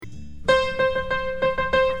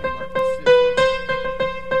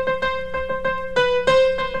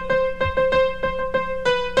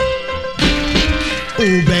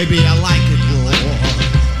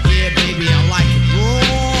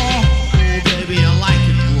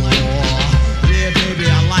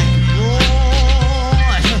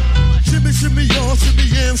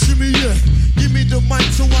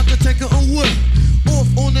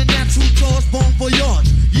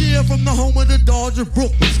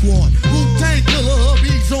Squad. Wu-Tang killer,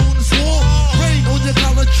 beats on the swarm. Rain on your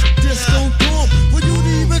college disco dorm. Well, you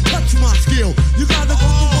didn't even touch my skill. You gotta go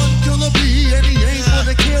to one killer B, and he ain't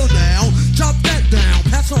gonna kill now. Chop that down,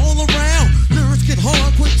 pass it all around. Lyrics get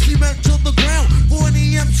hard, quick cement to the ground. For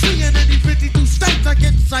any MC in any 52 states, I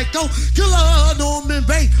get psycho. Killer, Norman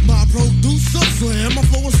Bates, my producer slam. My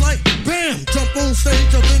flow is like bam, jump on stage,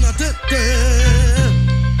 and then I did that.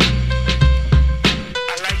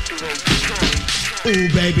 Ooh,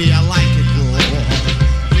 baby, I like it raw.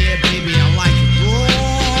 Yeah, baby, I like it raw.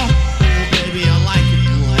 Ooh, baby, I like it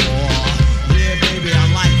raw. Yeah, baby, I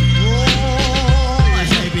like it raw.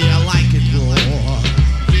 Baby, I like it raw.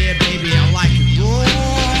 Yeah, baby, I like it raw.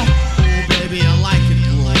 Ooh, baby, I like it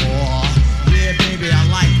raw. Yeah, baby, I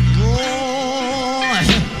like it raw.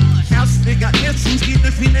 House nigga, yes, he's getting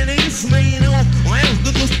the feeling that he's slaying on. Well,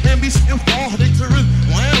 look what's and be still fall. They turn.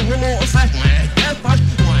 Well, we're all side. That's fine.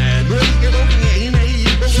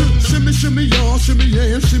 Shimmy y'all, shimmy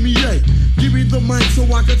yeah, shimmy yeah. Give me the mic so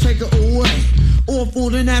I can take it away. Or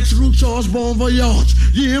for the natural charge, bon voyage.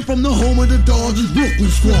 Yeah, from the home of the Dodgers,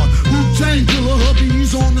 Brooklyn squad. Wu-Tang killer,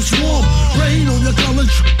 hubbies on the swarm. Rain on your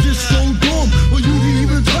college disco dorm. Well, you didn't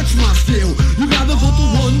even touch my skill. You gotta go to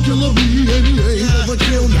one killer B, and he ain't ever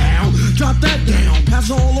kill now. Drop that down,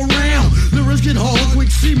 pass all around. Lyrics get hard,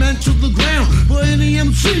 quick cement to the ground. For any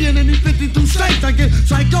MC in any 52 states, I get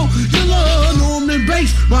psycho killer, Norman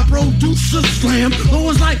Bates. My producer slam,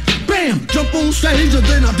 always like bam, jump on stage and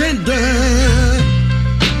then I did that.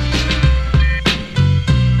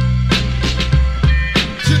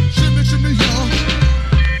 Shimmy, shimmy, y'all.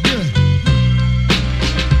 Yeah.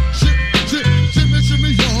 Shimmy, shimmy,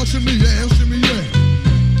 y'all. Shimmy, yeah, shimmy, yeah.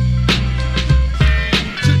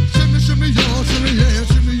 Shimmy, shimmy, y'all. Shimmy, yeah,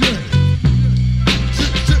 shimmy, yeah.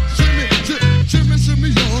 Shimmy, shimmy,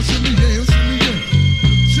 y'all. Shimmy, yeah, shimmy, yeah.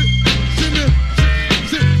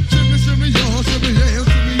 Shimmy, shimmy, y'all. Shimmy, yeah,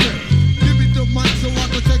 shimmy, yeah. Give me the mic so I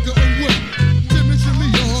can take it away. Shimmy, shimmy,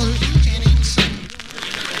 y'all.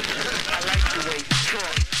 I like the way you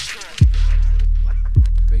talk.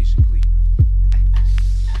 Basically,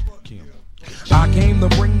 I came to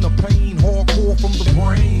bring the pain, hardcore from the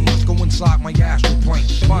brain. Let's go inside my astral plane,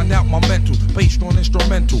 find out my mental, based on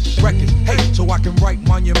instrumental records. Hey, so I can write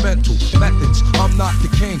monumental methods. I'm not the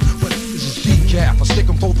king, but this is decaf. I stick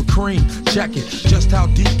 'em for the cream. Check it, just how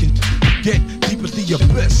deep can get. Deep as the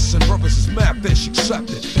abyss, and brothers is mad fish, accept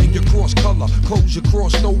it. In your cross color, clothes you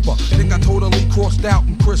crossed over. Think I totally crossed out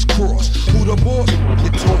and crisscrossed. Who the boss?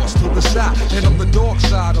 Get tossed to the side, and on the dark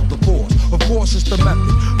side of the force. Of course it's the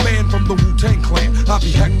method. Man from the Wu-Tang clan, I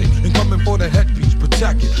be hectic and coming for the headpiece,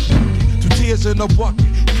 protect it. 2 tears in a bucket.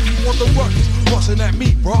 You want the ruckus? Bustin' at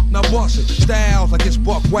me, bro. Now bust it. Styles like it's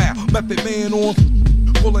buck wow. Method man on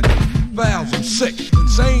pulling fouls. I'm sick,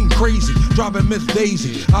 insane, crazy. Driving Miss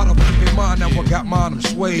Daisy out of fucking mind. Now I got mine, I'm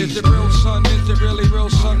swayed. Is it real, son? Is it really real,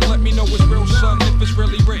 son? Let me know it's real, son, if it's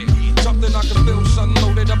really real. Something I can feel, son.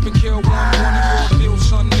 Loaded up and kill one. Wanna feel,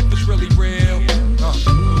 son, if it's really real.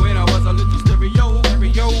 When I was a little stereo,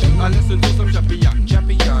 I listened to some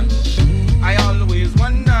champion. I always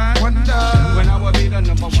wonder when I will be the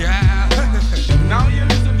number one. Yeah. Now you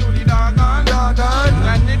listen to the doggone,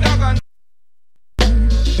 and the doggone.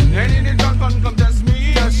 Any the gun come test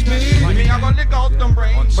me. Me, I gonna lick out them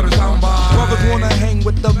brains. But it's on by. Brothers wanna hang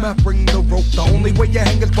with the meth, bring the rope. The only way you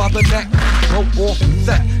hang is by the neck. Rope off the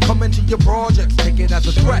set, come into your projects, take it as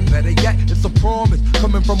a threat. Better yet, it's a promise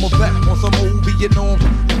coming from a vet on some old Vietnam.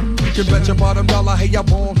 You can bet your bottom dollar, hey,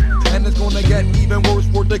 I'm on. And it's gonna get even worse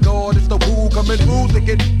for the God. It's the Wu coming through,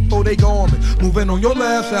 thinking for they garment. Moving on your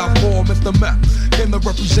last out for Mr. Meth. Came to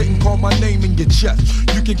represent and call my name in your chest.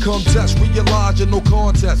 You can come test, realize you're no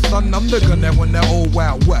contest. Son, I'm the gun that went that old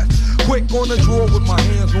Wild West. Quick on the draw with my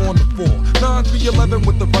hands on the floor. 9-3-11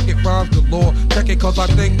 with the bucket rhymes galore. Check it cause I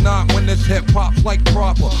think not when this hip hop's like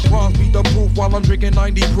proper. Rhymes be the proof while I'm drinking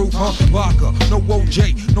 90 proof, huh? Vodka, no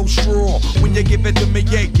OJ, no straw. When you give it to me,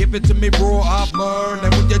 yeah, give it to me raw. I've learned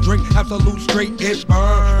that when you drink absolute straight, it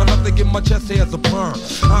burn. I'm thinking my chest hair as a perm.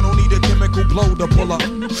 I don't need a chemical blow to pull up.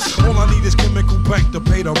 All I need is chemical bank to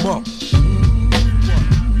pay them up.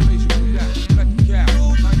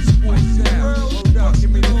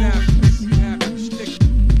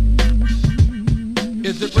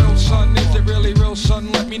 Is it real, son? Is it really real,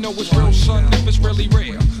 son? Let me know it's real, son, if it's really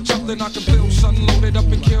real. Something I can feel, son. Loaded up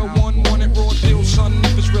and kill one. Want it raw deal, son,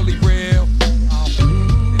 if it's really real.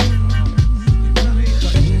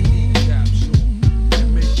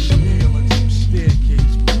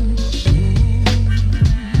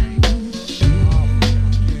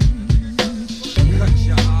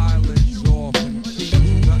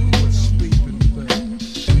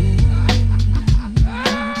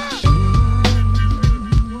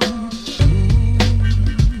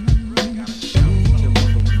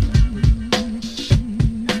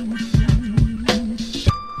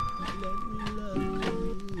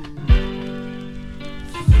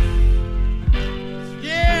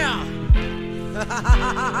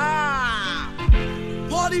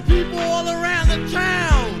 Party people all around the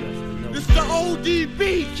town. It's the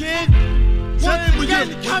ODB, kid. Once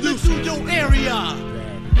again, coming through your area.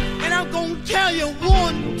 And I'm gonna tell you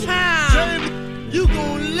one time, you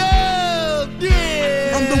gonna love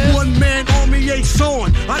this. I'm the one-man army, H.E.R.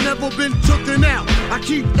 I never been tooken out. I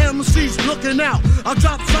keep MCs looking out. I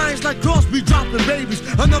drop signs like Crosby dropping babies,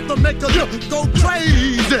 enough to make a look go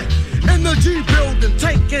crazy. In the G building,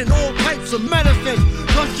 taking all types of medicine.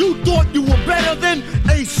 Cause you thought you were better than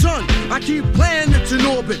a son. I keep planets in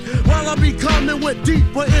orbit while I be coming with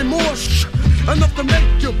deeper and more enough to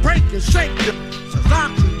make you break and shake you. Cause I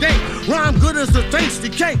create rhyme good as a tasty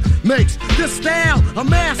cake makes. This style I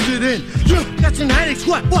mastered in. You catching headaches,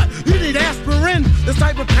 what? You need aspirin? This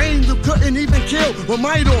type of pain you couldn't even kill with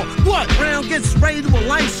Midor. What? Round gets sprayed with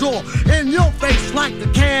Lysol in your face like the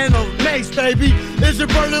can of mace, baby. Is it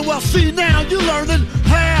burning? Well, see now you learning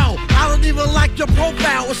how. I don't even like your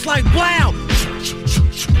profile. It's like wow.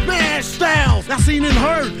 Mad styles I seen and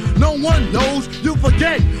heard. No one knows. You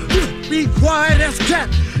forget. Be quiet as cat.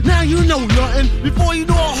 Now you know nothing before you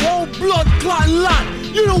know a whole blood clotting lot.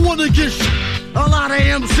 You don't wanna get A lot of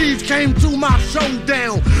MCs came to my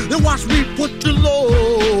showdown. They watched me put the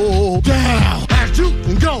low down. As you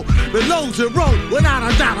can go below zero, without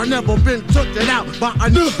a doubt, I never been took it out by a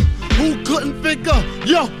nigga who couldn't figure,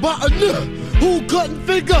 yo, by a nigga who couldn't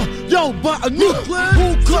figure, yo, by a nigga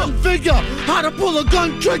who couldn't figure how to pull a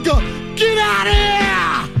gun trigger. Get out of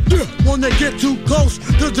here! When they get too close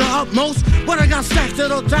to the utmost, but I got stacks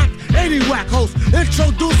that'll attack any whack host.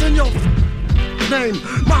 Introducing your name.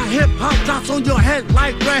 My hip-hop drops on your head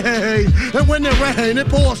like rain. And when it rain, it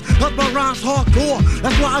pours up my rhymes hardcore.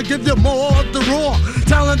 That's why I give you more of the raw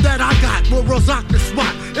talent that I got will rock the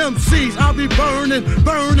spot. MCs, I'll be burning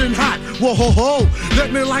hot. Whoa, ho, ho.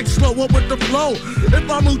 Let me like slow up with the flow. If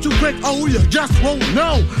I move too quick, oh, you just won't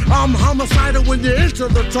know. I'm homicidal when you enter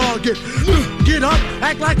the target. Get up,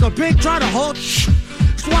 act like a pig, try to halt.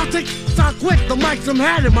 So I take stop quick, the mic's I'm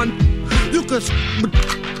having, man. You can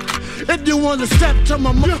if you wanna step to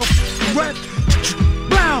my rep,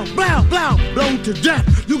 blow, blow, blow, blown to death.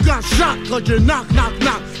 You got shot cause you knock.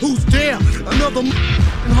 Who's there? Another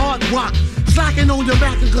hard rock. Slacking on your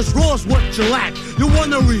back cause raw's what you lack. You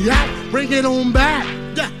wanna react? Bring it on back.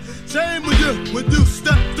 Yeah. Same with you when you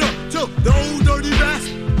stepped up to the old dirty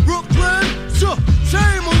bastard. Brooklyn, sure.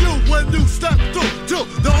 Shame on you when you stepped up to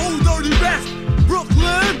the old dirty bastard.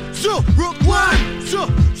 Brooklyn, sure. Brooklyn, sure.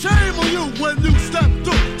 Shame on you when you stepped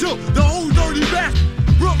up to the old dirty bastard.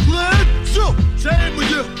 Brooklyn, sure. Shame on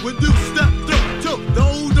you when you stepped up to the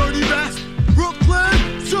old dirty bastard.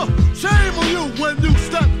 Brooklyn, sure. Shame on you when you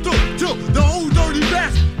stepped up to the old dirty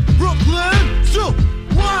bastard. Brooklyn, sure.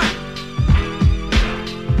 Why?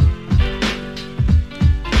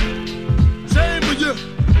 Shame on you.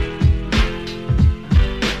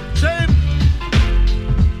 Shame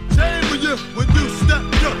on you when you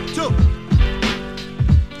stepped up to.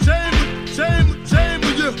 Shame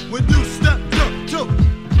on you when you stepped up to.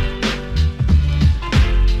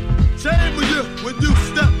 Shame on you when you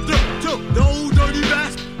stepped up to the old dirty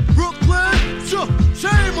bastard. Brooklyn, sure.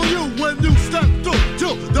 Shame on you when you stepped up to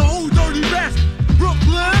the old dirty bastard.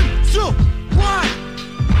 Brooklyn, sure. Why?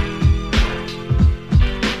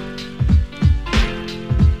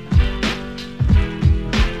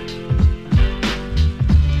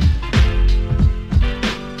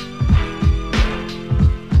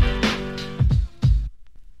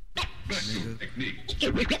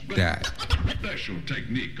 That special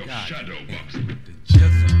technique of Shadowboxin.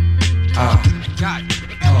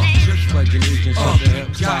 Just pledge allegiance to the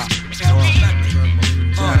hip-hop.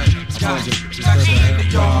 Pledge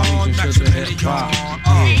allegiance to the hip-hop.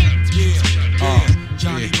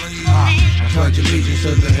 Pledge allegiance to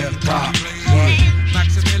the hip-hop.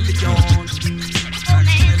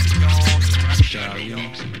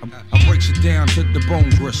 I breaks it down to the bone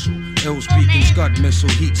gristle. Ill speaking, scud missile,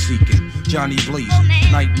 heat seeking. Johnny blazing,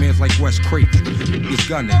 nightmares like Wes Craven. He's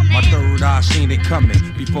gunning, my third eye seen it coming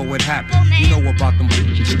before it happened. You know about them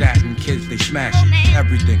statin kids, they smashing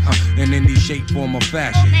everything, and in any shape, form, or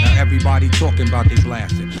fashion. Now everybody talking about they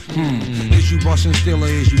blasting. Is you busting still or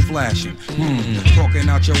is you flashing? Talking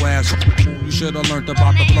out your ass. You should have learned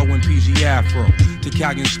about the flow and PZ Afro.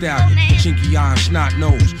 Italian stallion, chinky eye and snot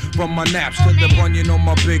nose. From my naps to the bunion on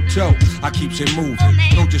my big toe, I keeps it moving.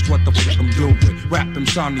 Know just what the fuck I'm doing. Rap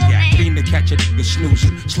insomniac, fiend to catch a nigga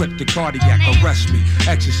snoozing. Slip the cardiac, arrest me.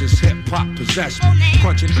 Exorcist hip hop possess me.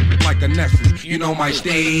 Crunching like a Nestle. You know my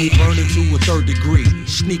stage, burning to a third degree.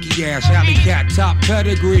 Sneaky ass alley cat, top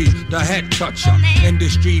pedigree. The head toucher,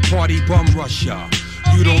 industry party bum rusher.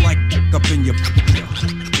 You don't like up in your.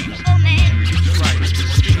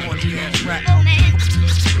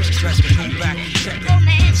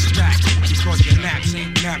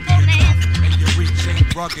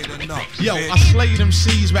 rugged enough. Yo, I slayed them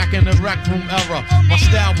C's back in the rec room era. My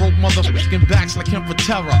style broke motherfucking backs like him for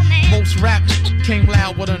terror. Most rap came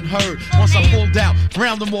loud but unheard. Once I pulled out,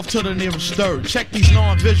 round them off to the nearest third. Check these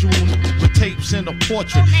non-visual with tapes and a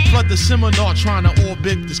portrait. Flood the seminar trying to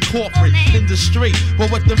orbit this corporate industry.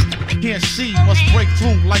 But what the can't see must break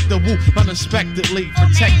through like the Wu unexpectedly.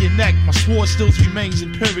 Protect your neck, my sword still remains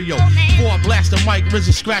imperial. Before I blast the mic,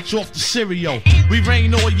 RZA scratch off the cereal. We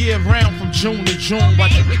rain all year round from June to June.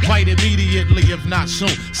 Watch it fight immediately, if not soon.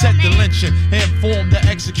 Set the lynching and form the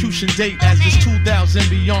execution date as this 2000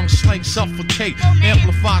 beyond slang suffocate.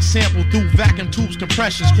 Amplify sample through vacuum tubes,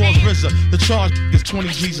 compressions cause RZA. The charge is 20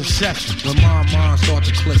 G's a session. When my mind starts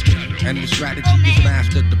to clicking and the strategy is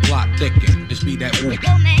mastered, the plot thicken. This be that whoop.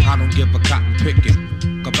 I don't give a cotton picking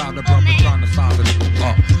about a brother trying to size it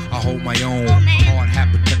up. I hold my own, hard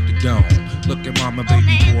hat protected dome. Look at mama,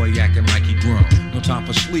 baby boy acting like he grown. No time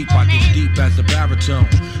for sleep, I get deep as a baritone.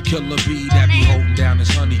 Killer bee that be holding down his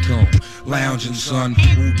honeycomb. Lounging son,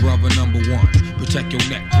 ooh brother number one. Protect your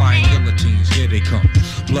neck, flying guillotines, here they come.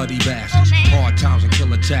 Bloody bastards, hard times and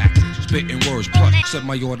killer tactics. Spitting words plus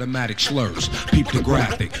semi-automatic slurs. Peep the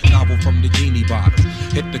graphic, novel from the genie bottle.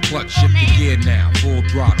 Hit the clutch, shift the gear now, full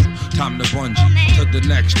throttle. Time to bungee, to the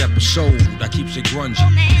next episode. I keeps it grungy,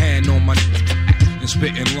 hand on my and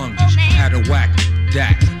spitting lunges. Had a whack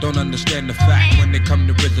that don't understand the fact when they come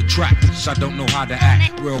to RZA tracks. I don't know how to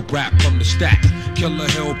act, real rap from the stack. Killer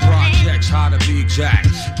Hill projects, how to be exact.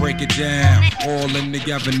 Break it down, all in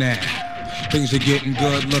together now. Things are getting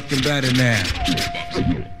good, looking better now.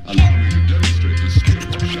 Allow me to demonstrate the skill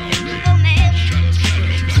of Shaolin.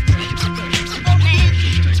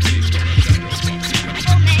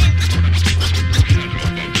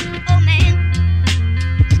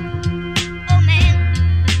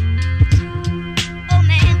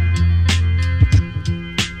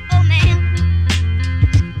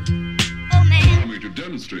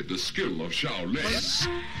 Demonstrate the skill of Shaolin.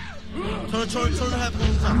 Turn the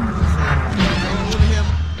headphones up.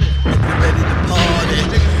 Ready to party,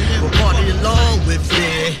 we'll party along with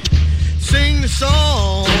me. Sing the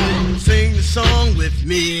song with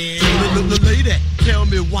me. Lady, tell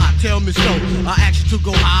me why, tell me so. I ask you to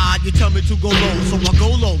go high, you tell me to go low, so I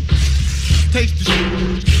go low. Taste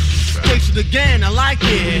it again, I like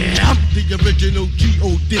it. I'm the original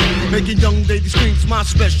G.O.D. Making young ladies scream's my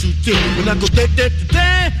specialty. When I go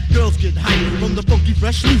da-da-da-da, girls get hyped from the funky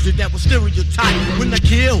fresh music that was stereotyped. When I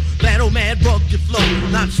kill that old mad rugged flow,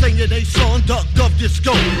 not singing a song duck of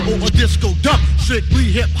disco or a disco duck, strictly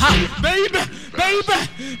hip hop. Baby,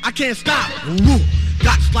 I can't stop. Woo.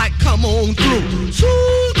 Gots like come on through.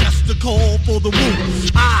 True, that's the call for the woo.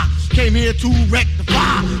 I came here to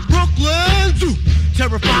rectify Brooklyn zoo.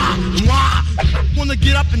 Terrified, why? Wanna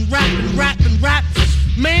get up and rap.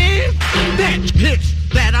 Man, that pitch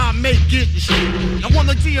that I make it. I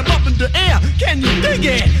wanna see him up in the air. Can you dig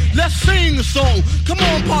it? Let's sing a song. Come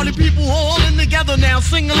on, party people, all in together now.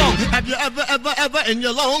 Sing along. Have you ever in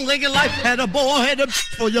your long-legged life had a bald-headed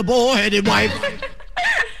for your bald-headed wife? Give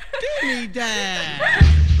me that.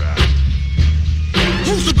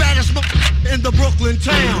 Who's the baddest in the Brooklyn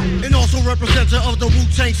town? And also representative of the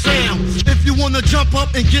Wu-Tang sound. If you wanna jump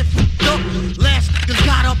up and get f***ed up, last niggas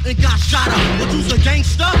got up and got shot up. But who's a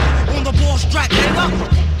gangster on the ball strap hanger?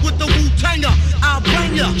 With the Wu-Tanger, I'll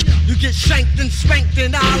bring ya. You get shanked and spanked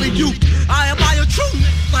and alley-oop. I am by a true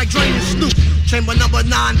like Drain and Snoop. Chamber number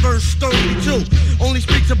 9, verse 32. Only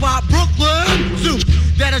speaks about Brooklyn Zoo.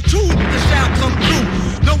 That a true nigga shall come through.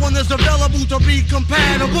 No one is available to be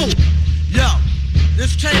compatible. Yo.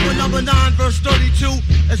 This chamber number 9, verse 32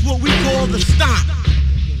 is what we call the Stomp.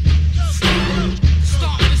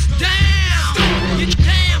 Stomp is down. Get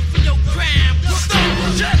down for your crown.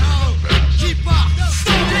 Stomp. Keep up.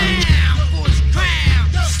 Down for his crown.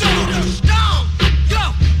 Stomp.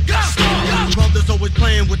 Go. Brothers always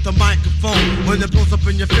playing with the microphone. When it blows up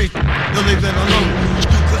in your face, they'll leave it alone. You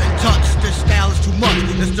couldn't touch. This style is too much.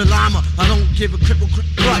 It's the llama. I don't give a cripple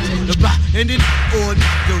clutch. The back ended or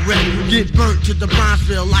direct. Get burnt to the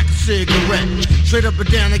Bronzeville like a cigarette. Straight up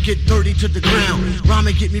and down, I get dirty to the ground.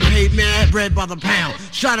 Rhyming get me paid mad bread by the pound.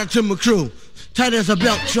 Shout out to my crew. Tight as a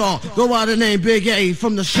belt, y'all. Go by the name Big A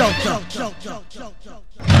from the shelter.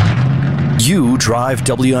 You drive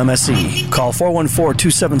WMSE. Call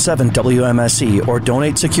 414-277-WMSE or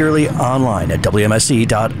donate securely online at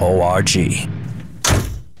WMSE.org. And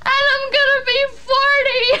I'm gonna be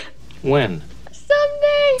 40! When?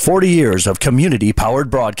 Someday! 40 years of community-powered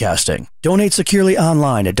broadcasting. Donate securely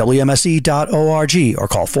online at WMSE.org or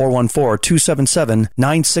call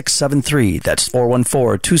 414-277-9673. That's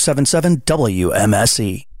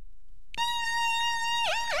 414-277-WMSE.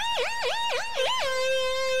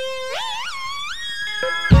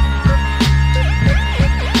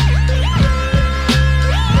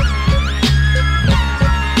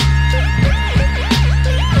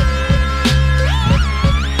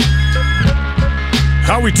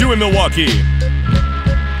 we doing, Milwaukee?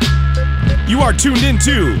 You are tuned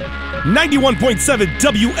into 91.7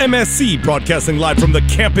 WMSE, broadcasting live from the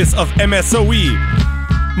campus of MSOE.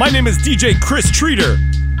 My name is DJ Chris Treater,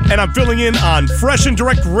 and I'm filling in on Fresh and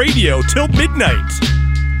Direct Radio till midnight.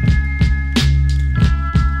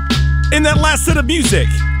 In that last set of music,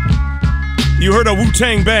 you heard a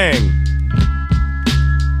Wu-Tang bang.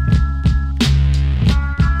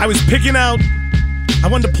 I was picking out, I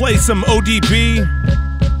wanted to play some ODB,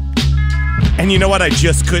 and you know what? I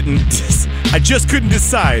just couldn't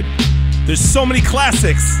decide. There's so many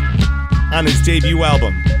classics on his debut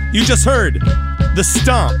album. You just heard the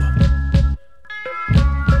Stomp.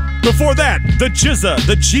 Before that, the Jizza,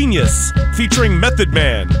 the Genius, featuring Method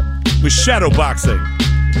Man with Shadowboxin.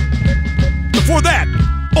 Before that,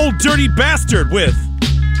 Old Dirty Bastard with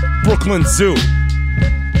Brooklyn Zoo.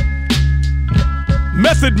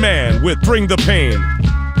 Method Man with Bring the Pain.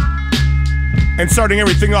 And starting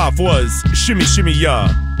everything off was Shimmy Shimmy Ya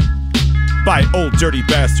by Old Dirty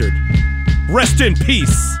Bastard. Rest in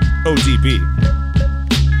peace, ODB.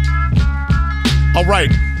 All right.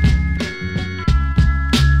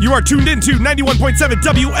 You are tuned into 91.7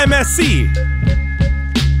 WMSE.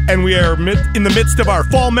 And we are in the midst of our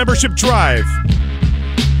fall membership drive.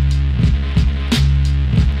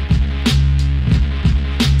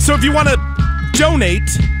 So if you want to donate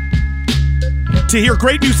to hear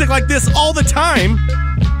great music like this all the time,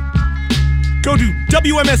 go to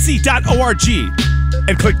WMSE.org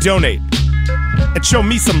and click donate and show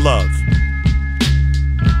me some love.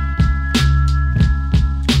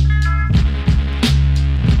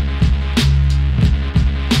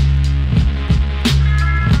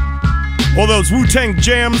 Well, those Wu-Tang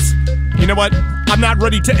jams, you know what? I'm not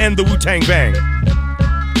ready to end the Wu-Tang bang.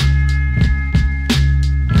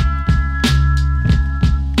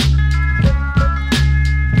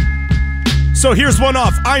 So here's one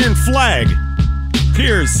off Iron Flag.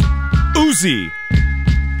 Here's Uzi,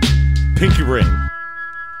 Pinky Ring,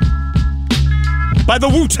 by the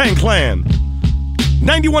Wu-Tang Clan.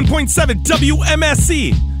 91.7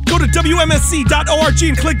 WMSE. Go to WMSE.org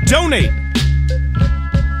and click donate.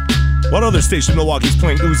 What other station in Milwaukee's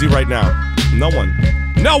playing Uzi right now? No one.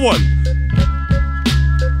 No one!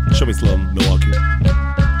 Show me some love, Milwaukee.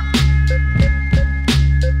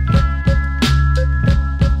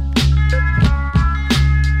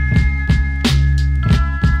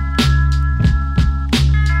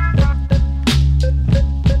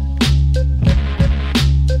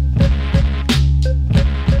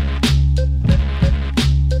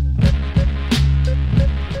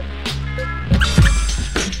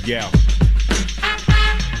 Yeah.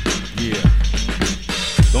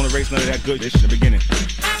 Don't erase none of that good shit in the beginning.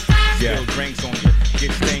 Yeah. Spill drinks on you.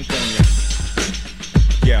 Get stank on you.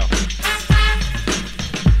 Yeah.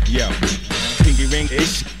 Yeah. Pinky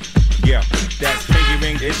ring-ish. Yeah. That's pinky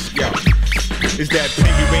ring-ish. Yeah. It's that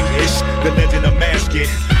pinky ring-ish. The legend of Masket.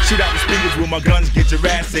 Shoot out the speakers with my guns, get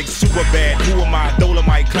Jurassic. Super bad. Who am I?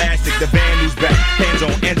 Dolomite classic. The band who's back. Hands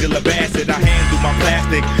on Angela Bassett. I handle my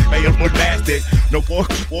plastic. I am more blasted. No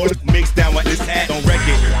fork mixed down with this hat on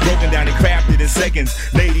record. Broken down and crafted in seconds.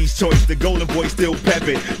 Ladies' choice, the golden boy still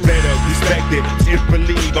peppered. Better respect it, if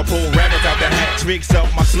believe. I pull rabbits out the hat, tricks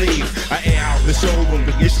up my sleeve. I air out the showroom,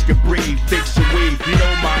 the issues can breathe. Fix your weave, you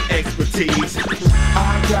know my expertise.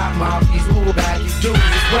 I got my piece, who back you do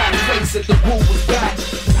this whack face at the woo was back.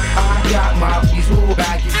 I got my piece, who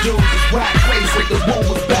back you do this whack face at the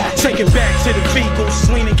woo was back. Taking back to the vehicles,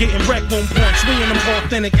 leaning, getting wrecked on points. We in them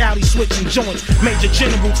authentic alley switching joints. Major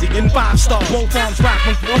generals in 5-star. Both arms rock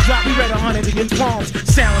when four drop. We read 100 in palms.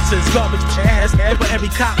 Silencers, garbage, ass. For every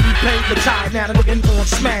cop we paid the tide. Now they're looking on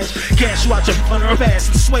smash. Gas you out your front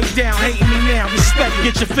fast and sway down. Hating me now. Respect.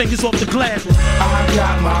 Get your fingers off the glass. I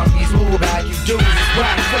got my piece, who back you do this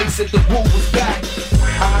whack face at the woo was back.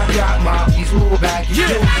 I got my piece, who back you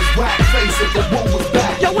do this whack face at the woo was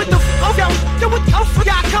back. Yo, what the fuck? Yo, what the fuck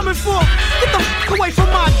y'all coming for? Get the fuck away from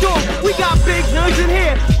my door. We got big nugs in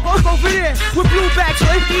here. Fuck over there with blue backs. So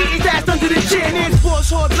if he eat his ass under the chin. Then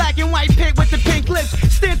sports hard black and white pig with the pink lips.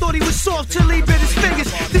 Stan thought he was soft till he bit his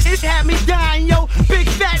fingers. This is had me dying, yo. Big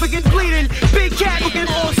fat looking bleeding. Big cat looking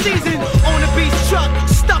all season. On the beach truck,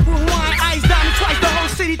 stuck with wine, ice diamond twice. The whole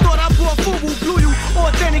city thought I brought FUBU, blew you.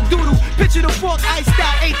 Authentic doodle. Picture the fork, iced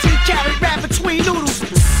out, 18 karat wrap between noodles.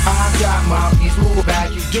 I got my piece, who back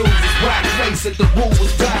you do this whack face at the woo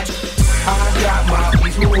was back. I got my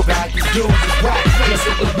piece, who back you do this whack face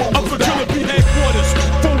at the woo was back. Up for Trinity headquarters,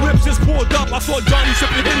 4 whips just pulled up. I saw Johnny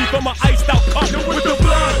sipping Henny from my iced out cup with the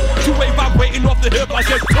blood. 2-way vibrating off the hip. I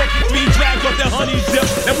just took 3 drags off that honey dip.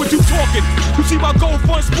 And what you talking? You see my gold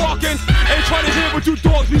front sparking? Ain't trying to hear what you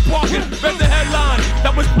dogs be barking. Read the headline,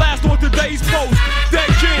 that was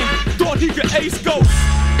Ace Ghost.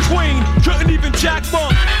 Queen, couldn't even jack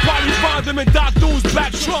bump. Probably find them in Doc Doom's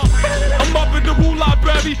back trunk. I'm up in the Wu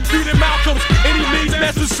library, reading Malcolm's, any means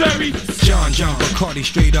necessary. John Bacardi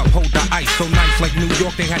straight up, hold the ice. So nice like New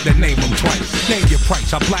York, they had to name them twice. Name your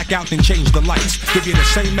price, I black out and change the lights. Give you the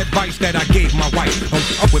same advice that I gave my wife. I'm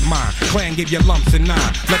up with mine, clan give you lumps and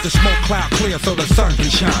nine. Let the smoke cloud clear so the sun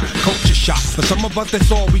can shine. Culture shock, for some of us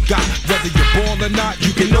that's all we got. Whether you're born or not,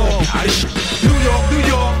 you can all got it. New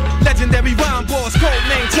York, legendary rhyme boss, code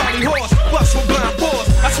name Charlie Horse, bust for blind force.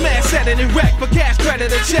 I smash, set it and wreck, for cash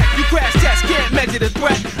credit or check. You crash test, can't measure the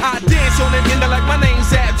threat. I dance on it, like my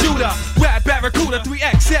name's Ab Judah. Rap Barracuda,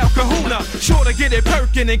 3XL Kahuna. Sure to get it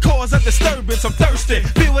perkin' and cause a disturbance. I'm thirsty,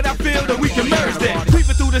 feel what I feel, then we can merge that.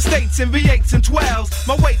 Creeping through the states in V8s and 12s.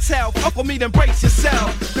 My weight's hell, Uncle me, then brace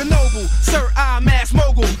yourself. The noble, Sir I Mass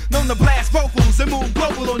Mogul, known to blast vocals and move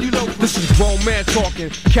global on you local. This is grown man talking,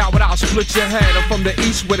 coward, I'll split your head. I'm from the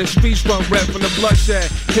east where the streets run red from the bloodshed.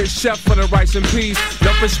 Hit chef for the rice and peas.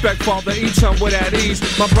 No respect, Father, eat some with at ease.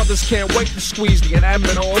 My brothers can't wait to squeeze the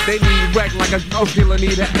admin or they need wreck like a drug dealer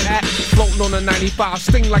need a hat. Floating on a 95,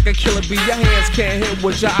 sting like a killer bee. Your hands can't hit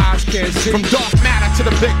what your eyes can't see. From dark matter to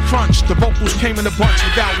the big crunch, the vocals came in a bunch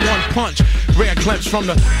without one punch. Rare glimpse from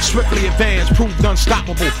the swiftly advanced, proved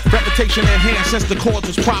unstoppable. Reputation enhanced since the cause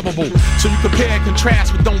was probable. So you compare and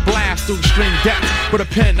contrast, but don't blast through extreme depth. With a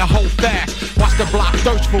pen to hold fast. Watch the block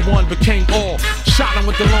thirst for one, became all. Shot him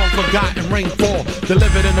with the long forgotten rainfall.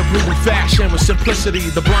 Delivered in a brutal fashion with simplicity.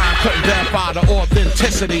 The blind couldn't verify the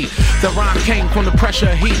authenticity. The rhyme came from the pressure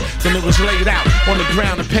of heat. Then it was laid out on the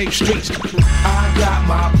ground and paved streets. I got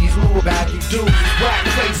my these little baggy dudes. Whack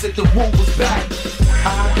face at the Wu was back.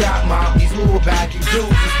 I got my these little baggy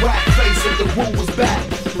dudes. Whack face at the Wu was back.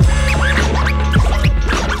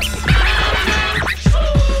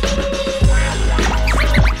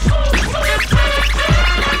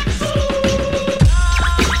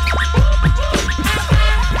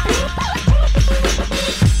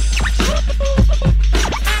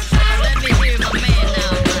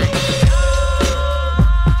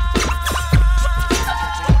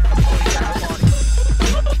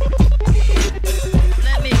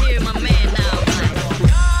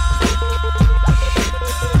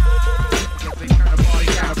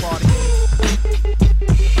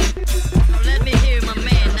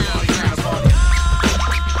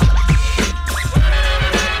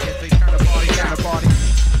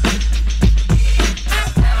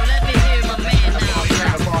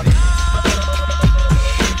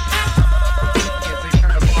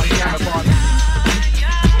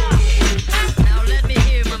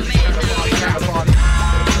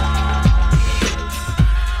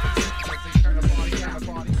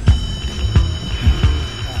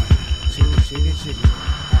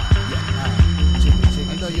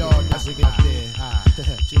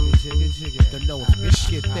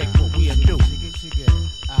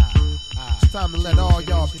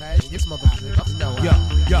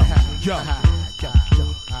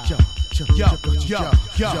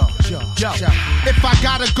 If I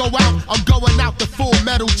gotta go out, I'm going out the full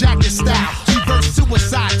metal jacket style. Reverse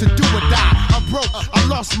suicide to do or die. I'm broke, I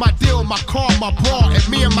lost my deal, my car, my broad, and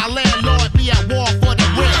me and my landlord be at war for the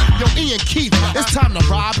rent. Yo, Ian Keith, it's time to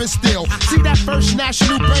rob and steal. See that First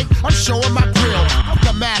National Bank? I'm showing my grill.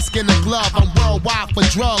 The mask and the glove, I'm worldwide for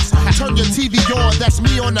drugs. Turn your TV on, that's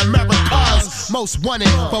me on America's Most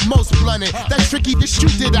Wanted, but most blunted. That tricky, this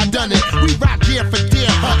shoot it, I done it. We rock gear for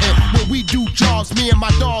deer hunting. When we do jobs, me and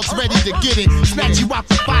my dogs ready to get it. Snatch you out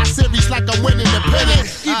the 5 series like I'm winning the pennant.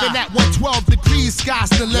 Even at 112 degrees, sky's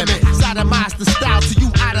the limit. Sodomize the style till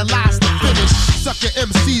you idolize the finish. Sucker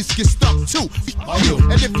MCs get stuck too.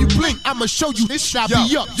 And if you blink, I'ma show you this shit I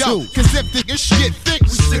be up to. Cause if this shit thick, we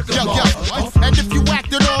sick yo. And if you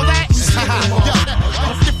actin' all that,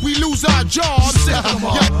 if we lose our jobs,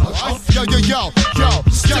 yo.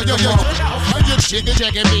 Your chicken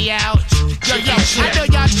checking me out. Yo, I know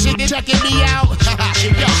y'all chicken checking me out.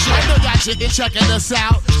 Yo, I know y'all chicken checking us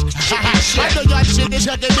out. I know y'all chicken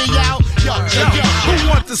checking me out. Yo. Who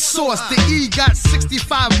want the sauce? The E got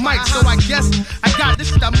 65 mics, so I guess I got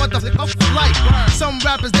this that motherfucker like. Some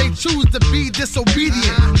rappers they choose to be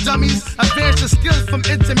disobedient. Dummies advance the skills from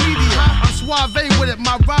intermediate. I'm suave with it,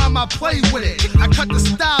 my rhyme I play with it. I cut the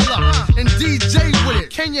style up and DJ with it.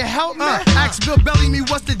 Can you help me? Ask Bill Bellamy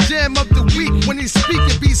what's the jam of the week. When he's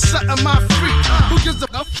speaking, be something my freak. Who gives a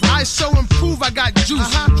f? I show and prove I got juice.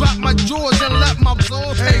 Drop my drawers and let my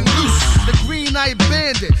blow hang loose. The Green Eye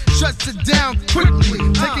Bandit shuts it down quickly.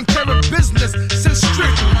 Taking care of business since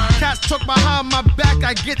strictly. Cats talk behind my back,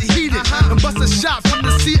 I get heated. And bust a shot from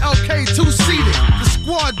the CLK 2-seated. The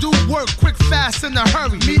squad do work quick, fast, in a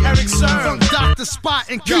hurry. Me, Eric Sir, from Dr. Spot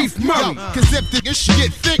and Keith Murray. Cause if the shit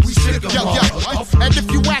get thick, we stick 'em up. And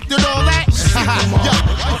if you acted all that,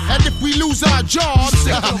 and if we lose our jobs,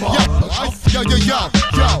 yo.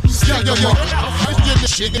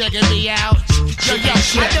 Shit checking me out. Yo, I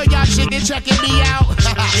know y'all shit checking me out.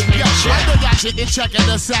 I know y'all shit checking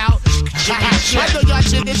us out. I know y'all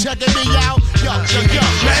shit checking me out. Yo.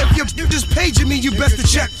 Now if you just paging me, you best to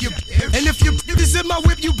check your. And if you is in my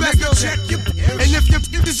whip, you best to check your. And if you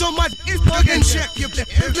is on my fucking check your.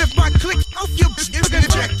 And if my click off your,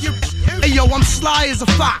 check your. Hey yo, I'm sly as a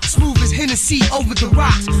fox, smooth as Hennessy over the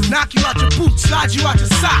rocks. Knock you out your boots, slide you out your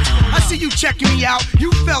socks. I see you checking me out,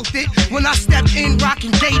 you felt it when I stepped in,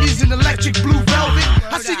 rocking gators in electric blue velvet.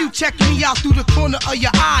 I see you checking me out through the corner of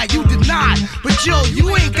your eye. You denied, but yo,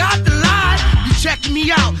 you ain't got the lie. You checking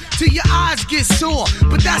me out till your eyes get sore.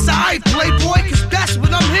 But that's alright, playboy, cause that's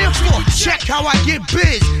what I'm here for. Check how I get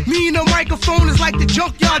biz. Me and the microphone is like the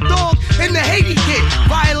junkyard dog and the Haiti kid.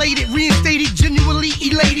 Violated, reinstated, genuinely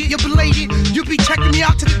elated. You're belated. You be checking me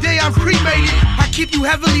out to the day I'm cremated. I keep you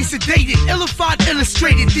heavily sedated, illified,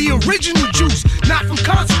 illustrated. The original juice, not from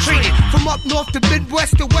concentrated. From up north to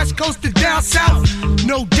Midwest to West Coast to down south.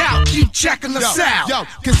 No doubt, keep checking us out. Yo,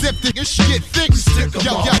 cause if the shit thick, stick 'em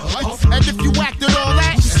up. And if you acted all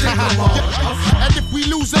that, and if we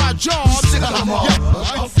lose our jobs, yo.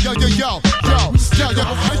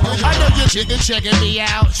 I know your chicken checking me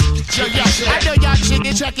out. Yo. I know y'all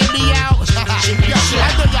chicken checking me out. I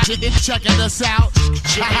know y'all chicken checking us out.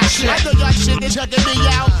 I know y'all chicken checking me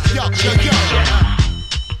out. Yo.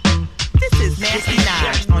 This is Nasty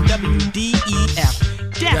Nines on WDEF,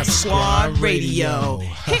 Death Squad Radio,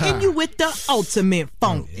 hitting you with the ultimate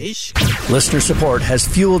funk-ish. Listener support has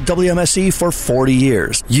fueled WMSE for 40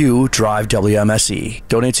 years. You drive WMSE.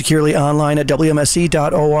 Donate securely online at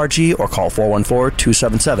WMSE.org or call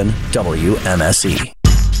 414-277-WMSE.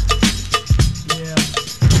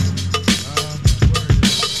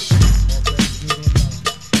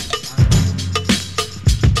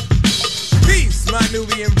 My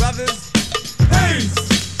Nubian brothers. Peace.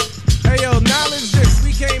 Hey yo, knowledge this.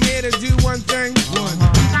 We came here to do one thing.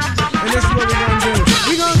 And this is what we're gonna do.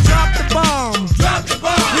 We're gonna drop the bomb. Drop the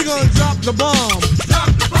bomb. We're gonna drop the bomb.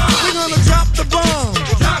 Drop the bomb. We're gonna drop the bomb.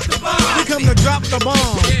 Drop the bomb. We come to drop the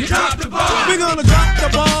bomb. Drop the bomb. We're gonna drop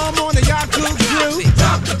the bomb on the Yaku crew.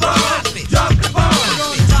 Drop the bomb. Drop the bomb. We're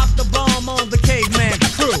gonna drop the bomb on the caveman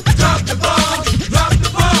crew. Drop the bomb. Drop the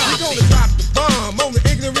bomb. We're gonna drop the bomb on the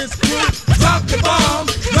ignorance crew. Drop the bomb,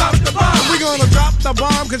 drop the bomb. We're gonna drop the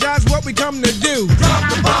bomb, cause that's what we come to do. Drop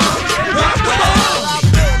the bomb, drop the bomb. I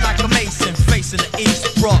feel like a mason facing the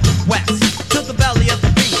east, brought west to the belly of the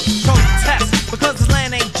beast. Protest, because this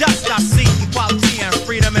land ain't just. I see equality and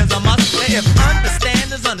freedom is a must. And if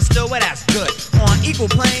understand is understood, well that's good. On equal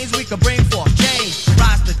planes we can bring forth change.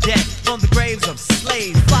 Rise the dead from the graves of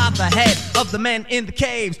slaves. Fly the head of the men in the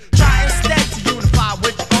caves. Try instead to unify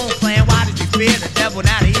with your own clan. Why did you fear the devil?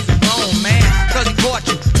 Now that he's a grown man. Cause he taught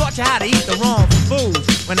you how to eat the wrong foods.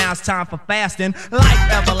 When now it's time for fasting,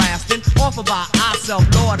 life everlasting, offered by ourselves,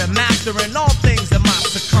 Lord and Master, and all things in my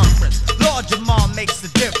circumference. Lord Jamal makes the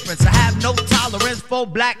difference. I have no tolerance for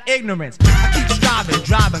black ignorance. I keep striving,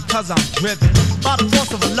 driving, cause I'm driven by the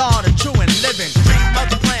force of a law, the true and living. Dream of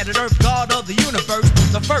the planet Earth, God of the universe,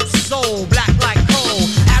 the first soul, black like coal.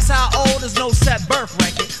 Ask how old is no set birth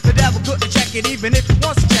record. The devil couldn't check it even if he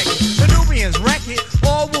wants to check it. The Nubians wreck it,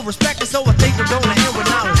 all will respect it, so I think we're going to end with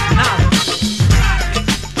knowledge.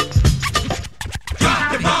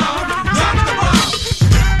 Drop the bomb, drop the bomb.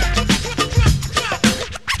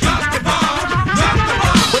 Drop the bomb, drop the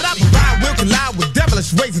bomb. What I provide will collide with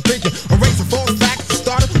devilish ways of thinking. Erasing false facts that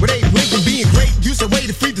started with Abe Lincoln being great. Use a way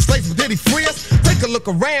to free the slaves, but did he free us? Take a look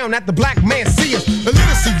around at the black man, see us.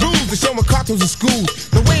 Illiteracy rules, they show me cartoons in schools.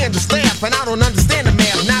 The way of the staff, and I don't understand the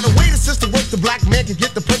math. Now the way the system works, the black man can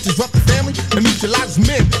get the punch, disrupt the family, and neutralize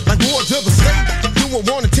men like wards of the state. Doing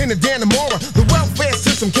 1 to 10 and Dan Amora. The welfare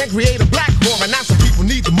system can create a black horror. Now some people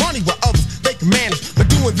need the money while others they can manage. But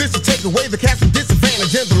doing this to take away the cast from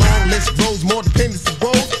disadvantage. And the long list grows, more dependency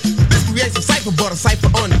grows. This creates a cipher, but a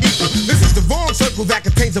cipher unequal. This is the wrong circle that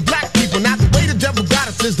contains the black people. Not the way the devil got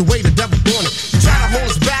us is the way the devil born it. He try to hold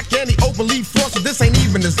us back and he openly forced us. This ain't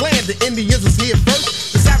even his land. The Indians was here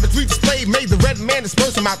first. The savagery displayed made the red man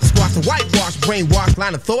disperse him out the squash. The whitewash, brainwash,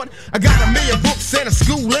 line of thought. I got 1,000,000 books and a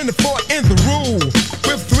school in the fort in the rule.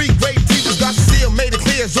 With 3 great teachers, got seal made it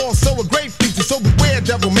clear it's also a great feature. So beware,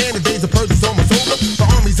 devil man, the days of purchase almost over. The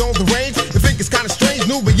army's on the range. You think it's kinda strange?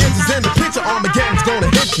 Nubians is in the picture. Armageddon's gonna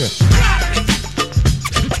hit you.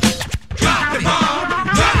 Drop the bomb,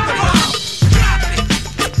 drop the bomb. Drop it,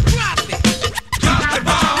 drop it, drop the bomb.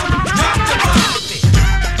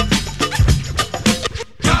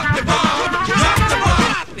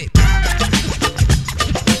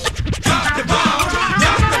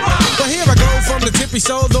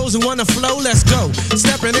 those who wanna flow, let's go.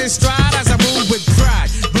 Stepping in stride as I move with pride.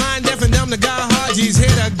 Blind, deaf, and dumb, the God Haji's here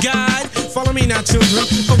to guide. Follow me now, children,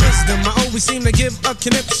 for wisdom. I always seem to give a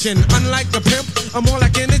conniption. Unlike a pimp, I'm more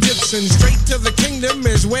like an Egyptian. Straight to the kingdom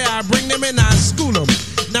is where I bring them and I school them.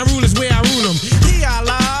 Now rule is where I rule them. He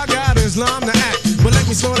Allah, God Islam to act. But let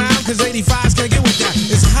me slow down, cause 85s can't get with that.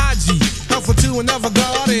 It's Haji, helpful to another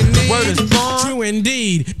God in need. Word is born. True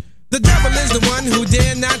indeed. The devil is the one who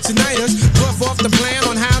dare not unite us. Put forth the plan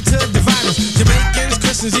on how to divide us. Jamaicans,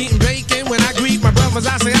 Christians eating bacon. When I greet my brothers,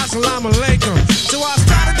 I say assalamu alaikum. So I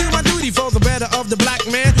start to do my duty for the better of the black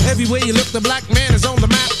man. Everywhere you look, the black man is on the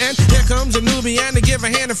map. And here comes a Nubian to give a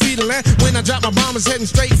hand to feed the land. When I drop my bombers heading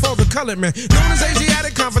straight for the colored man. Known as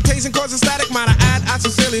Asiatic, confrontation causes static. Might I add, I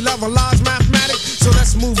sincerely love Allah's mathematics. So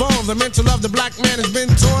let's move on. The mental of the black man has been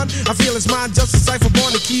torn. I feel it's my justice cipher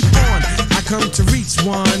born to keep on. I come to reach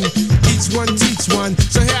one. Each one teach one.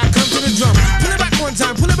 So here I come to the drum. Pull it back one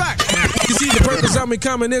time, pull it back. You see the purpose of me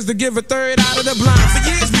coming is to give a third out of the blind. For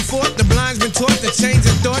years before, the blind's been taught to change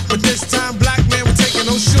their thought. But this time, black man, we're taking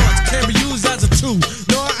no shorts. Can't be used as a tool,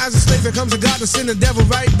 nor as a slave. Here comes a God to send the devil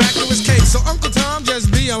right back to his cage. So Uncle Tom,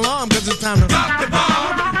 just be alarmed, cause it's time to drop the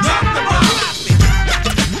bomb, drop the bomb.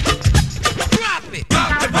 Drop it,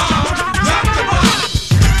 drop the bomb, drop the bomb.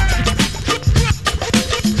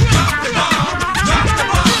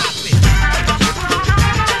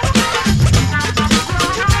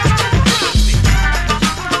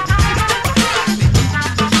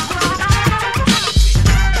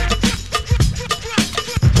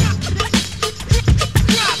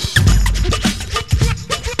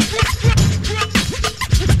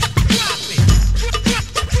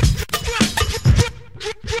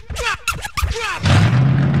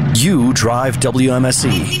 You drive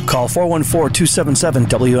WMSE. Call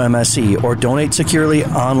 414-277-WMSE or donate securely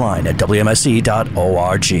online at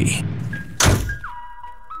WMSE.org.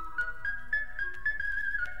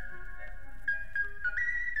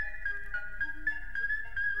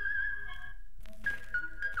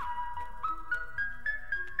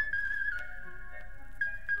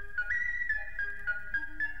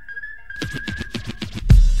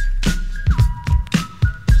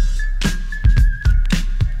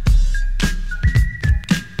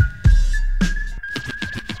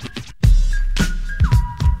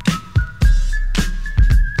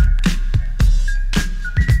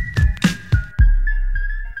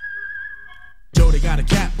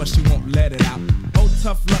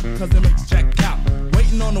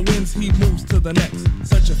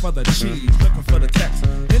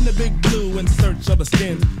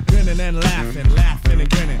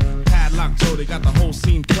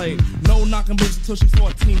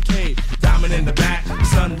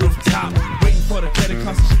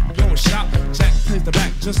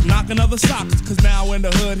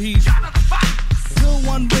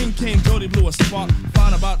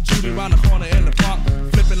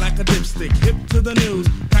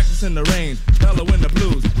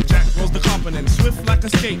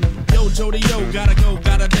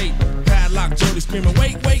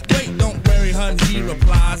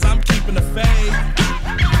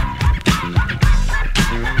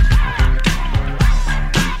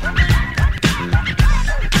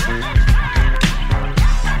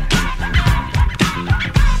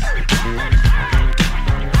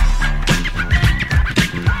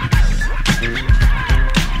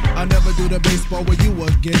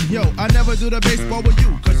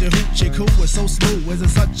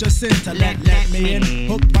 To let me in,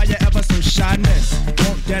 hooked by your ever so shyness.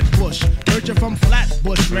 Want that bush, heard you from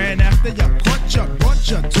Flatbush, ran after you, caught you, brought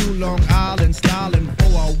you to Long Island, styling for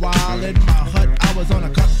a while. In my hut, I was on a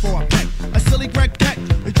cut for a peck, a silly Greg Peck.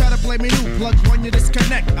 You try to play me new, plug when you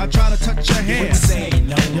disconnect. I try to touch your hand, you would say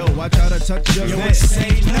no. Yo, I try to touch your hand, would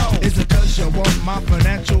say no. Is it cause you want my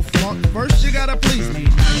financial flaunt? First you gotta please me,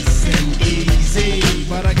 nice and easy.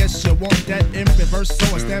 But I guess you want that in reverse,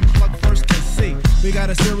 so I stand plug first to see. We got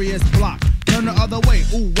a serious block. Turn the other way,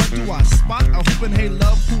 ooh, what do I spot? A hoopin' hey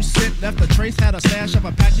love who sent, left a trace, had a stash of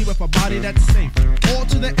Apache with a body that's safe. All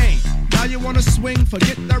to the A, now you wanna swing,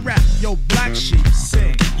 forget the rap, yo, Black Sheep,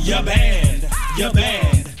 sing. Your band, your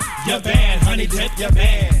band, your band, honey dip, your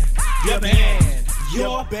band, your band,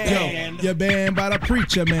 your band. Yo, your band by the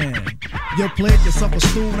preacher man. You played yourself a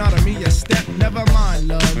spoon out of me, a step, never mind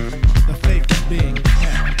love, the faith is being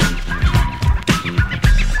kept.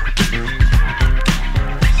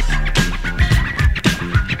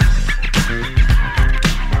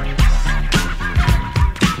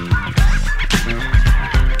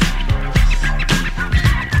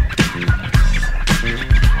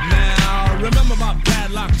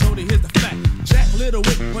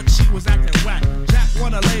 But she was acting whack. Jack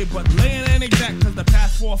wanna lay, but laying ain't exact, cause the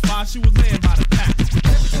past 4 or 5, she was laying by the pack.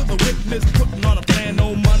 To the witness, putting on a plan,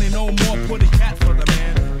 no money, no more, put a cat for the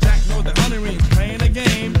man. Jack knows that honey rings playing a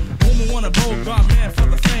game. Woman want a Bogart man for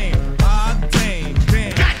the fame. Ah, dang,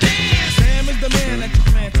 damn. Sam is the man that you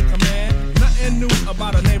plan to command. Nothing new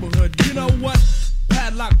about a neighborhood. You know what?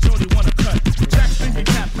 Padlock Jody wanna cut. Jack's thinking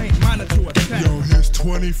cap ain't minor to attack. Yo, here's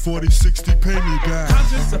 20, 40, 60, pay me back.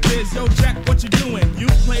 Conscious of biz, yo, Jack, what you doing? You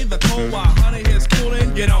play the cold while honey is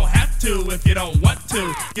cooling. You don't have to if you don't want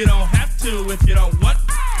to. You don't have to if you don't want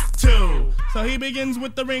to. So he begins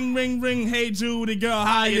with the ring, ring, ring. Hey, Judy girl,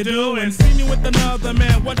 how you doing? Seen you with another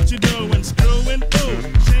man, what you doing? Screwing? Ooh,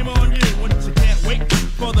 shame on you. What you can't wait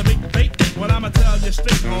for the big bait? Well, I'ma tell you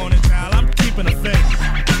straight on it, child. I'm keeping a fake.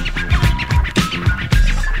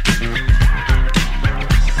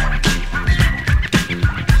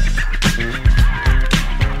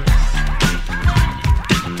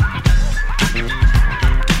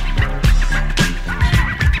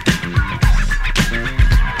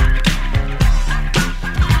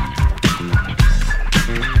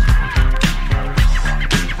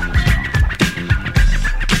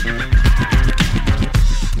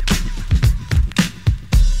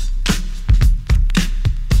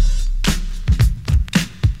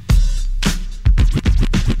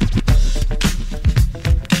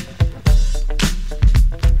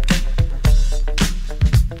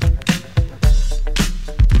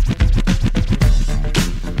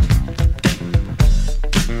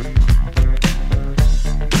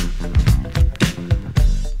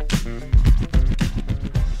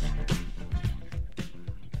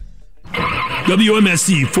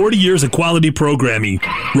 WMSE, 40 years of quality programming.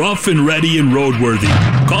 Rough and ready and roadworthy.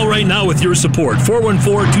 Call right now with your support.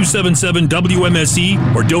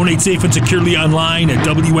 414-277-WMSE or donate safe and securely online at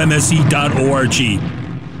WMSE.org.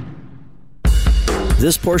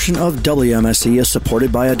 This portion of WMSE is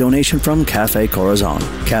supported by a donation from Cafe Corazon.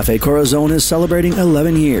 Cafe Corazon is celebrating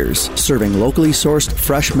 11 years, serving locally sourced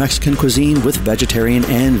fresh Mexican cuisine with vegetarian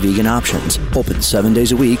and vegan options. Open 7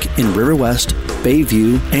 days a week in River West,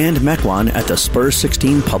 Bayview, and Mequon at the Spur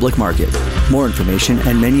 16 Public Market. More information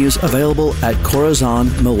and menus available at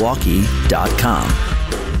CorazonMilwaukee.com.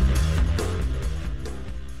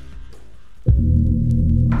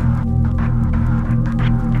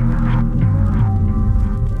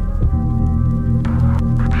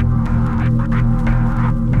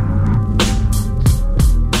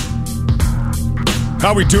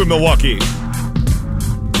 How we doing, Milwaukee?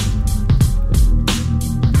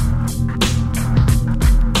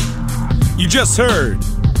 You just heard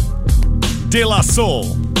De La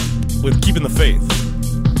Soul with Keepin the Faith.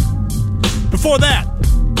 Before that,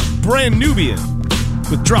 brand Nubian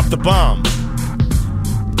with Drop the Bomb.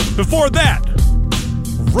 Before that,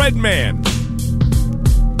 Redman,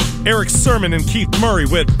 Eric Sermon and Keith Murray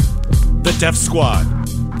with The Def Squad.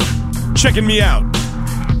 Checking me out.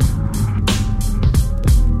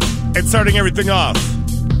 And starting everything off,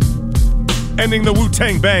 ending the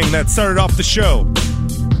Wu-Tang bang that started off the show,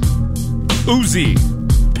 Uzi,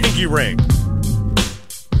 Pinky Ring,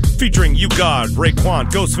 featuring You God, Raekwon,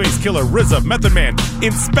 Ghostface Killer, RZA, Method Man,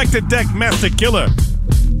 Inspector Deck, Master Killer,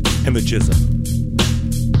 and the Jizza.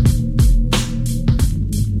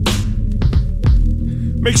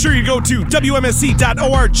 Make sure you go to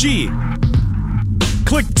WMSE.org,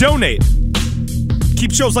 click donate,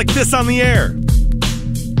 keep shows like this on the air.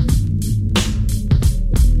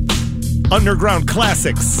 Underground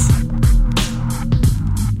classics.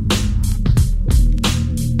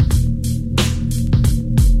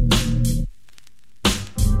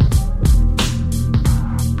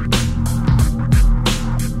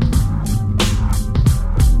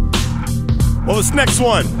 Well, this next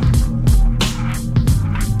one,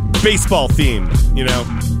 baseball themed, you know.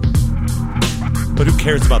 But who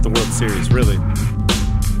cares about the World Series, really?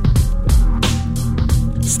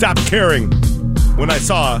 Stop caring when I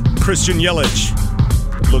saw Christian Yelich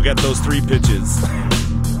look at those 3 pitches.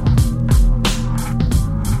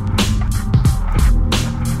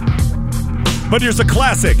 But here's a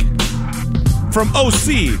classic from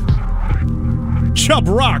OC, Chubb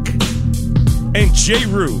Rock, and J.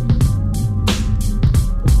 Rue.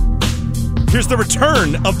 Here's the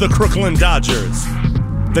return of the Crooklyn Dodgers,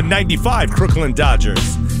 the 95 Crooklyn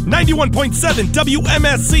Dodgers, 91.7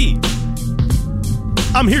 WMSE.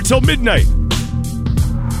 I'm here till midnight.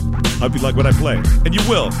 I hope you like what I play. And you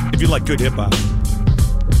will, if you like good hip-hop.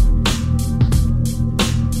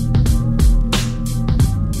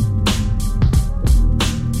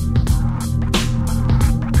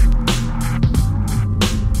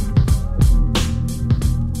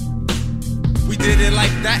 We did it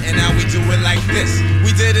like that, and now we do it like this.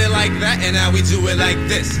 We did it like that, and now we do it like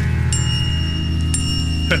this.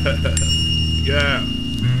 Yeah.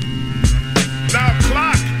 Now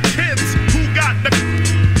clock, kids, who got the...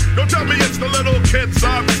 Don't tell me it's the little kids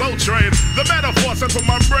I'm so trained. The metaphor sent from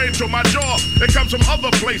my brain to my jaw. It comes from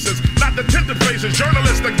other places, not the tinted faces.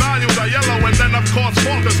 Journalistic values are yellow and then of course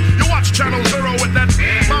falters. You watch Channel Zero with that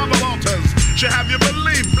Baba Walters. Should have you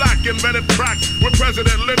believe black invented crack when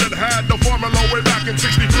President Lyndon had the formula way back in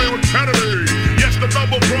 63 with Kennedy. Yes, the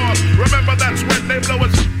double cross. Remember that's when they blow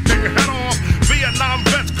his head off. Vietnam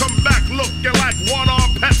vets come back looking like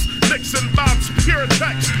one-armed pets. Nixon bounce, pure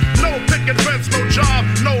checks. No picket fence, no job,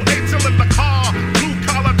 no ATL in the car. Blue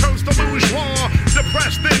collar turns to bourgeois.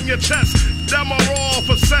 Depressed in your chest. Them are all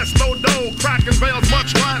for cess, no dough. Crack and veils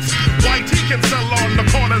much less. White he can sell on the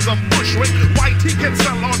corners of Bushwick. White he can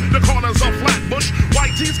sell on the corners of Flatbush.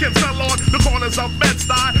 White tees can sell on the corners of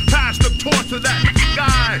Bed-Stuy. Pass the torch to that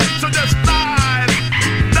guy. So just die.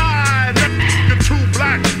 You're too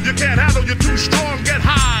black. You can't handle. You're too strong. Get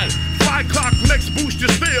high. 5 o'clock next boost your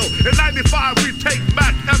steel. In 95 we take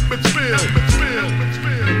back Edmondsville.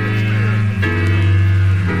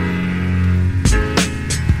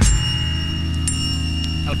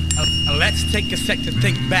 Let's take a sec to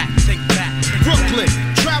think back. Brooklyn,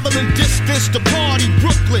 traveling distance to party.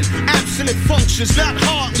 Brooklyn, abstinent functions, not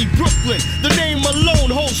hardly. Brooklyn, the name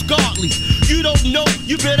alone holds godly. You don't know,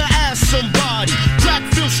 you better ask somebody.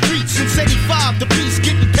 Crackfield streets since 85, the piece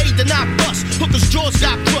getting paid to not bust. Hookers' jaws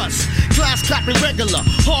got crust. Glass clapping regular,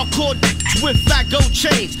 hardcore with fat gold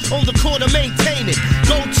chains. On the corner maintaining,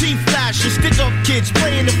 gold teeth flashing. Stick up kids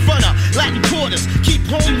playing in front of Latin quarters. Keep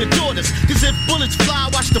home your daughters, cause if bullets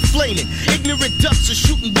fly, watch the flaming. Ignorant ducks are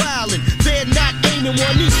shooting wildin'. They're not aiming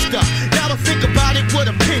one Easter. Now to think about it,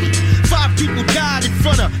 what a pity. 5 people died in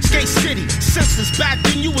front of Skate City. Senseless back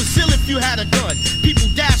then, you was ill if you had a gun. People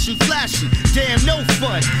dashing, flashing, damn no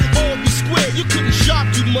fun. All be square, you couldn't shop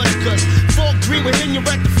too much, cause Fort Green would hit you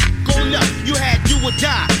right the f*** on up. You had do or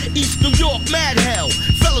die. East New York, mad hell.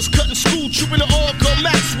 Fellas cutting school, trooping to all go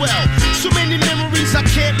Maxwell. So many memories I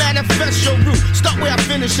can't manifest your route. Start where I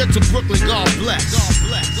finish at to Brooklyn, God bless.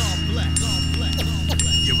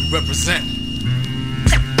 Yeah, we represent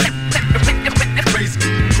crazy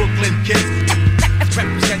Brooklyn kids.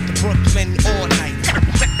 Represent the Brooklyn all night.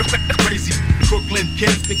 Crazy Brooklyn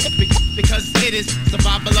kids, because it is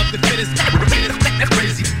survival of the fittest.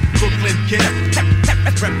 Crazy Brooklyn kids.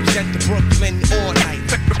 Represent the Brooklyn all night.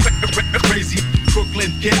 Crazy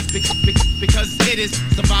Brooklyn kids, because it is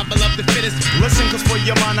survival of the fittest. Listen, cause for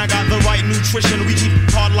your mind I got the right nutrition. We keep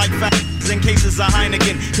hard like fat in cases of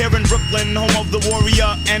Heineken. Here in Brooklyn, home of the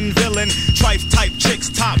warrior and villain. Trife type chicks,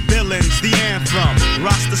 top villains, the anthem.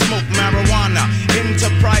 Rasta smoke marijuana.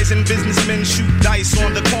 Enterprising businessmen shoot dice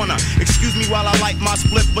on the corner. Excuse me while I light my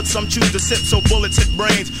split, but some choose to sip so bullets hit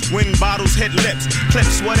brains when bottles hit lips.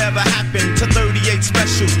 Clips, whatever happened to 38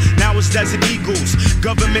 specials. Now it's Desert Eagles.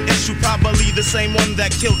 Government issue, probably the same one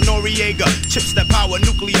that killed Noriega. Chips that power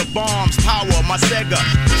nuclear bombs, power my Sega.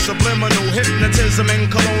 Subliminal hypnotism and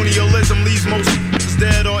colonialism leaves most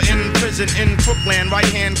dead or in prison in Crooklyn. Right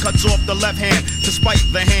hand cuts off the left hand to spite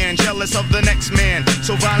the hand, jealous of the next man.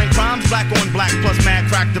 So violent crimes, black on black, plus mad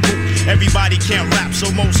crack the boot. Everybody can't rap, so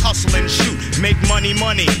most hustle and shoot. Make money,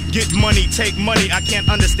 get money, take money. I can't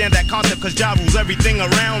understand that concept, cause Ja rules everything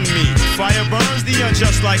around me. Fire burns the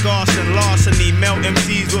unjust like arson, larceny. Melt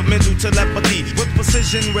MCs with mental telepathy. With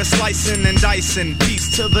precision, we're slicing and dicing. Peace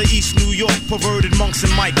to the East New York, perverted monks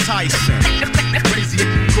and Mike Tyson. Crazy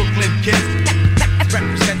Brooklyn kids.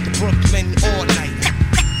 Represent the Brooklyn all night.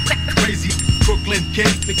 Crazy Brooklyn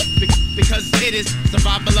kids, because it is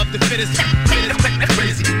survival of the fittest.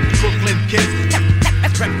 Crazy Brooklyn kids.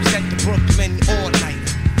 Represent the Brooklyn all night.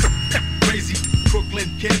 Crazy Brooklyn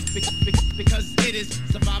kids, because it is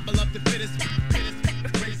survival of the fittest.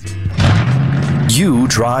 You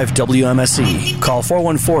drive WMSE. Call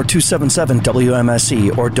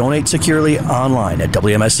 414-277-WMSE or donate securely online at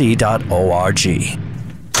WMSE.org.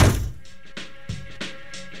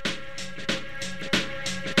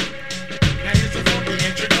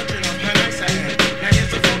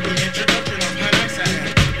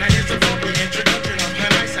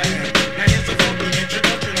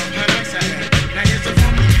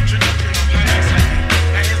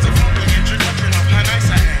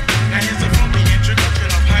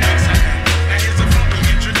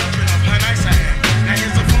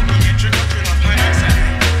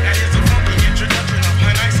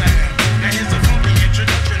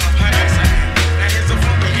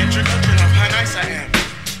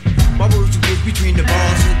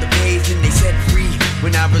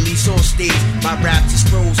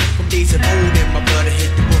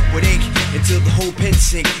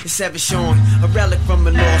 sink, it's ever showing a relic from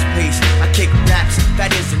a lost place. I kick raps,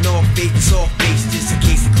 that is the North Face, the soft face, just a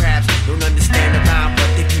case of crabs. Don't understand the rhyme,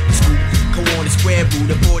 but they keep the scoop. Go on the square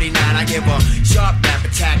root of 49, I give a sharp rap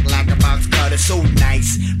attack like a box cutter. So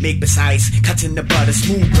nice, make precise, cutting the butter,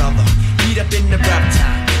 smooth brother. Heat up in the rough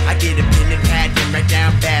time, I get a pen and pad and write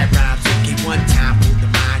down bad rhymes. Okay, one time, hold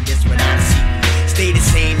the mind, that's what I see. Stay the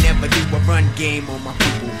same, never do a run game on my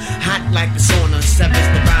people. Hot like the sauna,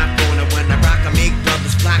 seven's the rhyme corner. When I rock, I make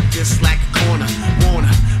brothers flock just like a corner.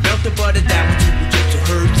 Wanna melt the butter down with two drips of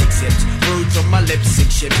herbs, take sips. Words on my lips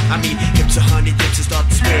and shit. I mean, hips 100 dips and start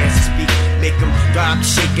to swear as I speak. Make them drop,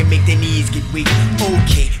 shake and make their knees get weak.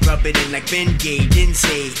 Okay, rub it in like Ben Gay, didn't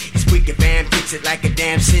say. It's quick and bam, fix it like a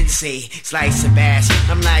damn sensei. Slice and bash,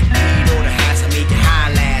 I'm like Pete or the house, I make it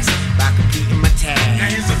high last by completing my task.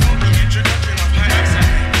 Now here's a funky introduction of how nice I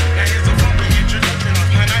am. Now here's a funky introduction of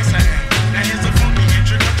how nice I am. Now here's a funky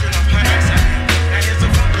introduction of how nice I am. Now here's a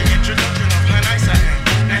funky introduction of how nice I am.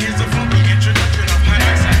 Now here's a funky introduction of how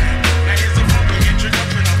nice I am. Now here's a funky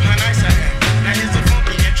introduction of how nice I am. Now here's a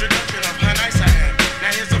funky introduction of how nice I am.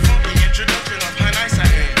 Now here's a funky introduction of how nice I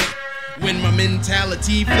am. When my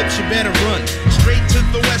mentality flips, you better run straight to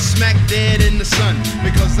the west, smack dead in the sun.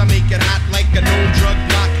 Because I make it hot like a known drug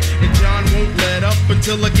block, and John won't let up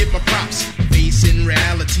until I get my props. Facing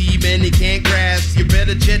reality, many can't grasp. You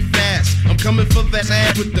better jet fast. I'm coming for that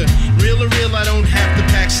ass with the real, I don't have to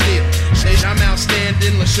pack steel. Say I'm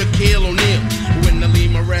outstanding like Shaquille O'Neal. When I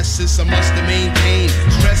leave my restless, I must have maintained.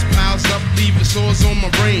 Stress piles up, leaving sores on my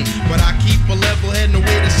brain. But I keep a level head, no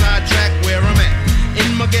way to sidetrack where I'm at.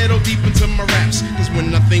 In my ghetto, deep into my raps. Cause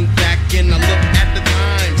when I think back and I look at the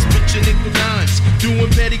times, pitching nickel dimes,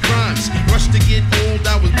 doing petty crimes. Rush to get old,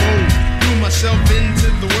 I was bold. Threw myself into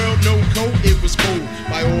the world, no coat, it was cold.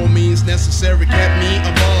 By all means necessary, kept me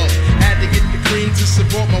above. Had to get the cream to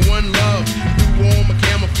support my one love. Through all my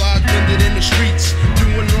camouflage, blended in the streets.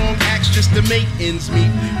 Doing wrong acts just to make ends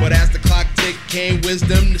meet. But as the clock ticked, came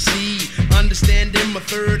wisdom to see. Understanding my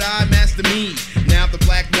third eye, master me. Now the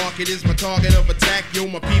black market is my target of attack. Yo,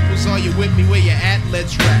 my peoples, are you with me? Where you at?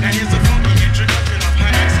 Let's rap. Now here's a funky introduction of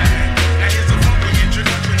how nice I am. Now here's a funky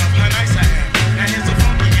introduction of how nice I am. Now here's a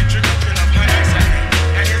funky introduction of how nice I am.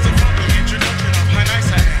 Now here's a funky introduction of how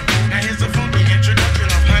nice I am. Now here's a funky introduction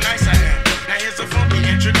of how nice I am. Now here's a funky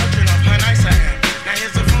introduction of how nice I am. Now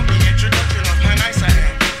here's a funky introduction of how nice I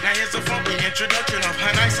am. Now here's a funky introduction of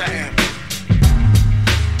how nice I am.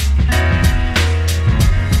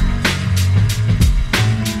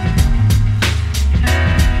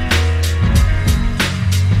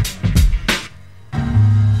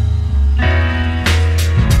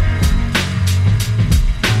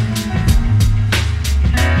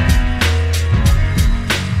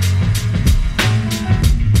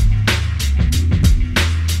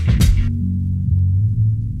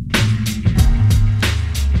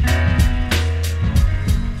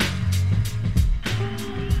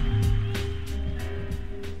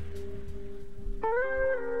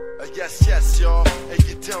 Yes, yes, y'all, and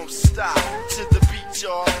you don't stop. To the beat,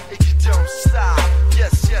 y'all, and you don't stop.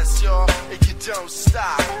 Yes, yes, y'all, and you don't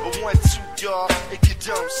stop. 1, 2, y'all, and you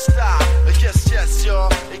don't stop. Yes, yes,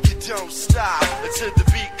 y'all, and you don't stop. To the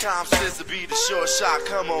beat, Comp says to be the short shot.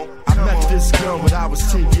 Come on. I met this girl when I was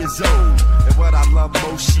 10 years old. And what I love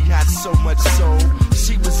most, she had so much soul.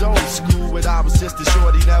 She was old school when I was just a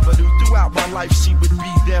shorty, never knew. Throughout my life, she would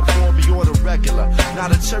be there for me on a regular.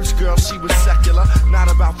 Not a church girl, she was secular. Not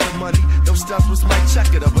about the money, those stuff was my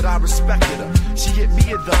checker, but I respected her. She hit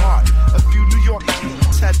me in the heart. A few New York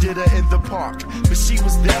kids had dinner in the park. But she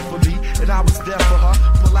was there for me, and I was there for her.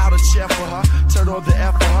 Pull out a chair for her, turn on the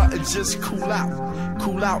air for her, and just cool out.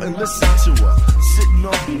 Cool out and listen to her. Sitting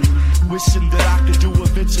on me, wishing that I could do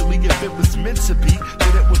eventually. If it was meant to be,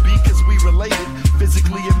 then it would be cause we related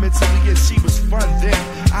physically and mentally, and she was fun then.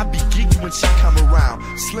 I'd be geeky when she come around.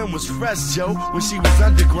 Slim was fresh, Joe, when she was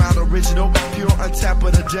underground, original, pure, untapped,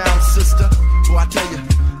 but a down sister. Boy, I tell you,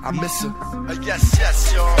 I miss her. Yes,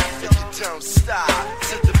 yes, y'all, and you don't stop.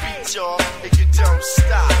 To the beat, y'all, and you don't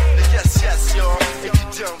stop. Yes, yes, y'all, and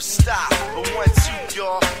you don't stop. 1, 2,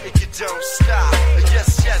 y'all, and you don't stop.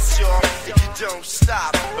 Yes, yes, y'all, and you don't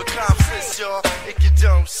stop. Accomplice, y'all, and you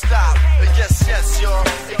don't stop. Yes, yes, y'all,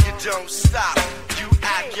 and you don't stop. You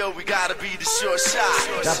act, yo, we gotta be the short shot.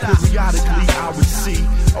 Now periodically I would see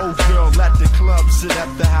old girl at the club, sit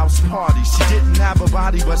at the house party. She didn't have a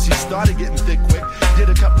body, but she started getting thick quick. Did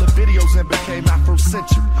a couple of videos and became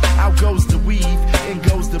Afrocentric. Out goes the weave, in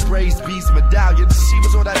goes the braids, beads, medallion. She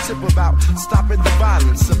was on that tip about stopping the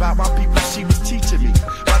violence. About my people she was teaching me.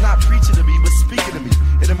 By not preaching to me, but speaking to me.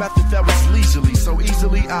 In a method that was leisurely, so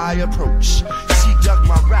easily I approach. She dug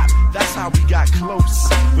my rap, that's how we got close.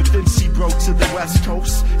 But then she broke to the West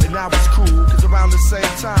Coast, and I was cool, cause around the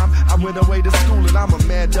same time, I went away to school, and I'm a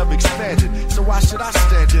man of expanded. So why should I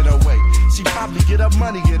stand in her way? She probably get her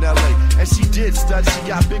money in LA, and she did stud, she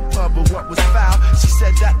got big pub, but what was foul? She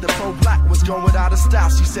said that the pro-black was going out of style.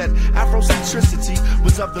 She said Afrocentricity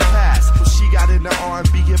was of the past. Well, she got into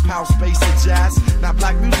R&B, hip-hop, space, and jazz. Now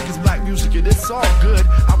black music is black music, and it's all good.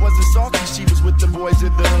 I wasn't salty, she was with the boys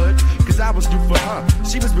in the hood, cause I was new for her.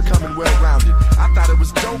 She was becoming well-rounded. I thought it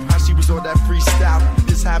was dope how she was on that freestyle,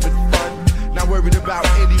 just having fun. Not worried about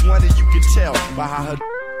anyone, and you can tell by how her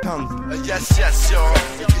tongue. Yes, yes, y'all,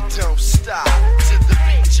 and you don't stop. To the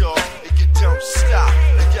beat, y'all, and you don't stop.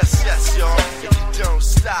 Yes, yes, y'all, and you don't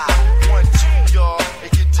stop. 1, 2, y'all,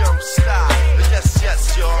 and you don't stop. Yes,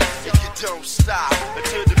 yes, y'all, and you don't stop.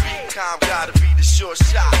 Until the beat calm, gotta be the short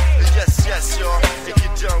shot. Yes, yes, y'all, and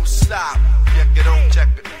you don't stop. Check it on, check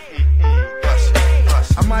it.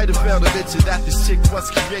 I might have felt a mention that this chick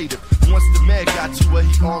was creative. Once the man got to her,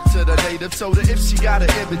 he altered her native. Told her if she got an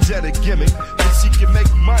image and a gimmick, then she can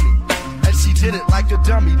make money. And she did it like a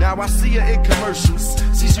dummy. Now I see her in commercials.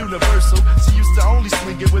 She's universal. She used to only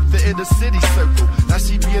swing it with the inner city circle. Now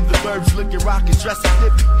she be in the burbs looking rockin', dressing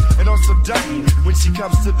hippie. And on some dummy when she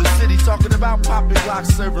comes to the city, talking about popping blocks,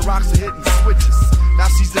 serving rocks and hitting switches. Now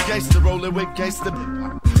she's a gangster rolling with gangster.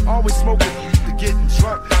 Always smoking, getting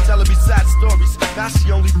drunk, telling me sad stories. Now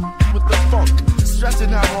she only with the funk, stressing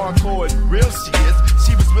how hardcore and real she is.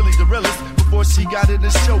 She was really the realest before she got into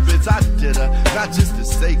showbiz. I did her, not just to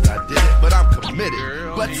say I did it, but I'm committed.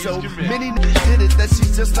 But so many did it that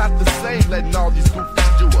she's just not the same, letting all these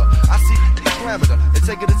goofies do her. I see slamming her and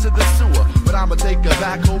taking it to the sewer, but I'ma take her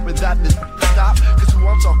back, hoping that this stop. Cause who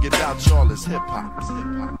I'm talking about, y'all, is hip-hop.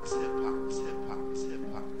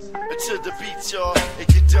 To the beat, y'all, and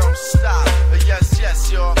you don't stop. Yes,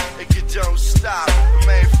 yes, y'all, and you don't stop. The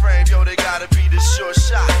mainframe, yo, they gotta be the short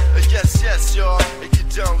shot. Yes, yes, y'all, and you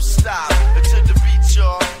don't stop. To the beat,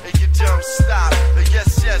 y'all, and you don't stop.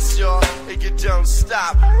 Yes, yes, y'all, and you don't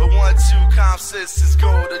stop. 1, 2, calm senses go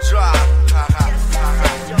to drop. Ha ha ha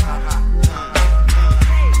ha ha.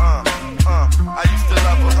 I used to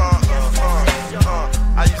love her.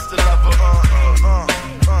 I used to love her.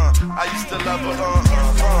 I used to love her.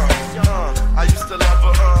 I used to love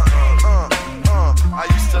her, I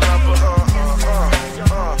used to love her,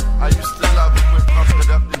 I used to love it when pumped it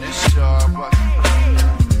up to this yard, but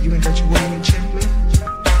you ain't got your woman in check, man?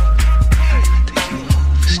 I think you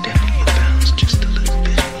overstepping your bounds just a little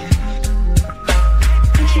bit.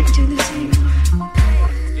 I can't do this anymore.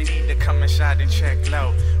 You need to come and shot and check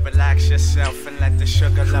low. Relax yourself and let the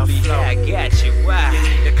sugar love flow. I got you, why? You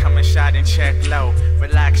need to come and shot and check low.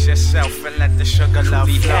 Relax yourself and let the sugar love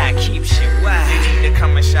flow. I keeps you, why? You need to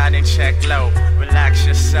come and shot and check low. Relax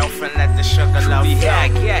yourself and let the sugar love flow. I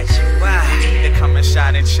got you, why? You need to come and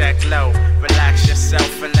shot and check low. Relax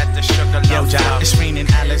yourself and let the sugar love flow. Yo, it's raining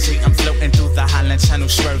Alizé. I'm floating through the Highland Tunnel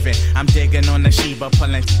swerving. I'm digging on the Sheba,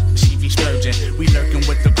 pulling she be splurging. We lurking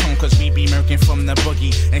with the cone cause we be murking from the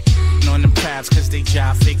boogie. And on them crabs cause they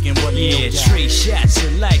jive faking woolly. Yeah, 3 shots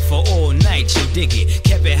of life for all night, you dig it.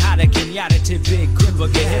 Kept it hotter, Kenyatta to Big Gripper,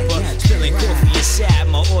 get hipper. Spilling coffee inside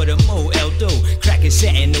my order, Mo.L.Do. Cracking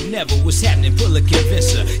satin, no never, what's happening, pull a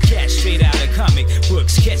convincer. Cash straight out of comic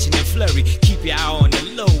books, catching the flurry. Keep your eye on the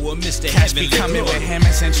low, or Mr. Cash be coming with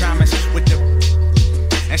hammers and dramas, with the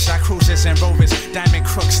and shot cruisers and rovers. Diamond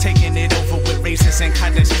crooks taking it over with razors and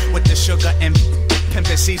cutters, with the sugar and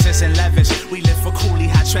pimpin' Caesars and levers. We live for Coolie,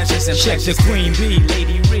 hot treasures and check pleasures. the Queen Bee,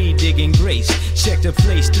 Lady Reed, digging grace. Check the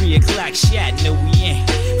place, 3 o'clock shot, no we ain't.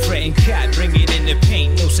 Fretting cot, bring it in the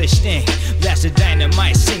paint, no such thing. Blast the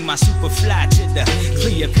dynamite, sing my super fly to the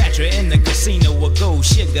Cleopatra in the casino with gold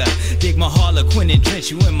sugar. Dig my Harlequin and drench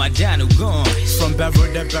you in my Donald gone. From barrel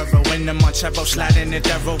to barrel, in the Montero, sliding the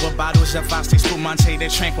devil with bottles of Asti, Spumante to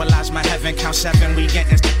tranquilize my heaven. Count 7, we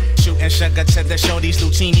getting shooting sugar to the shorties,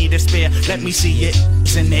 Lucini to spare. Let me see it.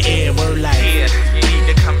 It's in the air, we're like, yeah, you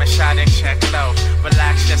need to come and shot and check low.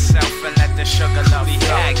 Relax yourself and let the sugar love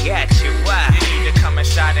flow. I got you, why? You need to come and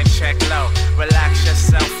shot and check low. Relax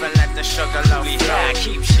yourself and let the sugar love flow. I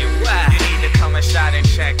keeps you, why? You need to come and shot and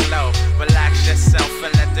check low. Relax yourself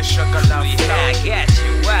and let the sugar love flow. I got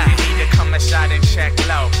you, why? You need to come and shot and check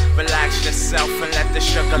low. Relax yourself and let the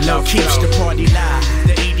sugar love flow. Keeps the party live.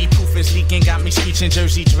 The 80 proof is Stage leaking, got me screeching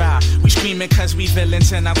Jersey dry. We screaming cause we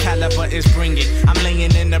villains and our caliber is bringing. I'm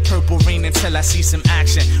laying in the purple rain until I see some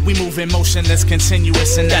action. We moving motionless,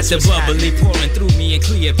 continuous, and that's the bubbly pouring through me in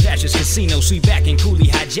Cleopatra's casino. Sweet back and Coolie,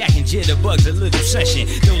 hijacking jitterbugs, a little session.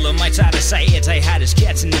 Dolomites out of sight, anti-hottest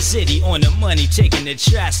cats in the city. On the money, taking the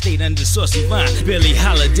tri-state under saucy vine. Billie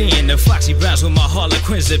Holiday and the Foxy Browns with my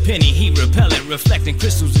Harlequins, a penny heat repellent, reflecting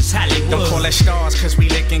crystals is Hollywood. Don't call it stars, cause we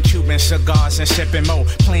licking Cuban cigars and sipping mo.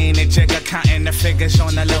 Playing the jigger, counting the figures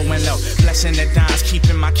on the low and low. Blessing the dimes,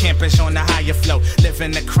 keeping my campus on the higher flow.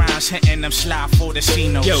 Living the crimes, hitting them slide for the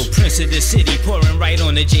Cinos. Yo, Prince of the City, pouring right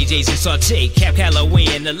on the JJs and saute. Cap Calloway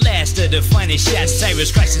and the last of the finest shots.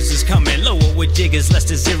 Cyrus Crisis is coming lower with jiggers, less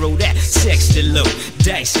to zero that. Sex to low,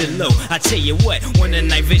 dice to low. I tell you what, one a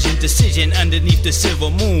night vision decision underneath the silver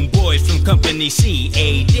moon. Boys from Company C,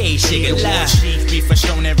 a day, shake it live. Chief beef for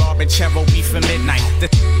Stone and Robachero, beef for midnight. The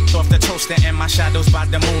off the toaster and my shadows by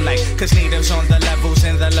the moonlight. Cause natives on the levels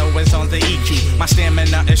and the lowers on the EQ. My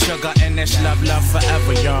stamina is sugar and it's love, love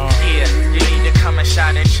forever, y'all. Yeah, you need to come and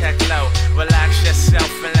shot and check low. Relax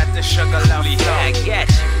yourself and let the sugar love flow. I get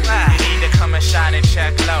you. You need to come and shot and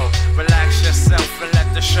check low. Relax yourself and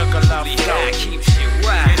let the sugar love flow. That keeps you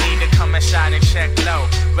wild. You need to come and shot and check low.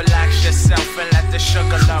 Relax yourself and let the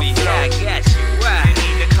sugar love flow. I get you. You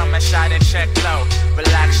need to come and shot and check low.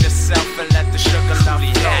 Relax yourself and let the sugar love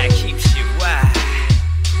flow. That keeps you wild.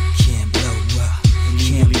 Can't blow up,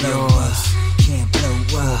 can't blow up, can't blow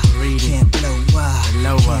up, can't blow up, can't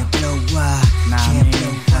blow up, can't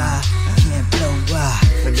blow up, can't blow up,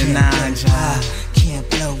 for the nine, John. Can't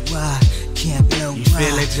blow up, can't blow up, you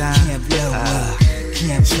feel it, John? Can't blow up,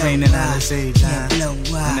 can't blow up, can't blow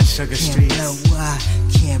up, in the sugar streets. Can't blow up,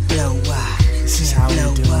 can't blow up, this is how we do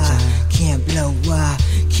it, John. Can't blow up,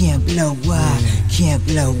 can't blow up, can't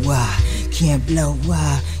blow up, can't blow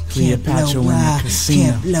up. Cleopatra in the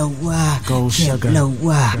casino. Can't blow up. Gold sugar. Blow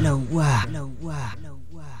up.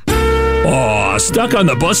 Aw, stuck on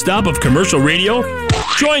the bus stop of commercial radio?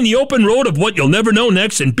 Join the open road of what you'll never know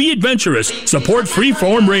next and be adventurous. Support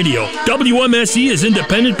Freeform Radio. WMSE is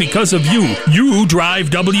independent because of you. You drive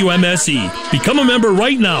WMSE. Become a member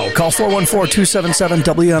right now. Call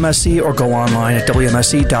 414-277-WMSE or go online at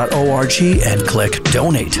WMSE.org and click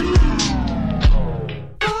Donate.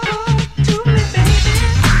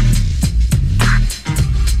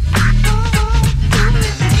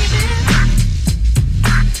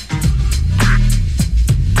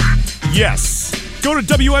 Yes. Go to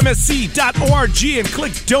WMSE.org and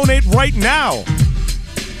click Donate right now.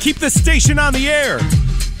 Keep this station on the air.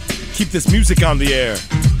 Keep this music on the air.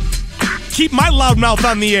 Keep my loudmouth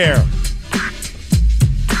on the air.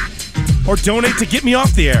 Or donate to get me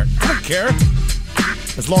off the air. I don't care.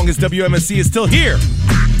 As long as WMSE is still here.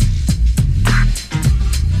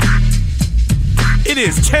 It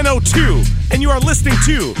is 10:02, and you are listening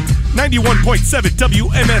to 91.7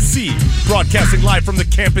 WMSE, broadcasting live from the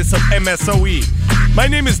campus of MSOE. My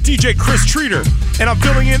name is DJ Chris Treater, and I'm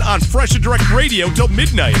filling in on Fresh and Direct Radio till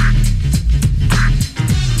midnight.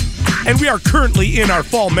 And we are currently in our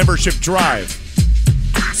fall membership drive.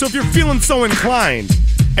 So if you're feeling so inclined,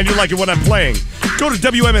 and you like it what I'm playing, go to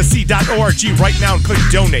WMSE.org right now and click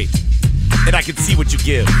Donate. And I can see what you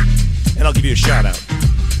give, and I'll give you a shout out.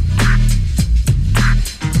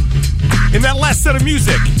 In that last set of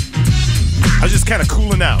music, I was just kind of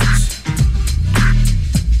cooling out.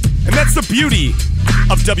 And that's the beauty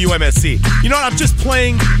of WMSE. You know what? I'm just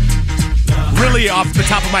playing really off the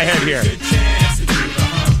top of my head here.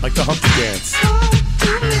 Like the Humpty Dance.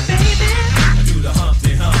 I do the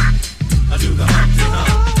Humpty Hump. I do the Humpty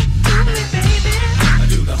Hump. I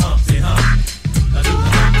do the Humpty Hump. I do the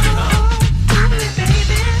Humpty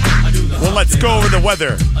Hump. Well, let's go over the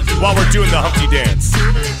weather while we're doing the Humpty Dance.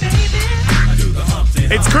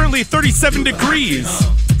 It's currently 37 degrees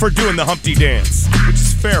for doing the Humpty Dance, which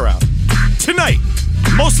is fair out. Tonight,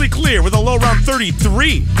 mostly clear with a low around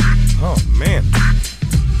 33. Oh, man.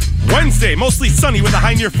 Wednesday, mostly sunny with a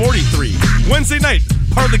high near 43. Wednesday night,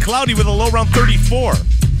 partly cloudy with a low around 34.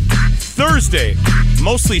 Thursday,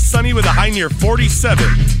 mostly sunny with a high near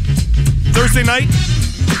 47. Thursday night,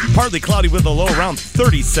 partly cloudy with a low around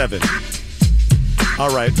 37.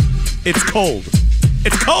 All right, it's cold.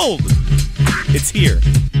 It's cold! It's here.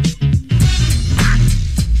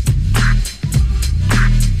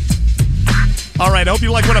 All right, I hope you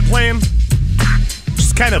like what I'm playing.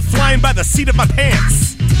 Just kind of flying by the seat of my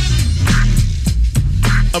pants.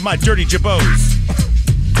 Of my dirty jabots.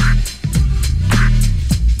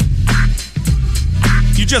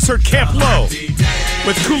 You just heard Camp Low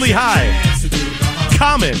with Coolie High.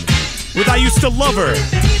 Common with I Used to Love Her.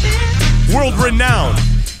 World Renown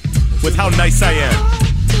with How Nice I Am.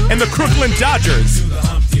 and the Crooklyn Dodgers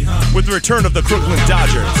with the return of the Crooklyn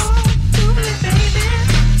Dodgers.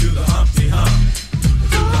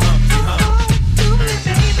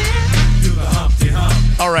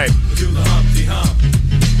 All right.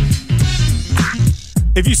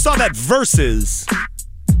 If you saw that Versus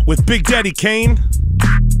with Big Daddy Kane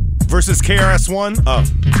versus KRS-One, oh,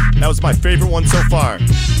 that was my favorite one so far.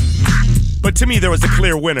 But to me, there was a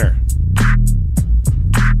clear winner.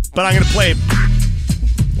 But I'm going to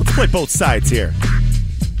let's play both sides here.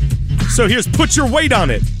 So here's Put Your Weight on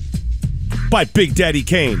It by Big Daddy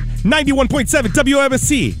Kane. 91.7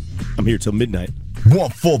 WMSE. I'm here till midnight.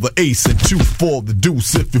 1 for the ace and 2 for the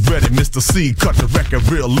deuce. If you're ready, Mr. C, cut the record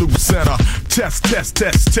real loose. And test.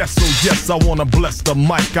 So yes, I wanna bless the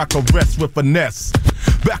mic. I caress with finesse.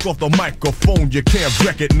 Back off the microphone, you can't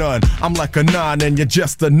wreck it none. I'm like a 9 and you're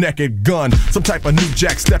just a naked gun. Some type of new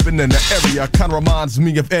jack stepping in the area. Kinda reminds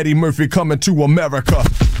me of Eddie Murphy coming to America.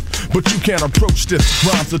 But you can't approach this,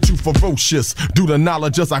 rhymes are too ferocious. Due to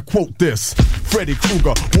knowledge as I quote this. Freddy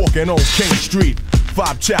Krueger walking on King Street.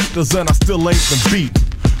 5 chapters and I still ain't been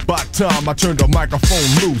beat. By time I turn the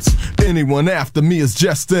microphone loose, anyone after me is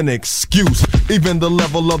just an excuse. Even the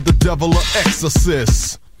level of the devil or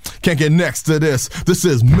exorcist can't get next to this. This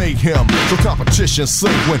is mayhem. So competition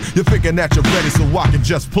sink when you're thinking that you're ready, so I can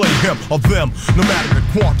just play him or them. No matter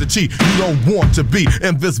the quantity, you don't want to be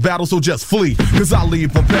in this battle, so just flee. Cause I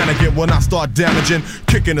leave from panicking when I start damaging.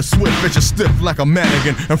 Kicking a swift, bitch is stiff like a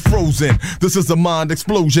mannequin and frozen. This is a mind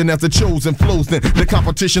explosion as the chosen flows in. The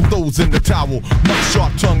competition throws in the towel. My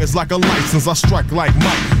sharp tongue is like a license. I strike like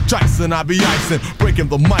Mike Tyson. I be icing, breaking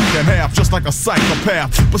the mic in half just like a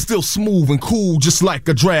psychopath. But still smooth and cool just like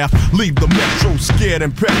a draft. Leave the metro scared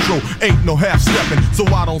and petrol. Ain't no half stepping, so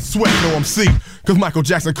I don't sweat no MC. Cause Michael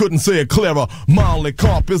Jackson couldn't say it clearer. My only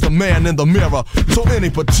comp is the man in the mirror. So any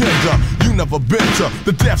pretender, you never been to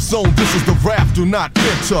the death zone. This is the rap, do not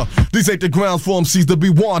enter. These ain't the grounds for MCs to be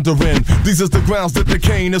wandering. These is the grounds that the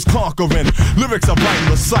Kane is conquering. Lyrics are right in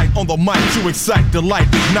the sight on the mic to excite, delight,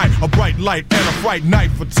 ignite a bright light and a fright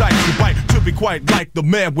night for tight to bite. To be quite like the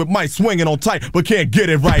man with mic swinging on tight, but can't get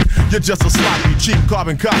it right. You're just a sloppy, cheap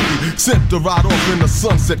carbon copy. Sent to ride off in the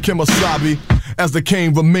sunset, Kemosabe. As the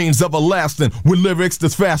Kane remains everlasting, with lyrics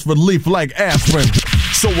that's fast relief like aspirin.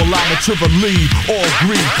 So allow me to relieve all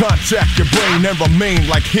greed. Contact your brain and remain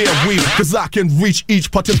like hair weave. Cause I can reach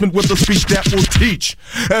each participant with a speech that will teach.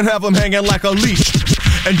 And have them hanging like a leech.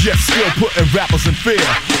 And yet still putting rappers in fear.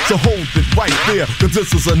 So hold it right there, cause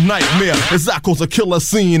this is a nightmare. As I cause a killer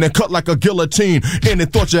scene and cut like a guillotine. Any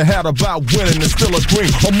thought you had about winning is still a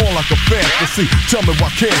dream. Or more like a fantasy. Tell me why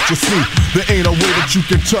can't you see? There ain't a way that you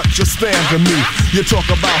can touch or stand to me. You talk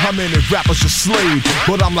about how many rappers you slayed,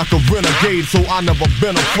 but I'm like a renegade, so I never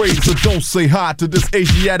been afraid. So don't say hi to this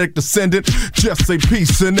Asiatic descendant. Just say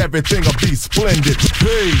peace and everything'll be splendid.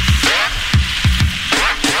 Hey,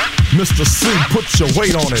 Mr. C, put your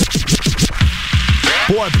weight on it.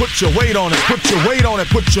 Boy, put your weight on it. Put your weight on it.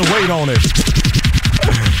 Put your weight on it.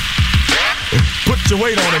 Put your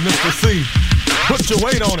weight on it, Mr. C. Put your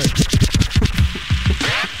weight on it.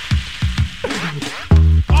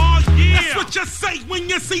 That's what you say when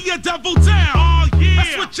you see a devil down. Oh, yeah.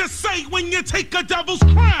 That's what you say when you take a devil's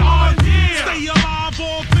crown. Oh, yeah. Stay alive,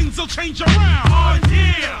 all things will change around. Oh,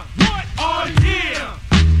 yeah. What? Oh, yeah.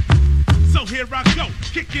 So here I go,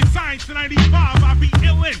 kicking science in 95, I be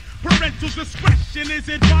illin'. Parental discretion is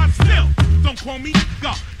advised still. Don't call me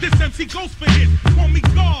God, this MC goes for his. Call me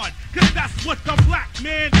God, cause that's what the black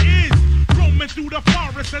man is. Roaming through the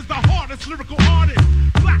forest as the hardest lyrical artist.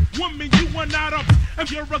 Black woman, you are not up, and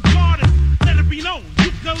you're a goddess. Let it be known,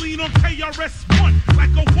 you can lean on KRS-One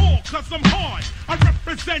like a wall, cause I'm hard. I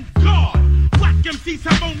represent God. Black MCs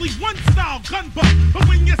have only one style, gun buck. But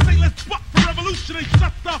when you say let's buck for revolution and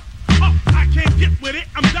shut the up, I can't get with it.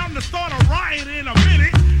 I'm down to start a riot in a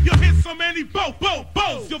minute. You'll hear so many bows.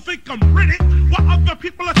 You'll think I'm Riddick. What other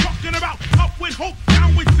people are talking about? Up with hope,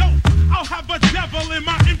 down with dope. I'll have a devil in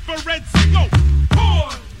my infrared scope. Boy,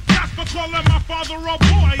 that's for calling my father a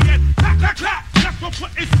boy. And clap, clap, clap. That's for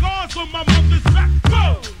putting scars on my mother's back.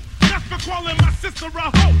 Boom. That's for calling my sister a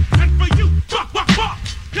hoe. And for you, fuck.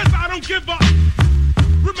 Cause I don't give up.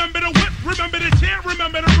 Remember the whip, remember the chair,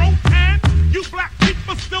 remember the rope. And you black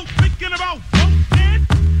people still thinking about voting?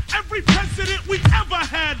 Every president we ever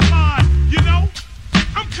had lied, you know?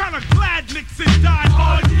 I'm kinda glad Nixon died.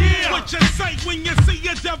 Oh yeah. What you say when you see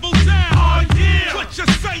a devil down? Oh yeah. What you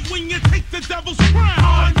say when you take the devil's crown?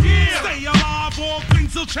 Oh yeah. Stay alive, all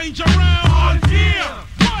things will change around. Oh yeah.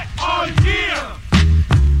 What? Oh yeah.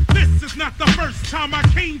 This is not the first time I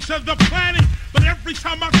came to the planet, but every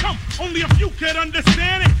time I come, only a few could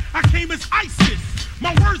understand it. I came as ISIS.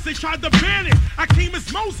 My words, they tried to ban it. I came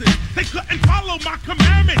as Moses. They couldn't follow my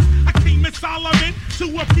commandments. I came as Solomon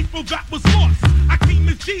to a people that was lost. I came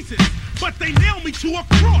as Jesus, but they nailed me to a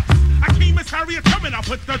cross. I came as Harriet Tubman. I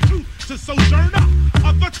put the truth to Sojourner.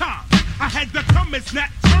 Other times, I had to come as Nat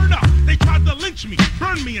Turner. They tried to lynch me,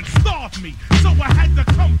 burn me, and starve me. So I had to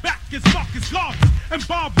come back as Marcus Garvey and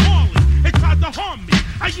Bob Marley. They tried to harm me.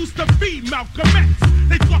 I used to be Malcolm X.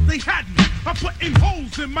 They thought they had me. I'm putting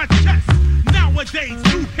holes in my chest. Nowadays,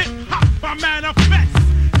 through hip-hop, I manifest.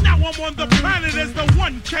 Now I'm on the planet as the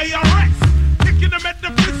one KRS. Kicking the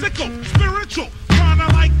metaphysical, spiritual. Trying to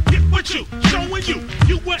like get with you, showing you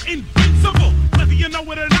you were invincible. Whether you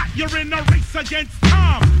know it or not, you're in a race against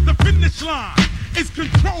time. The finish line is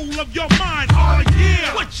control of your mind. Oh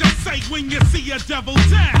yeah. What you say when you see a devil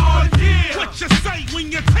down? Oh yeah. What you say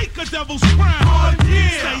when you take a devil's crown? Oh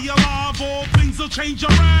yeah. Stay alive, all things will change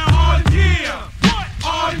around. Oh yeah. What?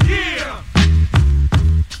 Oh yeah.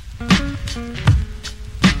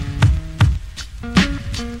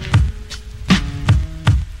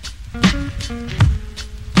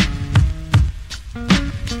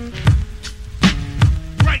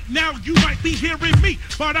 Right now you might be hearing me,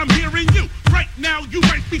 but I'm hearing you. Right now you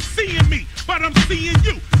might be seeing me, but I'm seeing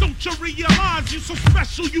you. Don't you realize you so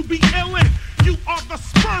special, you be illin'? You are the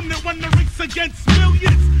sperm that won the race against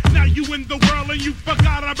millions. Now you in the world and you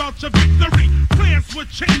forgot about your victory. Plans were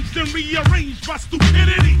changed and rearranged by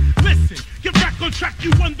stupidity. Listen, get back on track,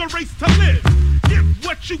 you won the race to live. Give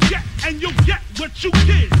what you get and you'll get what you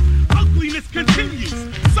give. Ugliness continues,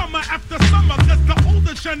 summer after summer, cause the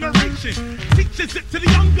older generation teaches it to the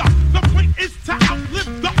younger. The point is to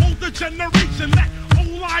outlive the older generation. Let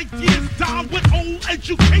old ideas die with old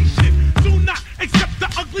education. Do not accept the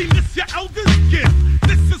ugliness your elders give.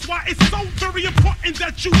 This is why it's so very important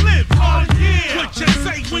that you live. Oh yeah. What you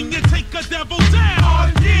say when you take a devil down?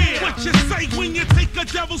 Oh yeah. What you say when you take a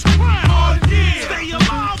devil's crown? Oh yeah. Stay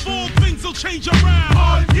alive, all things will change around.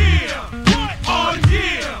 Oh yeah. What? Oh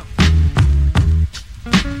yeah.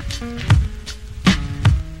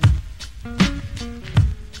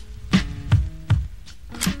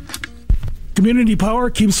 Community power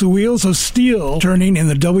keeps the wheels of steel turning in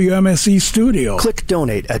the WMSE studio. Click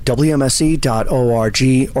donate at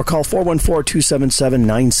WMSE.org or call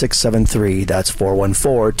 414-277-9673. That's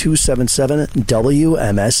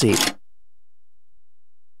 414-277-WMSE.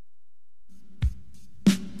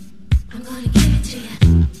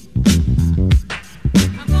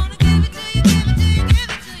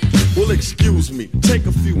 Well, excuse me, take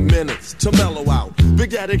a few minutes to mellow out.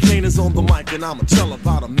 Big Daddy Kane is on the mic and I'ma tell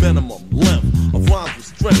about a minimum length of rhymes with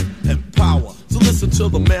strength and power. So listen to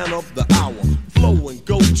the man of the hour. Flow and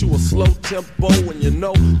go to a slow tempo and you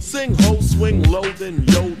know, sing ho, swing low, then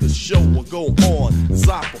yo, the show will go on as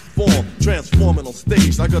I perform, transforming on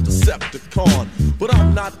stage like a Decepticon. But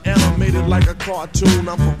I'm not animated like a cartoon,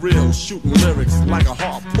 I'm for real, shooting lyrics like a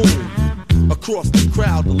harpoon. Across the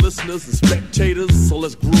crowd, the listeners and spectators, so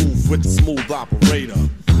let's groove with the smooth operator.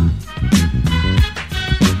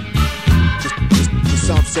 Just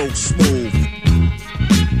sound so smooth.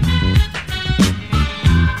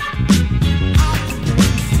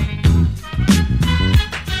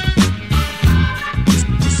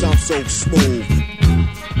 Just sound so smooth.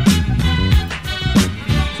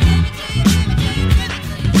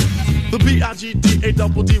 The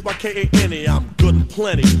B-I-G-D-A-double-D-Y-K-A-N-E, I'm good and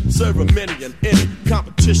plenty, serving many and any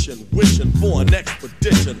competition, wishing for an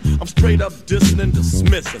expedition. I'm straight up dissing and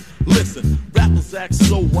dismissing. Listen, rappers act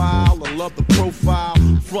so wild, I love the profile,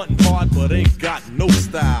 frontin' hard but ain't got no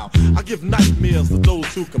style. I give nightmares to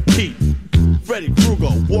those who compete. Freddy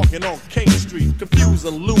Krueger walking on Kane Street, confuse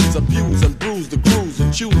and lose, abuse and bruise the grooves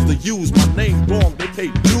and choose to use my name wrong, they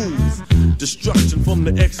pay dues. Destruction from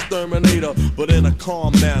the exterminator, but in a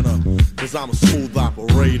calm manner, cause I'm a smooth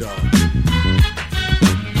operator.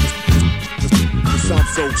 Just sound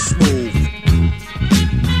so smooth.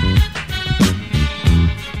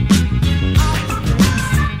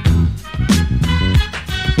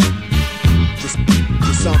 Just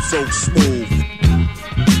sound so smooth.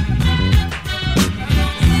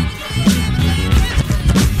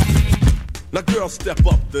 Now girl, step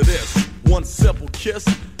up to this. One simple kiss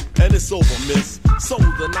and it's over, miss. Sold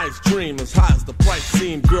a nice dream as high as the price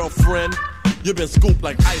seemed. Girlfriend, you've been scooped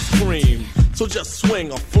like ice cream. So just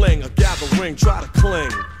swing or fling or gather ring, try to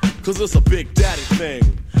cling, cause it's a big daddy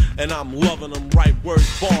thing. And I'm loving them right words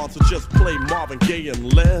born. So just play Marvin Gaye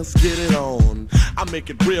and let's get it on. I make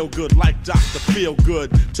it real good like Dr. Feel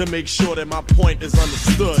Good to make sure that my point is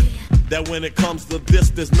understood. That when it comes to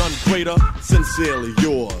this, there's none greater. Sincerely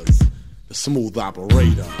yours, the smooth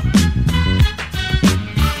operator.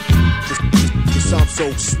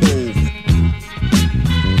 so smooth.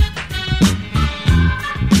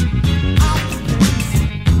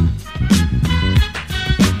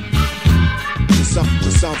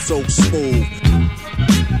 The sound so smooth.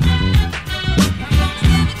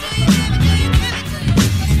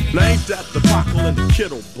 Now ain't that the Buckle and the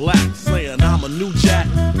Kittle Black saying I'm a new jack?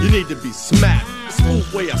 You need to be smacked. The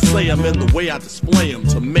smooth way I say them and the way I display them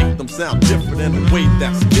to make them sound different in a way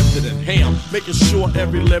that's gifted and ham. Making sure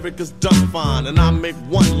every lyric is done fine, and I make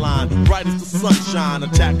one line bright as the sunshine,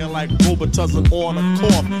 attacking like Robitussin on a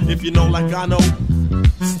cough. If you know like I know,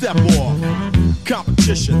 step off.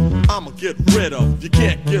 Competition, I'ma get rid of. You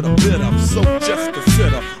can't get a bit of, so just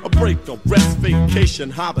consider a break, a rest, vacation,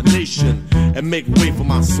 hibernation, and make way for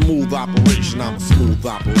my smooth operation. I'm a smooth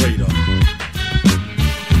operator.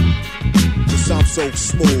 Just I'm so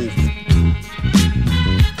smooth.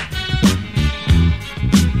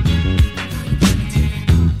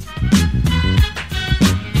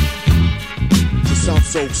 Just I'm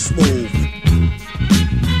so smooth.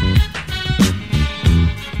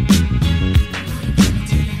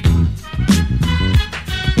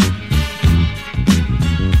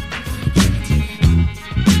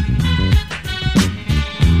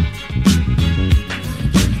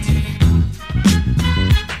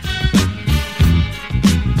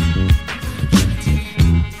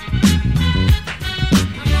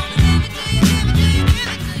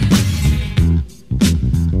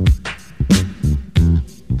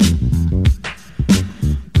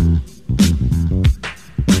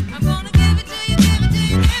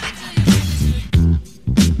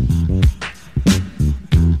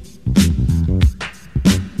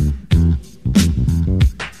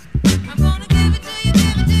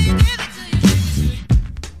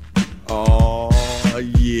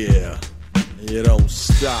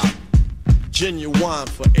 Genuine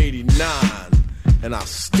for 89, and I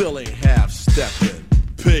still ain't half-stepping.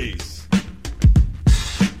 Peace.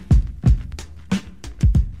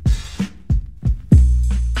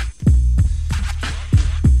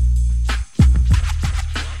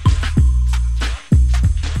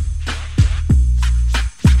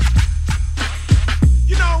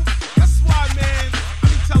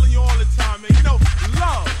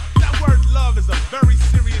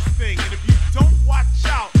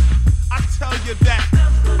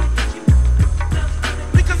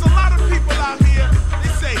 Because a lot of people out here, they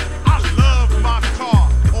say, I love my car,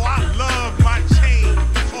 or I love my chain,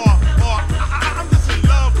 or I'm just in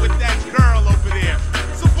love with that girl over there.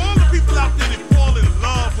 So for all the people out there that fall in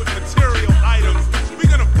love with material items, we're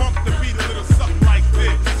gonna bump the beat a little something like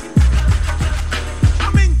this.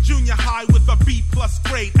 I'm in junior high with a B+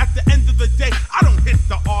 grade. At the end of the day, I don't hit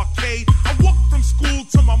the arcade. I walk from school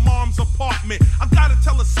to my mom's apartment. I gotta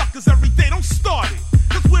tell the suckers every day, don't start it.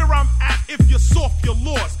 Cause where I'm at, if you're soft, you're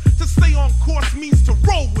lost. To stay on course means to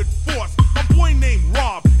roll with force. My boy named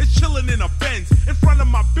Rob is chilling in a Benz in front of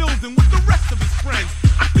my building with the rest of his friends.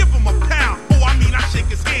 I give him a pound, I shake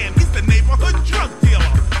his hand. He's the neighborhood drug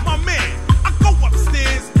dealer, my man. I go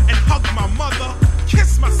upstairs and hug my mother,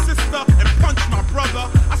 kiss my sister and punch my brother.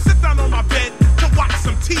 I sit down on my bed to watch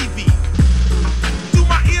some TV. Do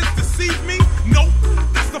my ears deceive me? Nope,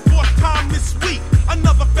 that's the 4th time this week.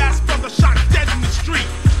 Another fast brother shot dead in the street.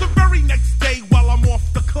 The very next day while I'm off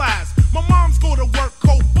the class, my mom's go to work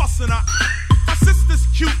cold busting her. My sister's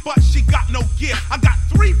cute but she got no gear. I got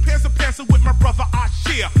 3 pairs of pants with my brother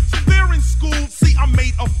I.H.E.R. So they're in school, see I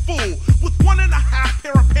made a fool. With 1.5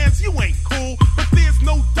 pair of pants you ain't cool. But there's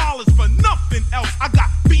no dollars for nothing else. I got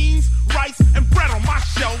beans, rice and bread on my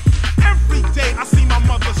shelf. Every day I see my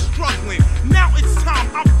mother struggling. Now it's time,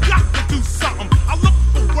 I've got to do something. I look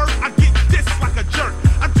for work, I get dissed like a jerk.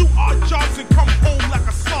 I do odd jobs and come home like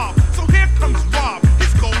a slob. So here comes Rob,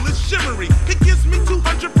 his goal is Shimmy. He gives me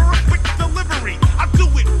 200 for a quick delivery. I do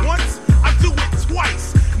it once, I do it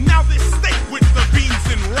twice. Now there's steak with the beans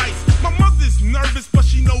and rice. My mother's nervous but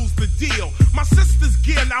she knows the deal. My sister's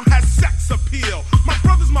gear now has sex appeal. My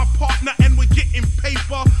brother's my partner and we're getting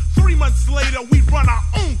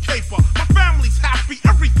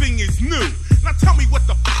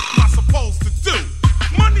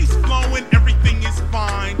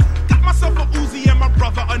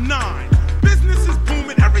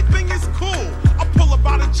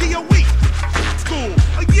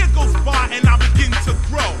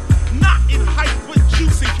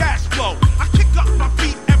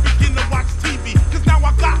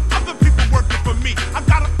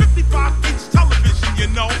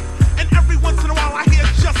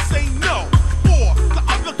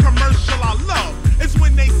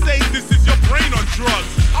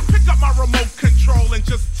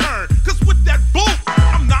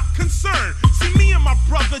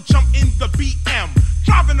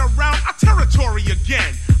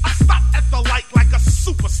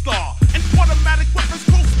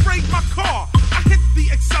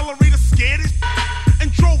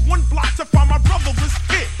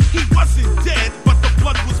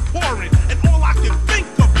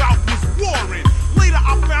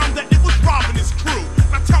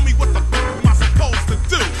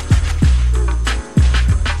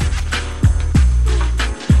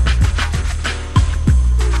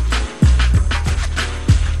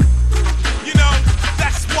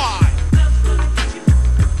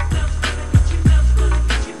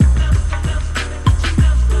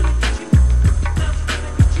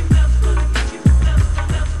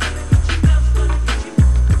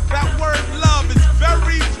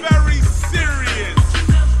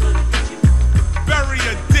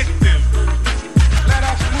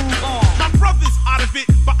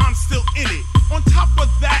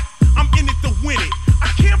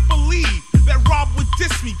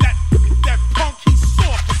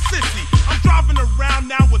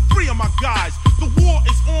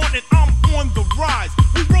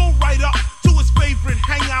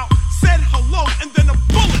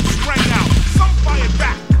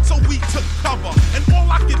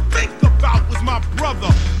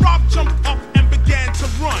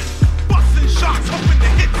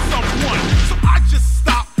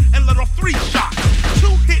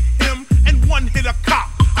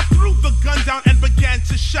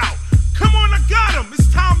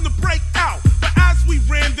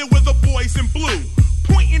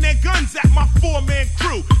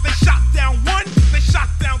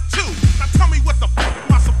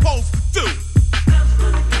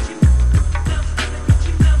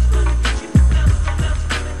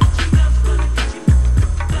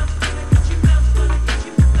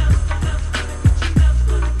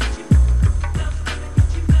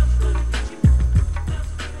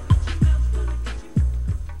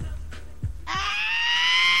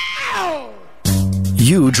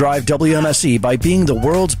You drive WMSE by being the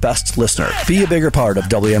world's best listener. Be a bigger part of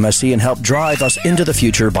WMSE and help drive us into the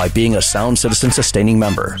future by being a Sound Citizen sustaining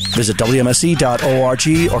member. Visit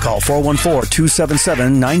WMSE.org or call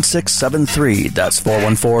 414-277-9673. That's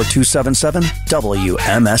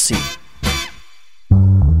 414-277-WMSE.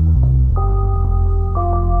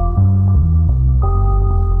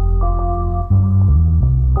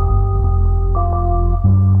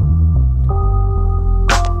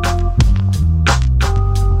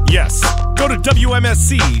 Yes, go to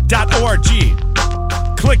WMSC.org.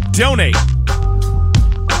 Click donate.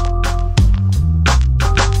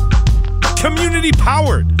 Community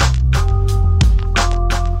powered.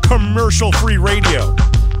 Commercial free radio.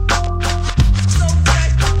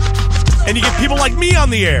 And you get people like me on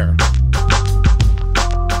the air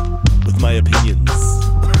with my opinions.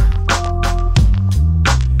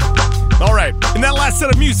 All right, in that last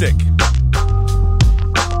set of music,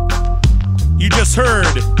 you just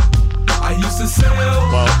heard. I used to sell.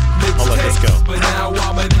 Well, I'll let this go. But now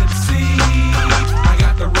I'm an MC. I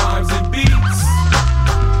got the rhymes and beats.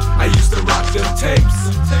 I used to rock them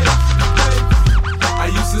tapes. I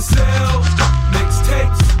used to sell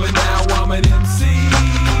mixtapes, but now I'm an MC.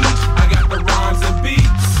 I got the rhymes and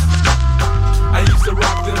beats. I used to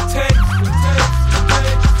rock them tapes.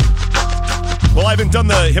 Well, I haven't done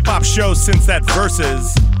the hip-hop show since that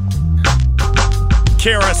Versus.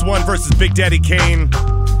 KRS-One versus Big Daddy Kane.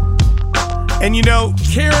 And you know,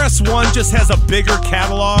 KRS-One just has a bigger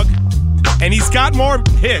catalog, and he's got more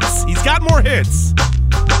hits.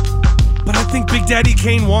 But I think Big Daddy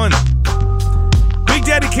Kane won. Big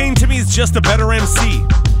Daddy Kane to me is just a better MC.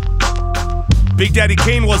 Big Daddy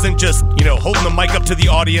Kane wasn't just, holding the mic up to the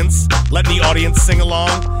audience, letting the audience sing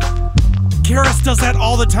along. KRS does that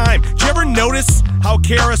all the time. Did you ever notice how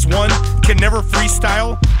KRS-One can never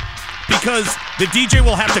freestyle? Because the DJ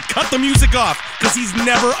will have to cut the music off because he's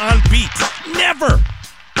never on beat. Never!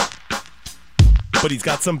 But he's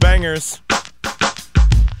got some bangers.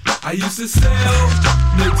 I used to sell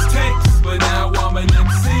mixtapes, but now I'm an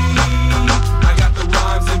MC. I got the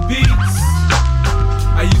rhymes and beats.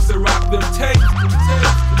 I used to rock them tapes.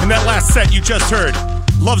 In that last set you just heard,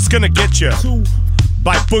 Love's Gonna Get Ya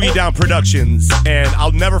by Boogie Down Productions. And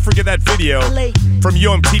I'll never forget that video from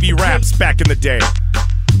UMTV Raps back in the day.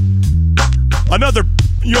 Another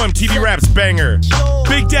UMTV Raps banger,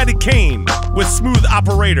 Big Daddy Kane with Smooth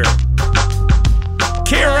Operator.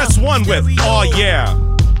 KRS-One with Aw Yeah.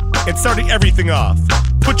 And starting everything off,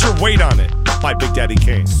 Put Your Weight on It by Big Daddy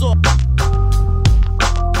Kane.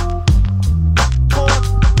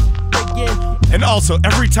 And also,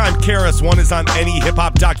 every time KRS-One is on any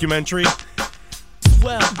hip-hop documentary,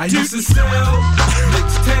 I used to sell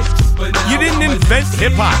mixtapes, but now you didn't invent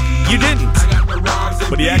hip-hop. You didn't.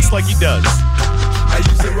 But he acts like he does. I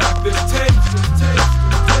used to rock them tapes.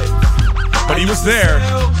 But he was there.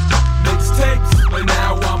 Mixtapes, but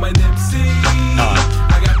now I'm an MC.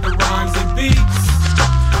 I got the rhymes and beats.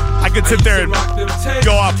 I could sit there and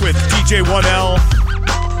go off with DJ 1L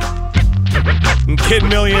and Kid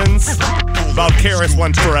Millions about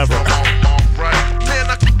KRS-One forever.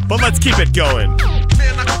 But let's keep it going.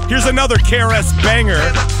 Here's another KRS banger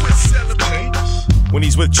when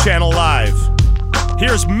he's with Channel Live.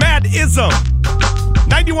 Here's Mad Ism,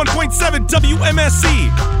 91.7 WMSE.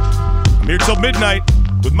 I'm here till midnight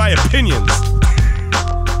with my opinions.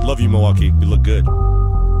 Love you, Milwaukee. You look good.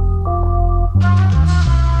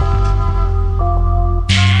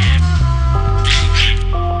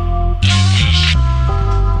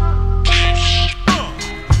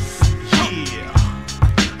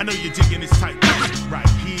 I know you're digging this type right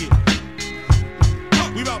here.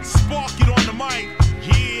 We about to spark it on the mic.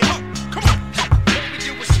 Yeah. Come on. What we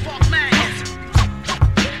do is spark mags.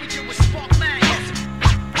 What we do is spark mags.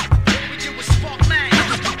 What we do is spark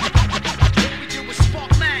mags. What we do is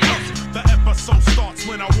spark mags. The episode starts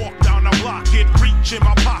when I walk down the block. It reach in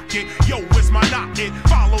my pocket. Yo, where's my knot? It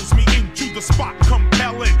follows me into the spot,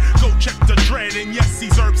 compelling. Go check the dread, and yes,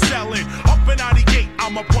 he's herb selling. Up and out the gate,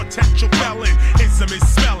 I'm a potential felon. Ism is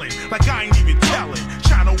smelling like I ain't even telling.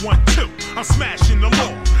 Channel 1, 2, I'm smashing the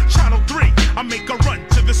law. Channel 3, I make a run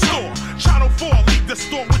to the store. Channel 4, leave the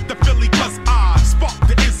store with the Philly, cause I spark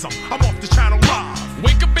the ism. I'm off the channel live.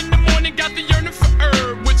 Wake up in the morning, got the yearning for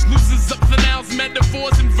herb, which loosens up the nouns,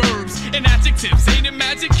 metaphors, and verbs, and adjectives. Ain't it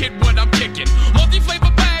magic, kid, what I'm kicking?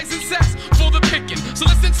 Multi-flavor bags and sets for the picking. So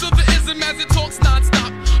listen to the ism as it talks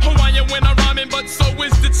non-stop. Hawaiian when I'm rhyming, but so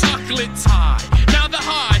is the chocolate tie. Now the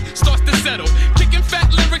starts to settle. Kicking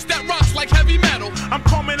fat lyrics that rocks like heavy metal. I'm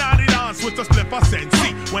coming out of dance with a slip, a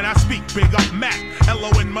Mac, Elo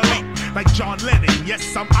and Malik. Like John Lennon,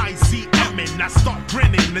 yes, I'm ICMing. I start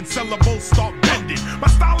grinning and syllables start bending. My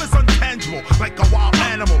style is untangible, like a wild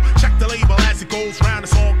animal. Check the label as it goes round,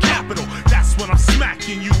 it's all capital. That's when I'm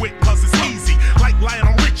smacking you with, cause it's easy. Like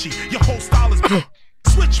Lionel Richie, your whole style is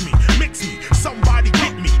switch me, mix me, somebody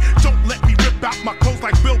get me. Don't let me rip out my clothes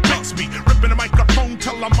like Bill Bixby. Ripping the microphone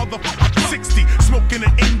till I'm motherfucking 60. Smoking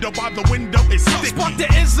an Indo by the window is sticky. Spark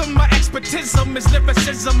the ism, my expertism is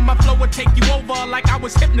lyricism. My flow would take you over like I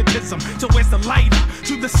was hypnotism. So where's the lighter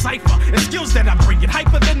to the cipher? And skills that I bring it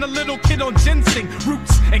hyper than a little kid on ginseng.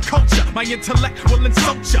 Roots and culture, my intellect will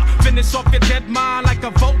insult ya. Finish off your dead mind like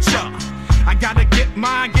a vulture. I gotta get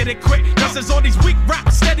mine, get it quick, cause there's all these weak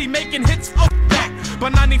raps steady making hits, fuck that.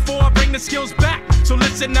 But 94, I bring the skills back. So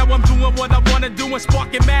listen, now I'm doing what I wanna do and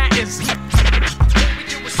sparking mad is. What we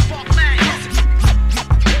do is spark mad.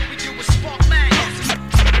 What we do is spark mad.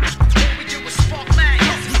 What we do is spark mad.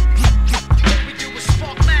 What we do is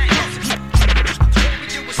spark mad. What we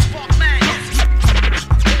do is spark mad.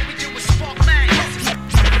 What we do is spark mad.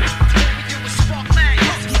 What we do is spark mad.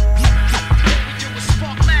 What we do is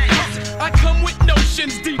spark mad. I come with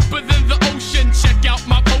notions deeper than the ocean. Check out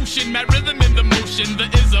my potion, mad rhythm in the motion. The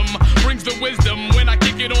ism brings the wisdom when I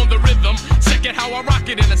kick it on the rhythm. Check it how I rock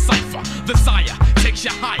it in a cipher. The sire takes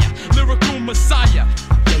you higher, lyrical messiah.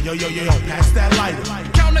 Yo, pass that lighter.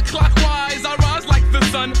 Counterclockwise, I rise like the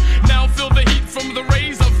sun. Now feel the heat from the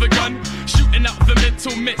rays of the gun. Shooting out the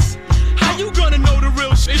mental miss. How you gonna know the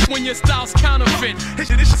real shit when your style's counterfeit? This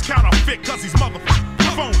shit is counterfeit cause he's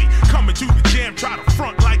motherfucking phony. Coming to the jam, try to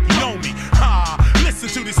front like you know me. Listen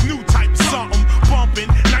to this new type of something. Bumping,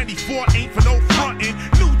 94 ain't for no frontin'.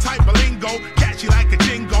 New type of lingo, catchy like a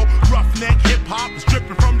jingo. Roughneck hip-hop is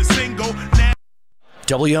dripping from the single. Now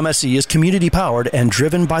WMSE is community-powered and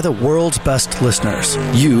driven by the world's best listeners.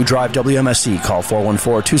 You drive WMSE. Call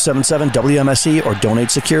 414-277-WMSE or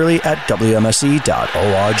donate securely at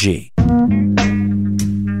WMSE.org.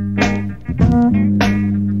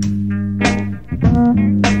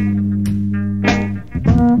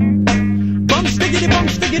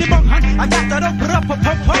 I got that up, but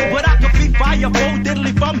I can be fireball,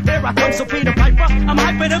 diddly bum. Here I come, so Peter Piper. I'm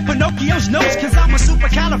hyper than Pinocchio's nose, cause I'm a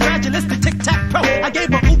supercalifragilistic tic-tac-pro. I gave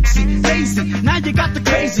her oopsie, daisy, now you got the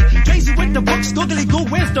crazy. Crazy with the books, doogly goo,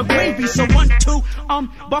 where's the gravy? So 1, 2,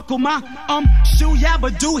 buckle my, shoe,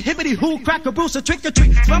 yabba do, hibbity hoo, crack a bruise, a trick or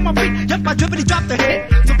treat. Smell my beat, yep, I drippity drop the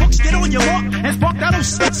hit. The books get on your walk, and spark that old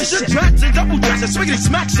sticks of shit. Tracks and double tracks, and swiggity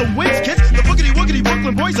smack some wins, kids. The boogity-woogity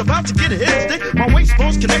Brooklyn boys about to get a hit stick. My waist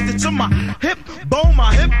bone's connected to my hip bone,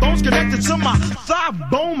 my hip bone's connected to my thigh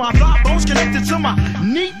bone, my thigh bone's connected to my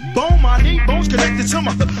knee bone, my knee bone's connected to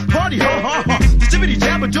my party, The jibbity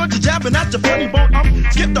jabber, Georgia jabbing at the funny bone.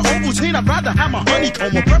 Skip the Ovaltine, I'd rather have my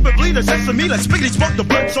honeycomb, or preferably the sesame, let's spiggity spark the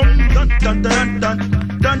blood. So dun dun dun dun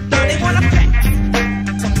dun dun. They wanna pack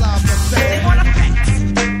some love for sex. They wanna pack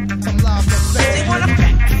some love for sex. They wanna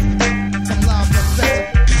pack some love for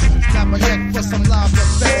sex. Snap a neck for some love for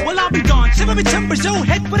sex. Well, I'll be gone. Shiver me timbers, yo,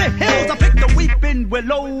 head for the hills. I picked a weeping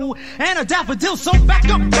willow and a daffodil. So back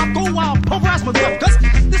up, Rocco, I'll pulverize my grip. Cause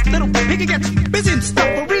this little piggy gets busy and stuff.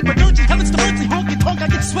 For read, but don't you heavens to earthly honky tonk, I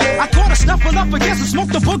get sweat. I caught a snuffle up against and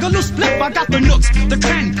smoked the boogaloo split. I got the nooks, the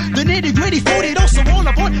cranny, the nitty gritty, 40 also all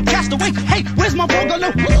aboard. Cast away, hey, where's my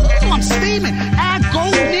boogaloo? Ooh, I'm steaming,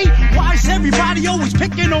 agony. Why is everybody always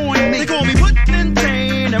picking on me? They call me Puddin'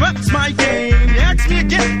 Tane, and that's my game. You ask me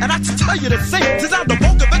again, and I just tell you the same. Since I'm the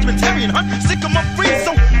vulgar vegetarian, sick of my free,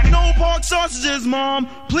 so no pork sausages, mom.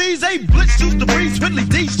 Please, a blitz shoots the breeze, Ridley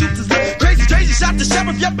D shoots his lip. Crazy, shot the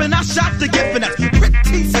sheriff, yep, and I shot the gift, and that's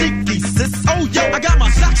pretty sneaky, sis. Oh, yo, I got my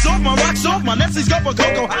socks off, my rocks off, my Nessie's go for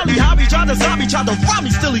Coco, Holly, Hobby, tried to zombie, tried to rob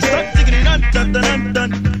me, still he's stuck, diggity dun dun dun dun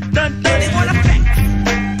dun dun dun. They wanna pack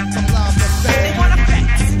some love for sex. They wanna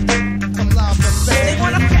pack some love for sex. They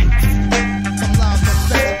wanna pack some love for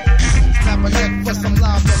sex. Snap a neck for some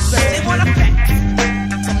love for sex. They wanna pack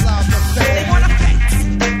some love for sex. They wanna pack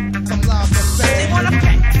some love for sex. They wanna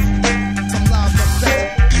pack some love for sex.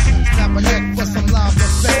 Snap a neck for some love for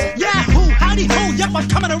sex. Yahoo, howdy ho, yep, I'm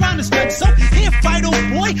coming around this bitch. So here, fight, old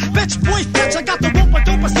boy, fetch, I got the rope, I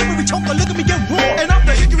dope, a slippery choker, look at me get raw. And I'm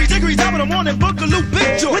the hickory dickory, top of the morning, boogaloo,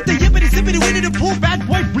 big joy. With the yippity zippity, winnie the pool, bad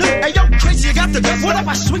boy blue. Hey yo, crazy, you got the guts. What if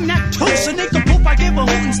I swing that toe, so nigga poop, I give a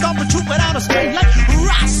hoot and stomp a troop without a spray like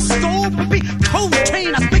Roscoe, baby, cold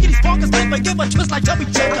chain. I spiggity spark a slip and give a twist like Chubby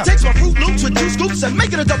Checker. I takes my Fruit Loops with 2 scoops and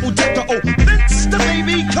make it a double decker. Oh, Vince the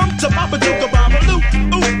baby, come to Babadook, a Babaloo,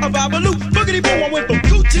 ooh, a Babaloo. Boogity boom, I went from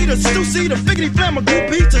Gucci to the Stussy, the figgity flamma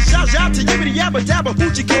groupie, to shout out to yibbity yabba dabba,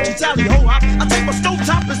 hoochie coochie tally ho hop. I take my stove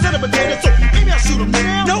top instead of a potato, so maybe I shoot him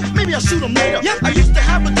now. No, maybe I shoot him later. Yeah, I used to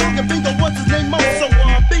have a dog and bingo, what's his name? Mo, so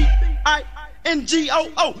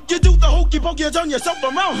B-I-N-G-O-O. You do the hokey pokey, you turn yourself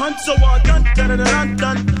around, hunt. So dun dun dun dun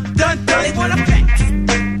dun dun. They wanna pack some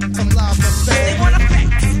love for sex. They wanna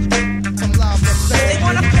pack some love for sex. They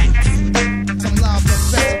wanna pack some love for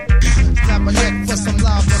sex. Slap a neck for some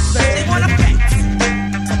love for sex. They wanna pack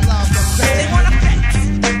some love for sex. They wanna pack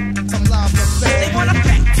some love for sex. They wanna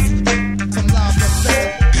pack some love for sex.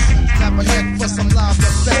 Slap a neck for some love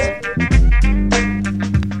for sex.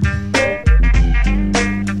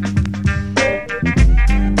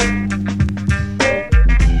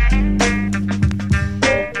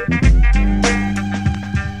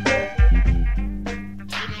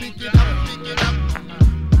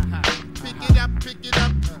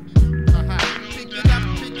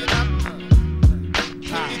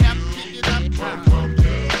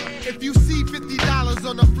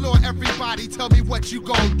 Tell me what you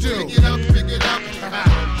gon' do. Pick it up, pick it up. Pick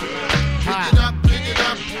it up, pick it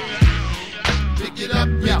up. Pick it up,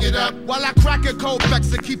 pick it up. While I crack a cold Bex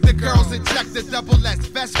to keep the girls in check, the double S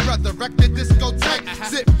best brother, wreck the discotheque.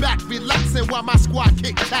 Sit back, relaxing while my squad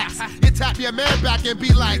kick taps. You tap your man back and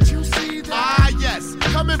be like, you see that? Ah, yes.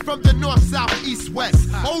 Coming from the north, south, east,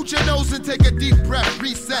 west. Hold your nose and take a deep breath.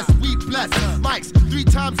 Recess, we bless. Mics 3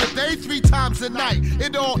 times a day, 3 times a night.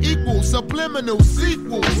 It all equals subliminal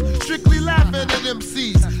sequels. Strictly laughing at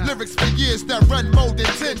MCs. Lyrics for years that run more than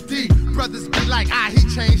 10 deep. Brothers be like, he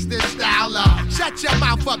changed this style up. Shut your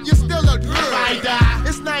mouth up, you're still a rider.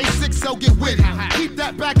 It's 96, so get with it. Keep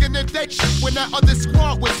that back in the day when that other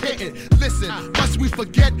squad was hitting. Listen, must we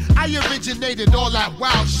forget? I originated all that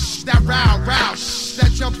wow shh, that row, shh,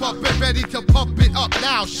 that jump up and ready to pump it up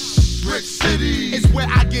now. Shh. Brick City is where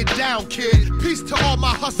I get down, kid. Peace to all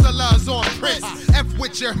my hustlers on Prince. F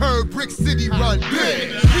with your herd, Brick City run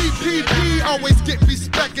big. PPP always get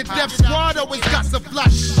respect, and Def Squad always got some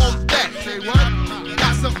flash on deck. Say what?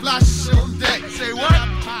 Got some flash on deck. Say what?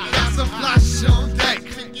 Got some flash on deck.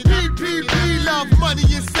 PPP love money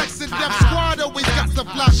and sex, and Def Squad always got some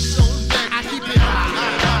flash on deck. I keep it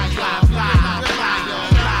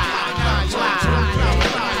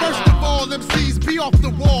first of all, MCs be off the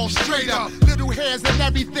wall straight up. Little hairs and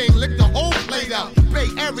everything, lick the whole plate up. Bay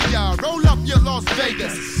Area, roll up your Las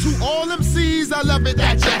Vegas. To all MCs, I love it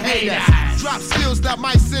that you hate us. Drop skills that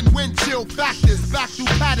might send wind chill factors. Back through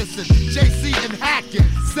Patterson, JC and Hackett.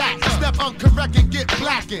 Sack, step uncorrect and get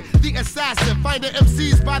blackened. The assassin, find the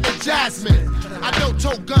MCs by the Jasmine. I don't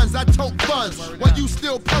tote guns, I tote funds. While you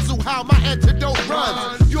still puzzle how my antidote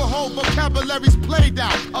runs. Your whole vocabulary's played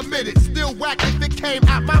out, admit it. Still whack if it came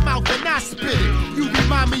out my mouth and I spit it. You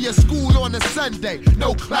remind me of school on a Sunday,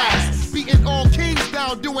 no class. Beating all kings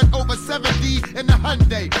down, doing over 70 in the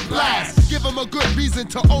Hyundai blast. Give them a good reason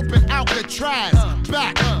to open Alcatraz.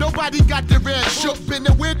 Back, nobody got the red shook. Been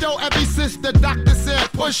a weirdo ever since the doctor said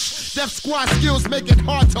push. Def Squad skills make it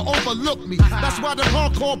hard to overlook me. That's why the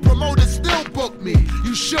hardcore promoters still book me.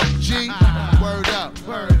 You shook, G. Word up,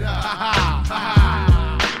 word up.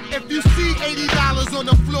 If you see $80 on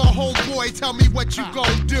the floor, homeboy, tell me what you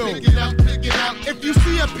gon' do. Pick it up, pick it up. If you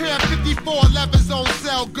see a pair of 5411s on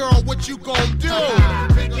sale, girl, what you gon' do?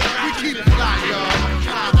 We keep it fly, y'all.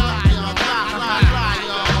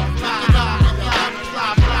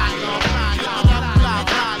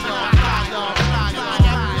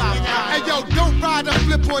 Hey, yo, don't ride or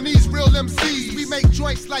flip on these real MCs. We make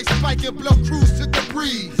joints like Spike and blow crews to the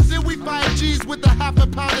breeze. Then we buy G's with a half a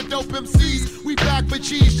pound of dope MCs. We back for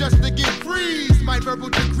cheese just to get freeze. My verbal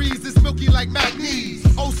degrees is milky like Magnes.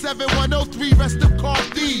 07103, rest of car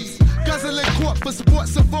thieves. Guzzling court for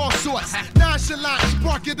sports of all sorts. Nonchalant,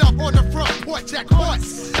 spark it up on the front porch, Jack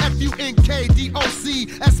Horse.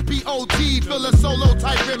 FUNKDOCSPOT, fill a solo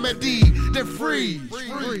type remedy. Then freeze.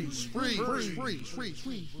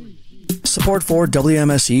 Support for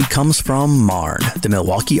WMSE comes from MARN, the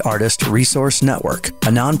Milwaukee Artist Resource Network, a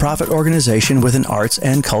nonprofit organization with an arts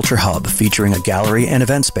and culture hub featuring a gallery and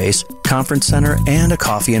event space, conference center, and a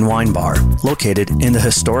coffee and wine bar, located in the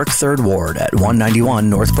historic 3rd Ward at 191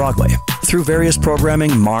 North Broadway. Through various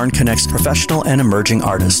programming, MARN connects professional and emerging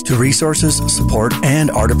artists to resources, support, and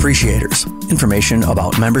art appreciators. Information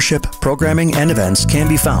about membership, programming, and events can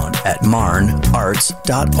be found at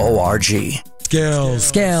marnarts.org.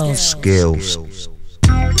 Skills.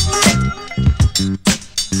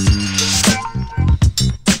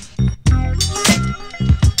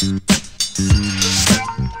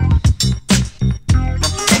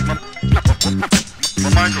 The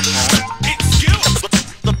funky beat.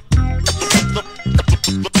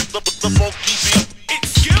 It's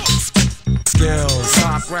skills.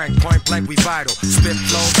 like we vital. Spit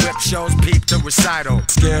flows, whip shows, peep the recital.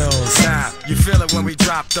 Skills. Now, you feel it when we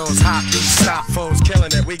drop those hot beats, stop foes,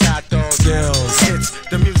 killing it. We got those skills. It's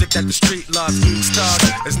the music that the street loves. Each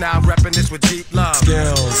thug is now repping this with deep love.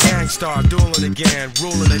 Skills. Gangstar, dueling again,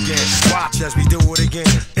 ruling again. Watch as we do it again.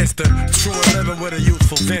 It's the true and living with a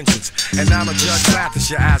youthful vengeance. And I'm a judge, Mathis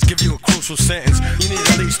your ass, give you a crucial sentence. You need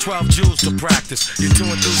at least 12 joules to practice. You're too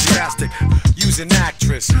enthusiastic, using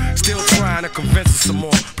actress. Still trying to convince us some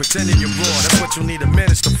more. Pretending you're raw, that's what you need a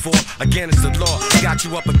minister for. Again, it's the law, we got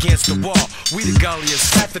you up against the wall. We the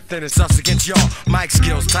gulliest, everything is us against y'all. Mic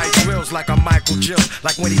skills, tight drills like I'm Michael Jill.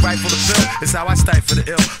 Like when he rifle the bill, it's how I stifle the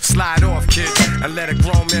ill. Slide off, kid, and let a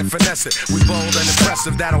grown man finesse it. We bold and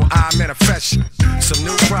impressive, that'll I manifest you. Some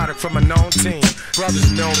new product from a known team.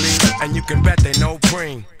 Brothers know me, and you can bet they know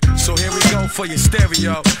Preem. So here we go for your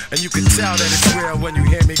stereo, and you can tell that it's real when you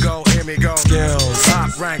hear me go, hear me go. Skills.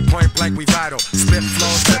 Top rank, point blank, we vital. Spit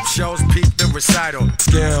flows, flip shows, peep the recital.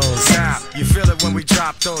 Skills. Now, you feel it when we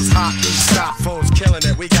drop those hot beats, stop foes, killing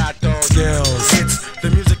it. We got those skills. It's the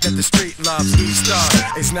music that the street loves. Each star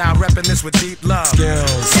is now repping this with deep love.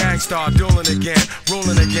 Skills. Gangstar, dueling again,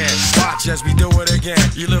 ruling again. Watch as we do it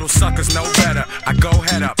again. You little suckers know better. I go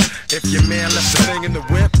head up. If your man left the thing in the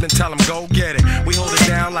whip, then tell him go get it. We hold it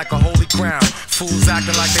down like a holy crown. Fools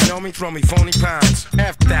acting like they know me, throw me phony pounds.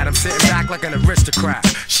 After that, I'm sitting back like an aristocrat.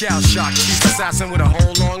 Shell shock, chief assassin with a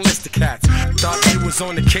whole long list of cats. Thought you was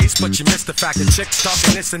on the case, but you missed the fact that chicks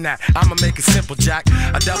talking this and that. I'ma make it simple, Jack.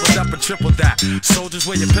 I doubled up and tripled that. Soldiers,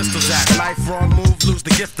 where your pistols at? Life wrong move, lose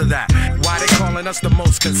the gift of that. Why they calling us the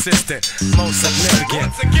most consistent, most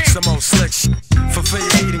significant, some old slick shit. Fulfill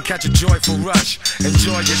your need and catch a joyful rush.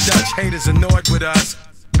 Enjoy your Dutch, haters annoyed with us.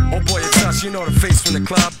 Oh boy, it's us, you know the face from the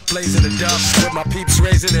club. Blazing the dub, with my peeps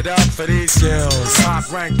raising it up for these skills.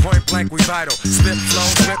 Top rank, point blank, we vital. Spit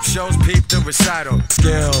flows, rip shows, peep the recital.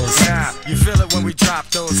 Skills. Now, you feel it when we drop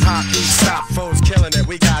those hot beats, stop foes, killing it.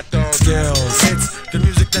 We got those skills. It's the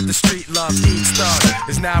music that the street loves. Each thug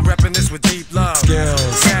is now repping this with deep love.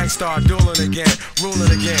 Skills. Gangstar, dueling again,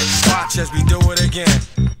 ruling again. Watch as we do it again.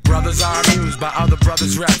 Brothers are amused by other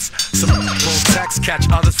brothers' reps. Some will text, catch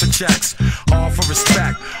others for checks. All for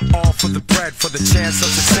respect, all for the bread. For the chance of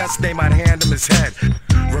success, they might hand him his head.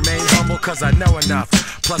 Remain humble cause I know enough.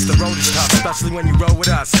 Plus the road is tough, especially when you roll with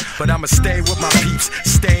us. But I'ma stay with my peeps,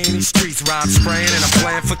 stay in these streets. Rhyme spraying and I'm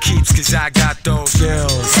playing for keeps, cause I got those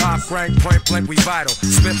skills. Top rank, point blank, we vital.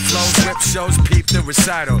 Spit flows, rip shows, peep the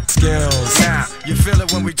recital. Skills. Now, you feel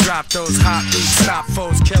it when we drop those hot beats, stop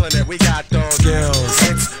foes, killing it. We got those skills.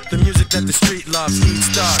 It's the music that the street loves. Each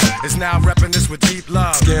thug is now repping this with deep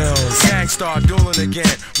love. Skills. Gangstar, dueling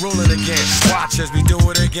again, ruling again. Watch as we do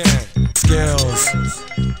it again. Skills.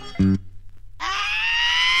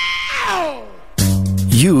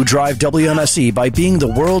 You drive WMSE by being the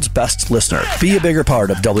world's best listener. Be a bigger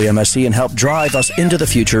part of WMSE and help drive us into the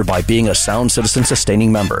future by being a Sound Citizen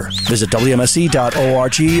sustaining member. Visit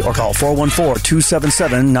WMSE.org or call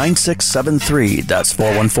 414-277-9673. That's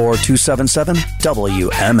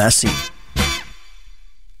 414-277-WMSE.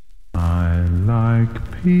 I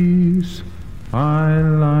like peace. I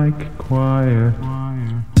like quiet.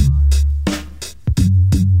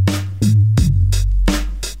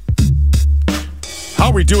 How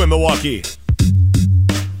are we doing, Milwaukee?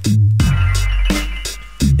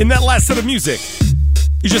 In that last set of music,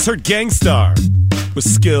 you just heard Gangstar with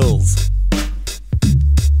Skills.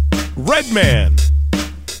 Redman,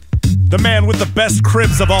 the man with the best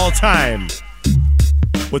cribs of all time,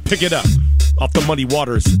 with Pick It Up off the Muddy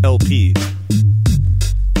Waters LP.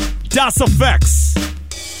 Das Effects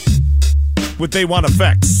with They Want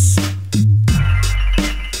Effects.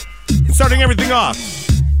 And starting everything off,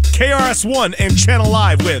 KRS-One and Channel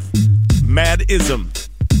Live with Mad-ism.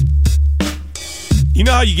 You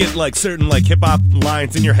know how you get like certain like hip-hop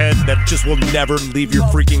lines in your head that just will never leave your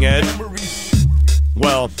freaking head?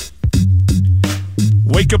 Well,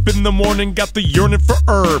 wake up in the morning, got the yearning for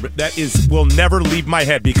herb. That will never leave my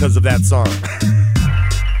head because of that song.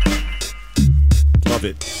 Love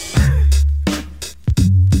it.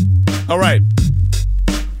 All right.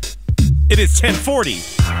 It is 10:40.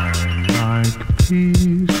 I like peace.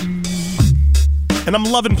 And I'm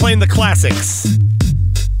loving playing the classics.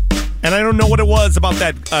 And I don't know what it was about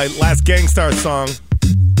that last Gangstar song,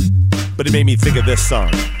 but it made me think of this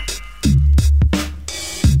song.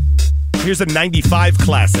 Here's a 95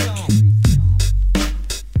 classic.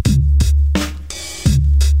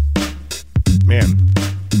 Man.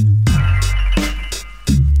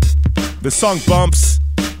 This song bumps.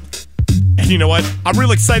 And you know what? I'm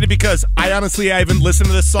real excited because I haven't listened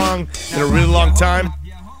to this song in a really long time.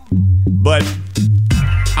 But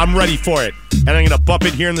I'm ready for it. and I'm gonna bump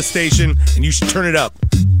it here in the station, and you should turn it up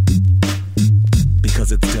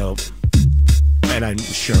because it's dope, and I'm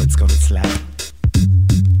sure it's gonna slap.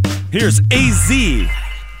 Here's AZ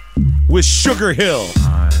with Sugar Hill.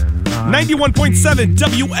 91.7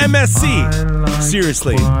 WMSE.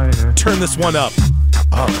 Seriously, turn this one up.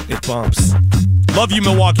 Oh, it bumps. Love you,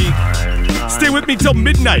 Milwaukee. Stay with me till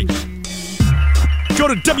midnight. Go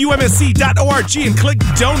to WMSE.org and click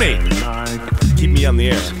donate. Keep me on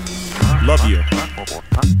the air. Love you.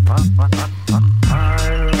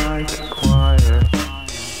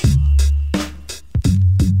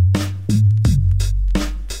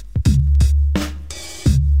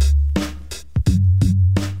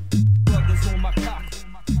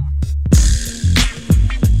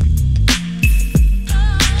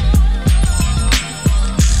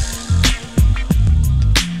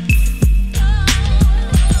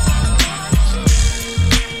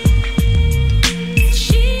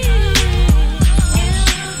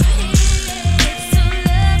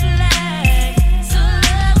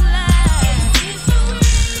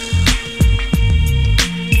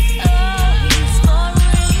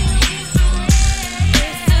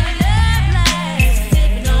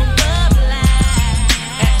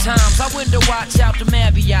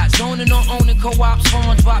 Co-ops,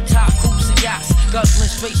 foreign drop top, coops and yachts, guzzling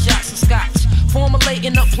straight shots and scotch,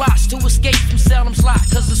 formulating up plots to escape from Salem's lot,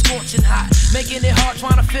 cause it's scorching hot, making it hard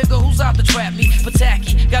trying to figure who's out to trap me, but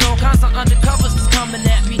tacky, got all kinds of undercovers that's coming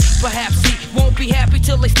at me, perhaps he won't be happy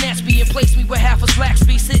till they snatch me and place me with half a slack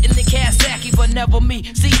speed, sitting in Kawasaki, but never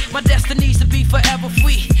me, see, my destiny's to be forever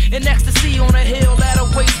free, in ecstasy on a hill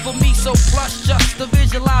that'll wait for me, so plush, just to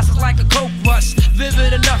visualize is like a coke rush,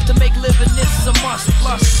 vivid enough to make living this a must,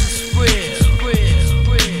 plus it's real.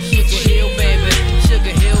 Sugar Hill, baby.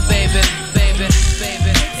 Sugar Hill, baby. Baby,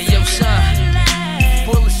 baby. Hey, yo, son.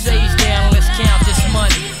 Pull the sage down, let's count this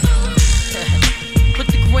money. Put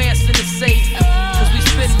the grants in the safe, cause we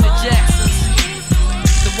spitting the Jacksons.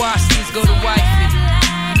 The Washingtons go to wifey.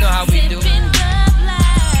 You know how we do.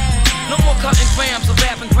 No more cutting grams or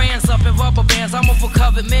wrapping grands up in rubber bands. I'm a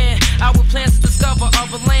recovered man. I with plans to discover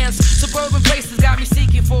other lands. Suburban places got me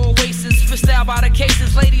seeking for oasis. Fished out by the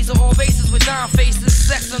cases. Ladies of all races with dime faces.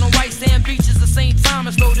 Sex on the white sand beaches. The same time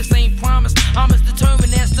as though this ain't promise. I'm as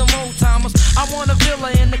determined as them old timers. I want a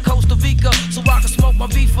villa in the Costa Rica so I can smoke my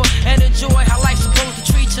reefer and enjoy how life's supposed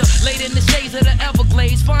to treat you. Laid in the shades of the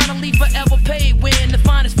Everglades. Finally forever paid. Wearing the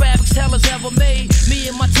finest fabrics Teller's ever made. Me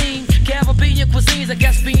and my team. Caribbean cuisines. I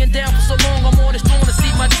guess being down for so long, I'm on this throne to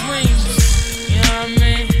see my dreams. You know what I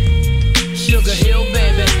mean? Sugar Hill,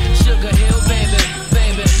 baby. Sugar Hill, baby.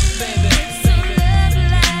 Baby, baby.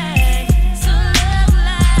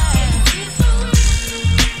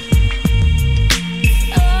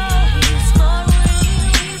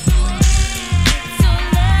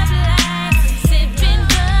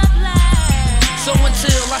 So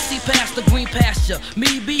until I see past the green pasture,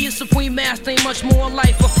 me being supreme master ain't much more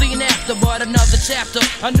life a fiend after, but another chapter,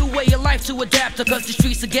 a new way of life to adapt to, cause the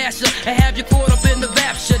streets of gas you and have you caught up in the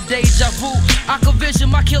rapture, deja vu. I could vision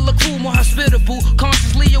my killer crew more hospitable,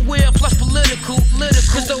 consciously aware plus political,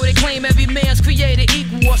 cause though they claim every man's created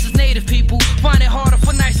equal, us as native people find it harder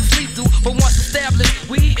for nights to sleep through, but once established,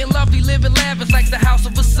 we eating lovely, living lavish like the house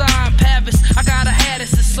of Versailles in Paris. I got a hat,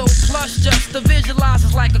 it's so plush, just to visualize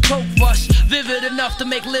it's like a coke rush, vivid enough to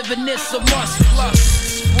make living this a must.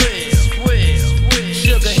 Plus, real.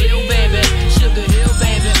 Sugar Hill, baby. Sugar Hill,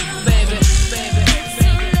 baby. Baby, baby.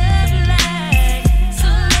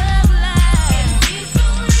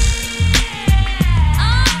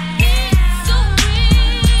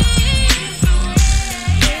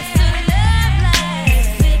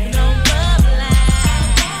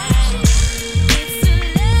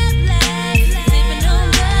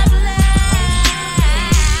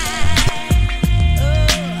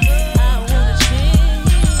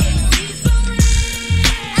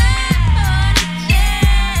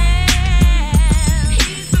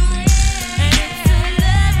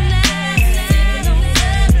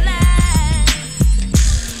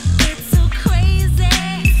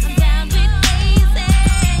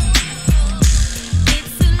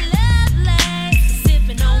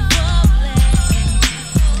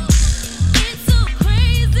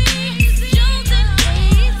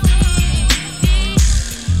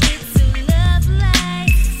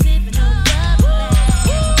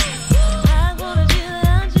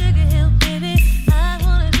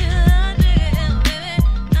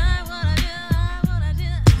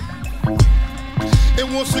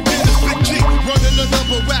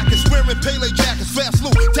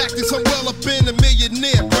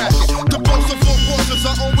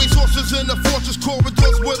 in the fortress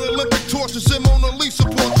corridors with Olympic torches and Mona Lisa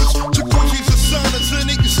portraits. Jacuzzis and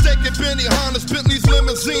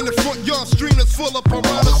full of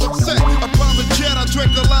piranhas upset. A private jet, I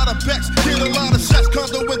drank a lot of Becks, get a lot of shots,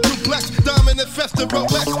 condo and duplex, diamond infested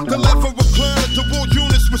Rolex. The left of recliner, the wall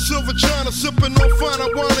units with silver china, sipping on fine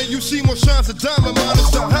wine. You see more shines of diamond miners.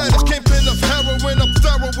 The highness came in of heroin. I'm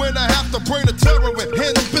thorough when I have to bring the terror in.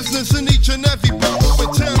 Handle business in each and every borough in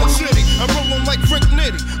town and city. I'm rolling like Frank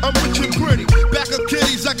Nitty. I'm rich and pretty. Back up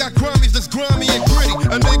kitties, I got Grammies that's grimy and gritty.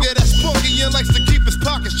 A nigga that's spunky and likes to keep his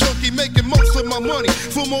pockets chunky, making most of my money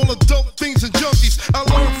from all the dope things and junkies. I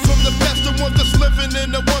learned from the best, the ones that's living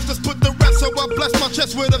and the ones that's put the rest. So I bless my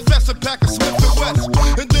chest with a vest and pack of Smith & West.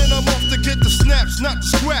 And then I'm off to get the snaps, not the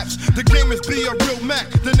scraps. The game is be a real Mac.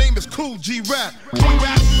 The name is Cool G-Rap.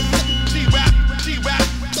 G-Rap, G-Rap, G-Rap,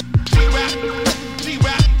 G-Rap,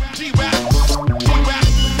 G-Rap, G-Rap, G-Rap,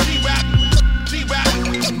 G-Rap, G-Rap, G-Rap,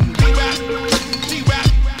 G-Rap,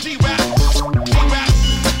 G-Rap, G-Rap, G-Rap, G-Rap,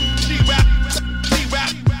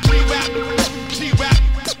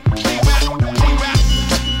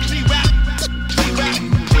 G-Rap,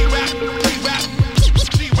 G-Rap,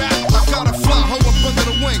 G-Rap, I got a fly hoe up under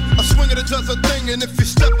the wing. I swing it, it does a thing. And if you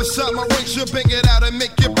step aside my ring, she'll bang it out and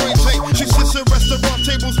make your brain tank. She sits at restaurant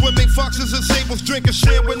tables with mink foxes and sables, drinking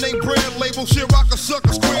shit with name brand labels. She rock a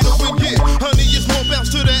sucker's cradle and yeah, honey is more bounce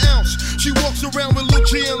to the ounce. She walks around with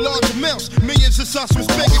Lucci in large amounts, millions in Sasha's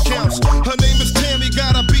bank accounts. Her name is Tammy,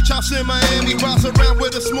 got a beach house in Miami. Rides around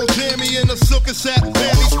with a small jammy and a silk and satin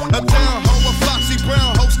panties. A down hoe, a Floxy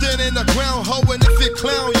Brown hoe, standing a ground hoe. And if it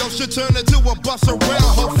clown, yo, should turn into a bus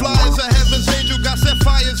around hoe. Fly as a heaven's angel, got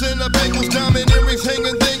sapphires in the bagels, diamond earrings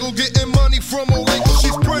hanging dangle, getting money from all angles.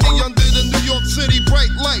 She's pretty under the New York City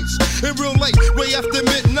bright lights. In real late, way after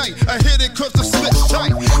midnight, I hit it cause the slit's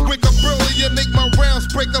tight. Wake up early and make my rounds,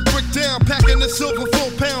 break a brick down, packing the silver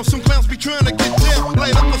 4 pounds. Some clowns be trying to get down,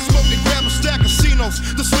 light up a smoke and grab a stack of casinos.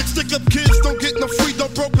 The slick stick up kids don't get no free,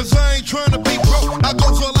 don't broke cause I ain't trying to be broke. I go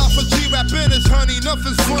all out for G-Rap and it's honey,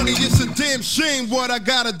 nothing's funny. It's a damn shame what I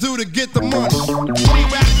gotta do to get the money.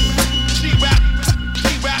 G-Rap, G-Rap,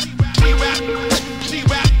 G-Rap, G-Rap,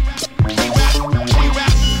 G-Rap, G-Rap, G-Rap,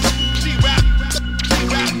 G-Rap, G-Rap, G-Rap,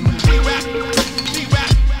 G-Rap, G-Rap,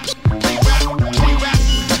 G-Ap,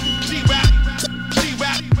 G-Rap,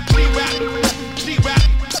 G-Rap, G-Rap, G-Rap,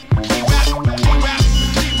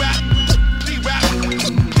 G-Rap, G-Rap, G-Rap, G-Rap,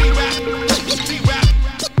 G-Rap,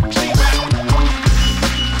 G-Rap.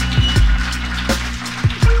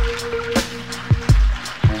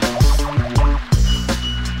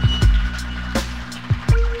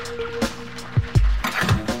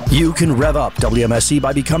 You can rev up WMSE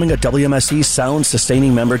by becoming a WMSE Sound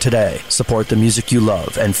Sustaining member today. Support the music you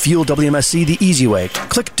love and fuel WMSE the easy way.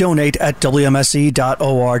 Click donate at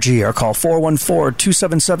WMSE.org or call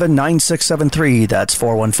 414-277-9673. That's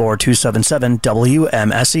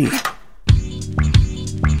 414-277-WMSE.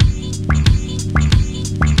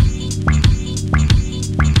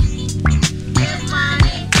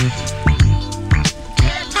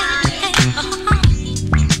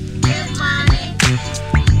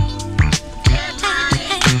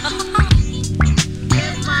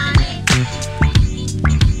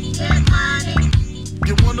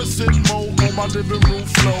 My living room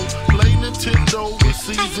flow, play Nintendo with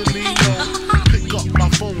Seasonino. Pick up my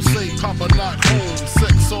phone, say Papa not home.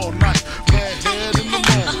 Sex all night, bad head in the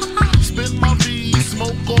morning. Spin my V,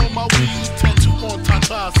 smoke all my weed. Tattoo on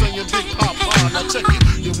Tata, saying Big Papa. Now check it,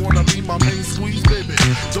 you wanna be my main squeeze, baby?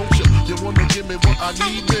 Don't you? You wanna give me what I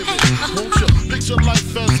need, baby? Won't you? Picture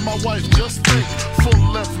life as my wife, just think.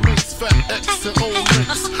 Full left links, fat X and old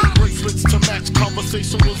links. Bracelets to match,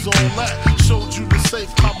 conversation was all that. Showed you the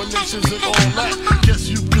safe combinations and all that. Guess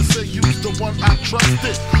you could say you's the one I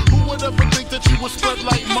trusted. Who would ever think that you would spread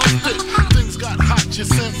like mustard? Things got hot, you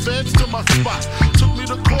sent feds to my spot. Took me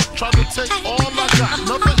to court, tried to take all I got.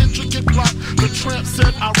 Another intricate plot, the tramp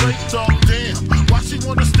said I raped her. Damn, why she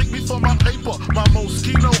wanna stick me for my paper? My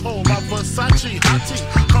mosquito hole, my Versace hottie.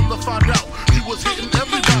 Come to find out, you was hitting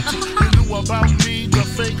everybody. You knew about me, the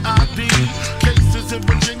fake ID. Cases in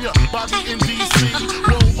Virginia, body in DC.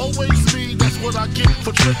 Won't always be, that's what I get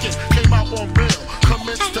for tricking. Came out on bail,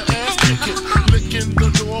 commenced to ass kicking. Licking the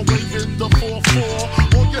door, waving the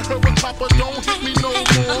 4-4. All you heard was Papa, don't hit me no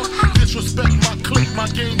more. Disrespect my clique, my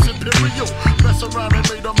game's imperial. Mess around and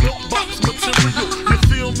made a milk box material. You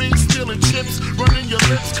feel me? Stealing chips, running your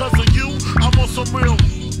lips cause of you. I'm on some real.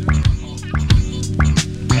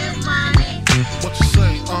 What you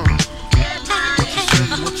say, What you say,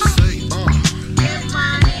 what you say,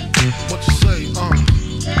 What you say,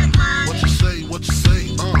 What you say, what you say,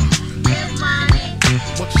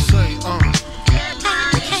 What you say, What you say,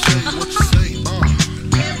 what you say,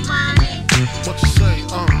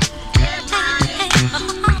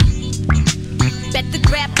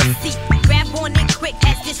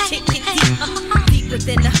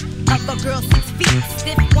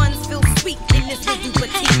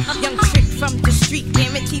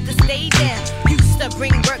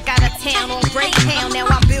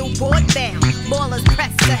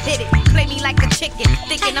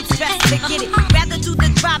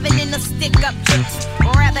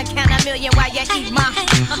 and count a million while you eat my.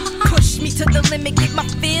 Push me to the limit, get my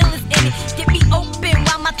feelings in it. Get me open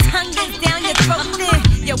while my tongue is down your throat then.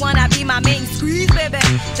 You wanna be my main squeeze, baby?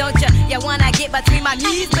 Don't you? You wanna get between my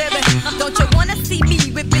knees, baby? Don't you wanna see me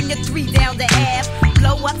whipping your 3 down the ass?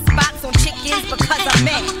 Blow up spots on chickens because I'm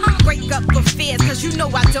mad. Break up affairs cause you know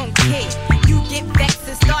I don't care. You get vexed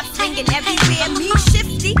and start swinging everywhere. Me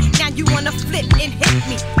shifty, now you wanna flip and hit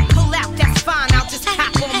me. Pull out, that's fine, I'll just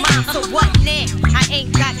cop on mine. So what now? I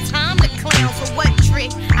ain't got time to clown. So what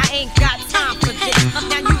trick? I ain't got time for this.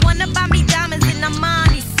 Now you wanna buy me diamonds in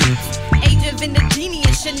Armani suits, Agent Venedini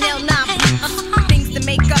and Chanel 9 boots. Things to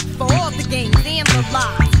make up for all the games and the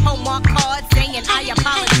lies. Hallmark cards saying I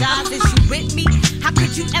apologize. Is you with me? How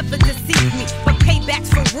could you ever deceive me? But payback's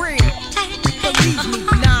for real. Believe me,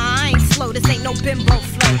 nah, I ain't slow. This ain't no bimbo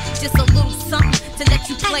flow. Just a little something to let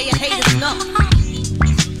you play and haters know.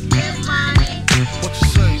 What you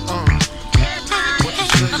say, What you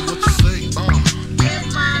say, what you say,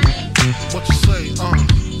 What you say,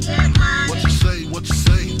 What you say, what you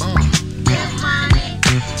say,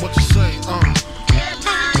 What you say,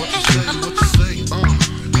 What you say, what you say,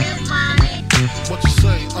 What you say, What you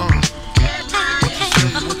say,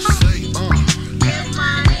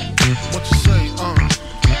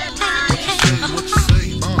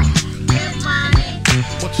 what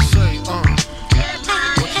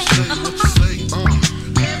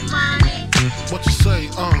you say,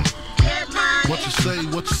 What you say, what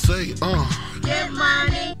you say,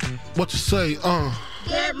 What you say,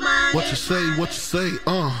 What you say, what you say,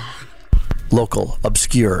 Local,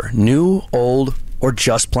 obscure, new, old, or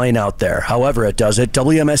just plain out there. However it does it,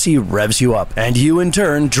 WMSE revs you up, and you in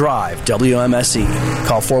turn drive WMSE.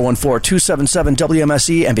 Call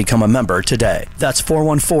 414-277-WMSE and become a member today. That's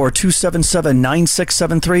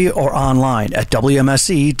 414-277-9673 or online at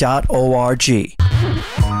WMSE.org.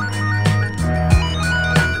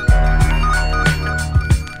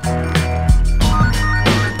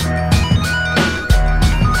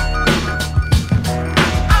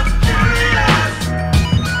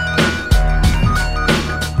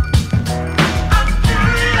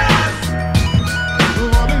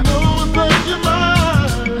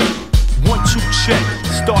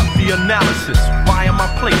 Analysis. Why am I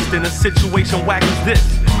placed in a situation whack as this?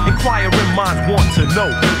 Inquiring minds want to know.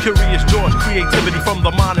 Kurious George, creativity from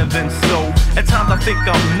the mind and then so. At times I think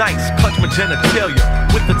I'm nice, clutch my genitalia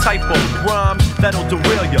with the type of rhyme that'll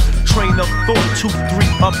derail ya. Train of thought, 2, 3,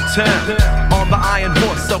 uptown. On the iron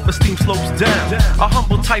horse, self-esteem slopes down. A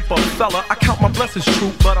humble type of fella, I count my blessings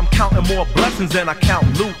true, but I'm counting more blessings than I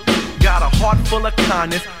count loot. Got a heart full of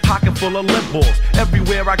kindness, pocket full of lip balls.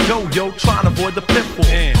 Everywhere I go, yo, trying to avoid the pitfalls.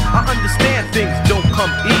 I understand things don't come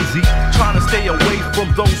easy. Trying to stay away from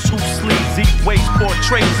those who sleazy ways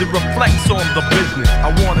portrays it reflects on the business. I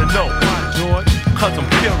wanna know, George, cause I'm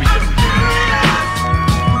curious.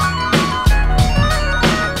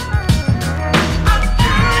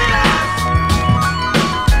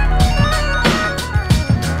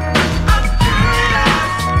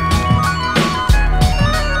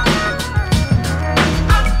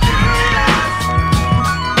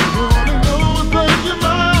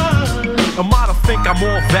 I'm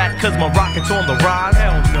all that cause my rocket's on the rise.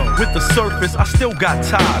 Hell no. With the surface, I still got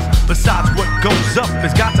ties. Besides what goes up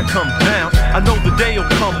has got to come down. I know the day will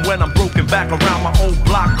come when I'm broken back around my old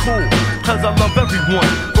block Kool. Cause I love everyone,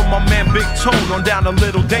 from my man Big Tone on down to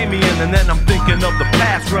little Damien. And then I'm thinking of the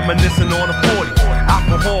past, reminiscing on a 40.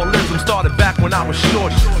 Alcoholism started back when I was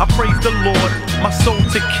shorty. I praise the Lord, my soul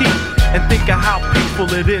to keep. And think of how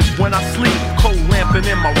peaceful it is when I sleep. Cold lamping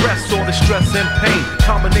in my rest, all the stress and pain.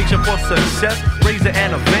 Combination for success, razor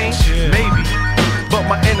and a vein, maybe. But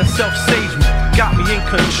my inner self saves me, got me in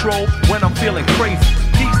control when I'm feeling crazy.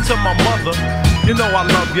 Peace to my mother, you know I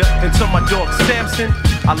love ya. And to my dog Samson,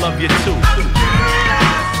 I love you too.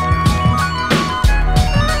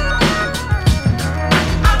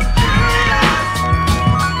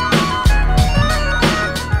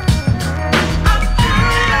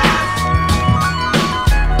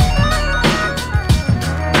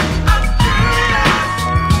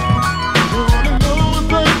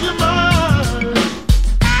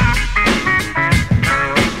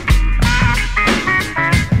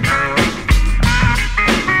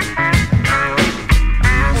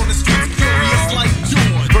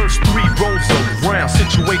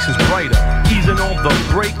 Situations brighter, easing on the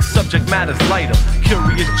brakes, subject matter's lighter.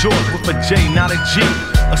 Kurious George with a J, not a G.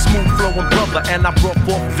 A smooth flowing brother, and I brought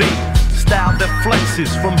forth the style that flexes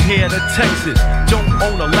from here to Texas. Don't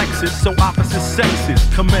own a Lexus, so opposite sexes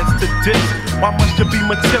commence to diss. Why must you be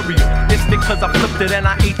material? It's because I flipped it and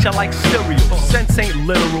I ate ya like cereal. Sense ain't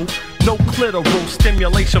literal, No clitoral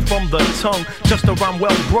stimulation from the tongue, just a rhyme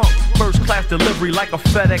well brung. First class delivery like a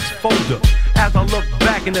FedEx folder. As I look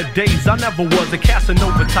back in the days, I never was a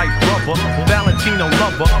Casanova type brother, Valentino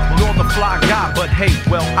lover, nor the fly guy. But hey,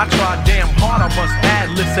 well, I tried damn hard, I must add.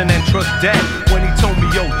 Listen and trust Dad when he told me,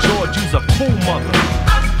 yo, George, you's a cool mother.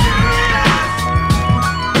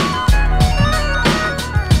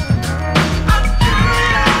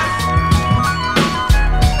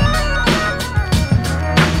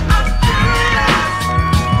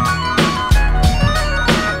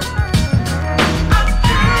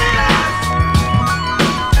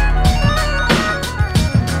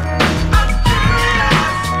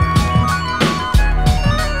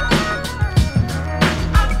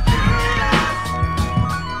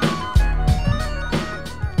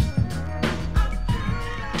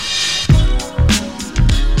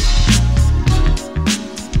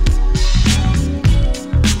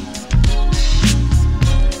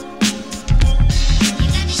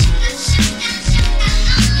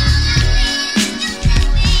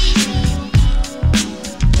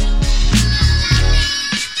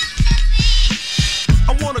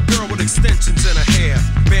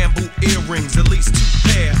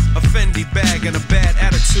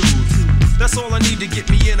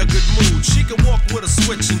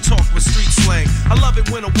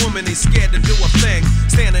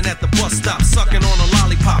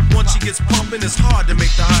 It's hard to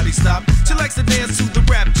make the hottie stop. She likes to dance to the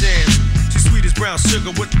rap jam. She's sweet as brown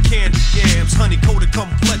sugar with the candy yams. Honey coated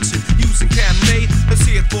complexion using Cabernet. Let's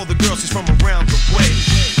hear it for the girl, she's from around the way.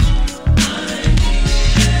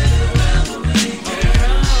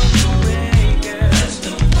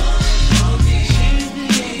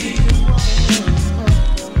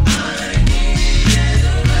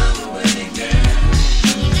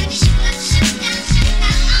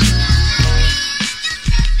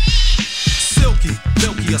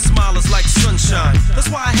 Her smile is like sunshine. That's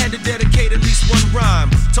why I had to dedicate at least one rhyme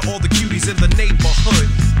to all the cuties in the neighborhood.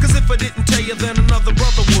 Cause if I didn't tell you, then another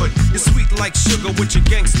brother would. You're sweet like sugar with your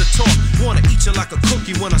gangster talk. Wanna eat you like a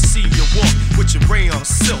cookie when I see you walk. With your rayon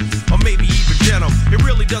silk, or maybe even denim. It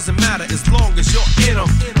really doesn't matter as long as you're in them.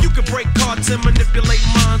 You can break cards and manipulate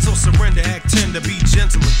minds, or surrender, act tender, be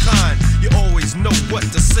gentle and kind. You always know what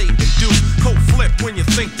to say and do. Cold flip when you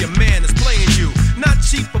think your man is playing you. Not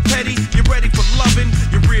cheap or petty, you're ready for loving.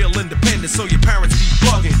 You're real independent, so your parents be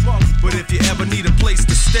bugging. But if you ever need a place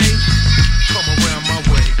to stay, come around my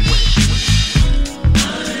way.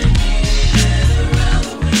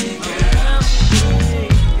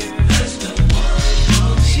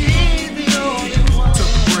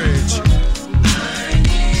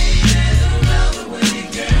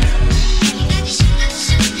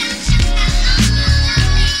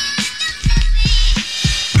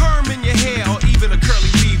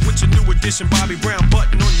 Bobby Brown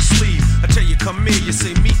button on your sleeve. I tell you, come here, you say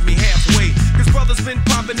meet me halfway. Cause brothers been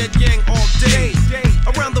popping that yang all day.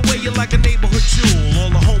 Around the way, you're like a neighborhood jewel. All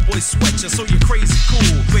the homeboys sweat you, so you're crazy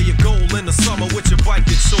cool. Wear your gold in the summer with your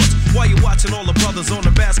biking shorts, while you're watching all the brothers on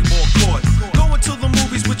the basketball court. Going to the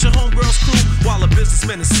movies with your homegirls crew, while the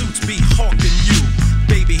businessmen in suits be hawking you.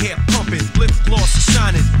 Baby hair pumping, lip gloss is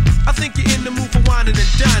shining. I think you're in the mood for whining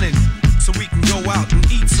and dining, so we can go out and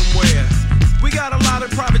eat somewhere. We got a lot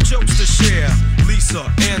of private jokes to share. Lisa,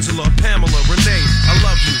 Angela, Pamela, Renee, I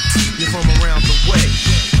love you. You're from around the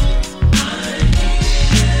way.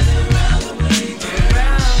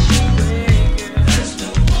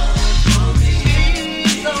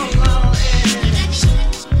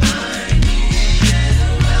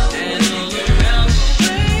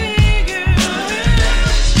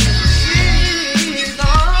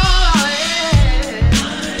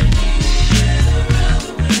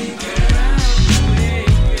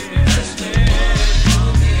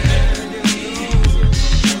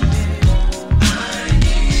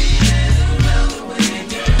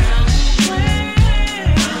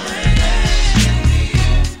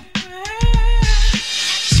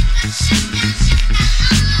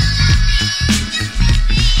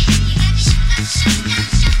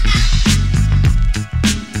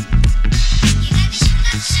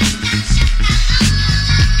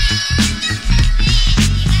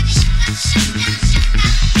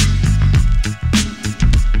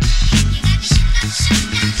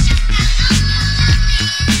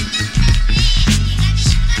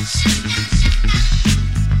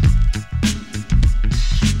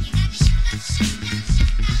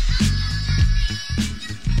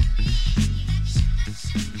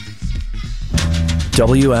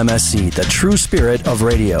 WMSE, the true spirit of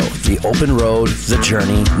radio. The open road, the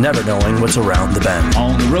journey, never knowing what's around the bend.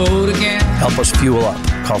 On the road again. Help us fuel up.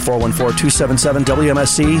 Call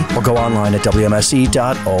 414-277-WMSE or go online at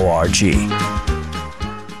WMSE.org.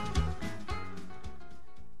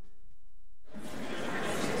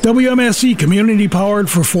 WMSE community powered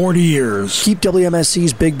for 40 years. Keep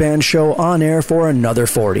WMSE's Big Band Show on air for another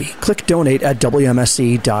 40. Click donate at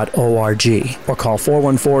WMSE.org or call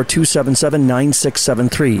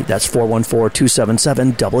 414-277-9673. That's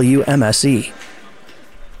 414-277-WMSE.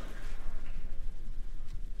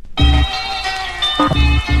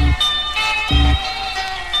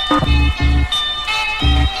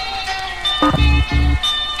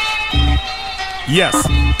 Yes,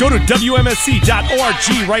 go to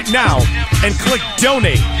WMSE.org right now and click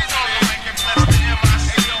donate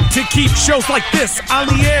to keep shows like this on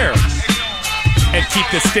the air and keep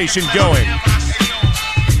this station going.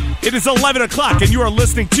 It is 11 o'clock and you are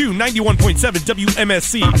listening to 91.7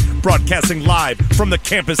 WMSE, broadcasting live from the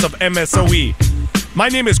campus of MSOE. My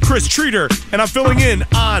name is Chris Treater and I'm filling in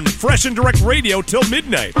on Fresh and Direct Radio till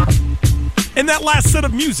midnight. And that last set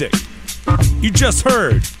of music you just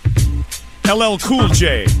heard, LL Cool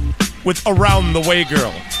J with Around the Way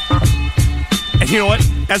Girl. And you know what?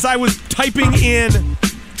 As I was typing in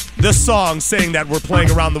the song saying that we're playing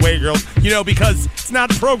Around the Way Girl, you know, because it's not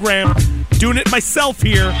programmed, doing it myself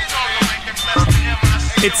here,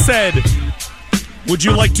 it said, would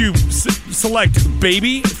you like to select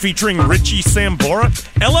Baby featuring Richie Sambora?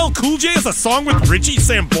 LL Cool J has a song with Richie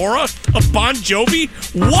Sambora of Bon Jovi?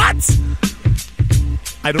 What?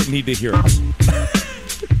 I don't need to hear it.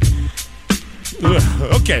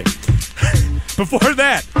 Okay. Before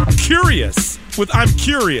that, Kurious with I'm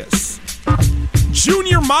Curious.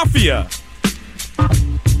 Junior Mafia.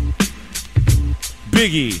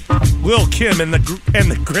 Biggie, Lil Kim and the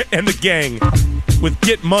gang with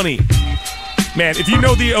Get Money. Man, if you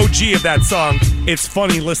know the OG of that song, it's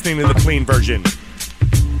funny listening to the clean version.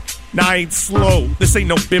 Nah, I ain't slow. This ain't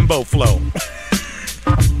no bimbo flow.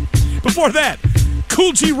 Before that,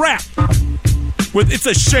 Kool G Rap with It's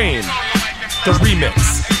a Shame, the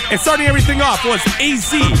remix. And starting everything off was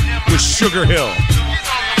AZ with Sugar Hill.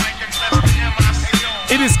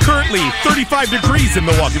 It is currently 35 degrees in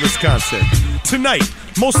Milwaukee, Wisconsin. Tonight,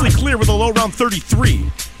 mostly clear with a low around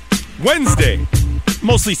 33. Wednesday,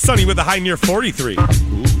 mostly sunny with a high near 43.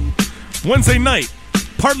 Ooh. Wednesday night,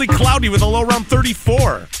 partly cloudy with a low around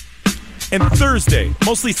 34. And Thursday,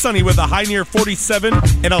 mostly sunny with a high near 47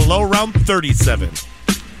 and a low around 37.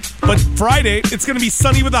 But Friday, it's going to be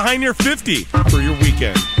sunny with a high near 50 for your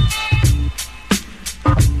weekend.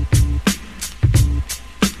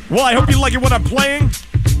 Well, I hope you like it what I'm playing.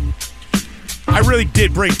 I really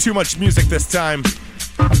did bring too much music this time.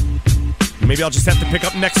 Maybe I'll just have to pick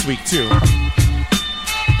up next week, too.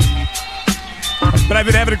 But I've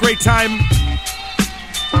been having a great time.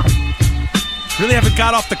 Really haven't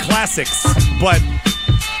got off the classics, but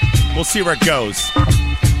we'll see where it goes.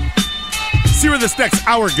 See where this next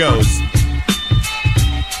hour goes.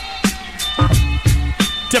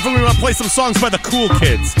 Definitely want to play some songs by the Cool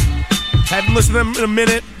Kids. Haven't listened to them in a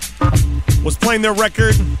minute. Was playing their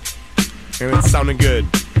record, and it's sounding good.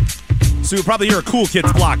 So you'll probably hear a Cool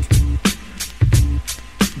Kids block.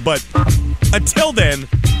 But until then,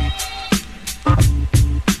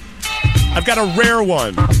 I've got a rare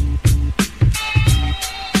one.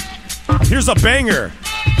 Here's a banger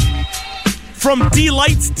from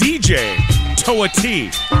D-Light's DJ, TOWA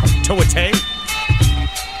Tay,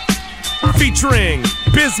 featuring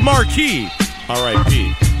Biz Markie,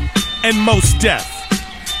 R.I.P., and Mos Def.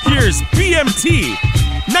 Here's BMT,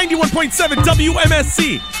 91.7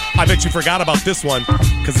 WMSE. I bet you forgot about this one,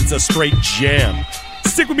 because it's a straight jam.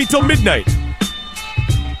 Stick with me till midnight.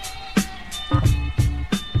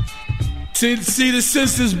 See, the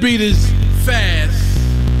sisters beat is fast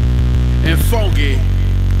and funky.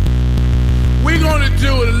 We're gonna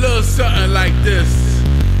do it a little something like this.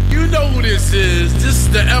 You know who this is. This is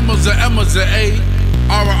the M's of A,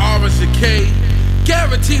 R's of K.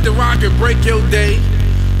 Guaranteed to rock and break your day.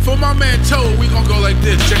 For my man TOWA, we gonna go like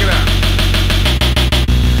this. Check it out.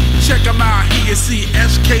 Check him out, he can see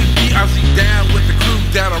SKB. I see down with the crew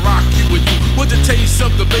that'll rock you with you. With the taste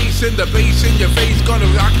of the bass in your face. Gonna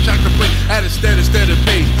rock and shock the place at a steady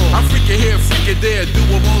pace. I'm freaking here, freaking there, do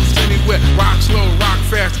it most anywhere. Rock slow, rock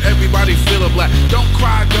fast, everybody feel it black. Don't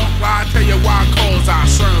cry, don't lie, tell you why calls I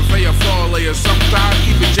serve for your floor layer. Sometimes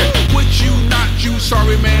even check with you, not you.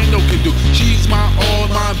 Sorry man, no can do. She's my all,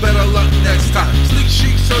 my better luck next time. Sleek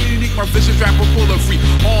chic, so unique, my vicious rapper full of free.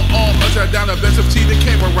 On all, upside down, the best of tea that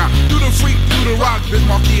came around. Do the freak, do the rock, this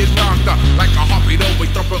Markie is locked up. Like a heartbeat, always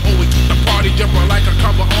thumping, always keep the party jumping. Like a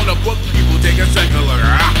cover on a book, people take a second look.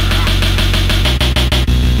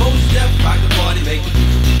 Most Def rock the party, make the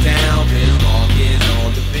people get down. Biz Markie's on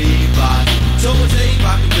the beatbox. So we'll say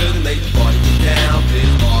rock the rhythm, make the party get down. Biz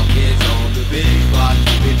Markie's on the beatbox.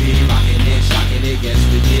 We be rocking it, shocking it, yes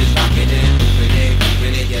we is rocking it, moving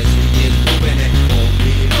it, yes we is moving it. Won't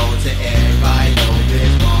be known to everybody, know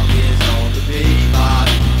Biz Markie's on the beatbox.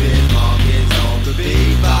 Biz Markie's on the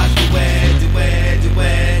beatbox. Do it.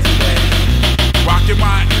 Rockin'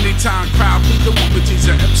 my anytime crowd, please the woman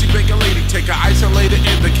teacher. MC make a lady, take a isolated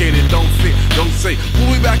indicator. Don't fear, don't say.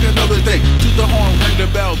 We'll be back another day. To the horn, ring the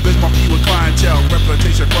bell. Biz Markie with clientele,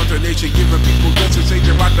 reputation, across the nation, giving people good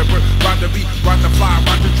sensation. Rock the bird, rock the beat, rock the fly,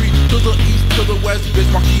 rock the tree. To the east, to the west, Biz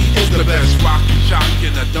Markie is the best. Rockin',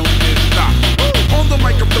 shockin', I don't get stop. On the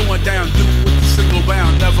mic, I'm throwing down, do it with the single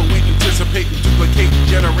bound. Never wait, anticipating, duplicating,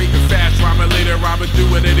 generating fast. Rhyming later, rhyming, do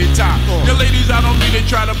it anytime. The ladies, I don't mean to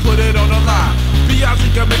try to put it on the line.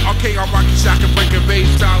 Beyonce can make okay, I'm rockin' shockin', breaking bass,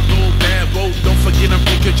 sound gold, bad bold. Don't forget I'm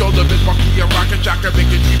in control of this Markie, I'm rockin' shockin',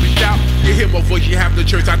 making dreamy shout. You hear my voice, you have the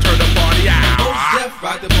church, I turn the party out. Most Def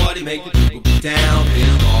rock the party, make the people get down.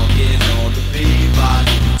 Biz Markie's on the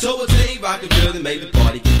beatbox. So we'll say rock the rhythm, make the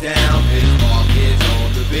party get down. Biz Markie's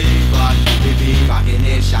on the beatbox. We be rockin'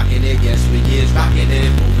 it, shockin' it, yes we is rockin'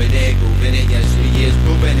 it, moving it, yes we is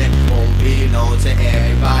moving it. Won't be known to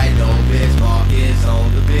everybody, know Biz Markie's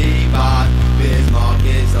on the beatbox. Biz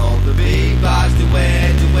Markie's on the beatbox. Do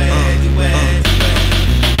it.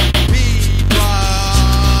 Beatbox,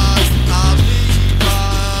 I'll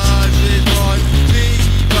beatbox. Biz Markie,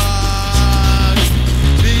 beatbox.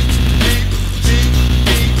 Beat.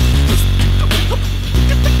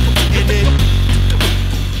 And then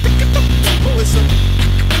it's a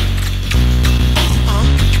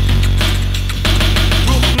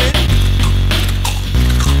Brooklyn,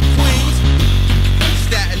 Queens,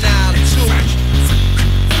 Staten Island too,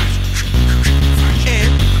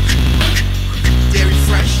 and Dairy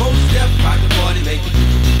Fresh. Most Def rock the party, make the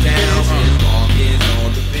people get down. Biz Markie's on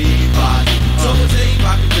the beatbox. So we'll take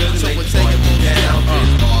rock the rhythm, make the party get down.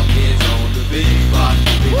 Biz Markie's on the beatbox.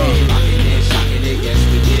 We be rocking it, shocking it, yes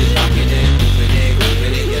we is rocking it, moving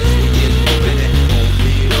it, yes we is moving it. Won't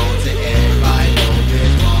be known to everybody, know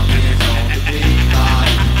Biz Markie's on the beatbox.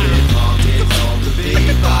 Biz Markie's on the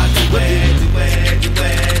beatbox. Do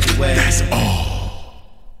it. That's all.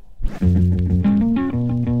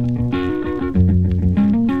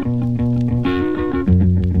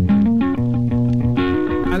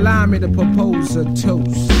 Allow me to propose a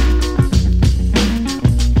toast.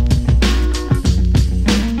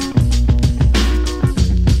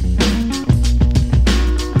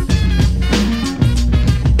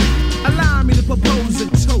 Allow me to propose a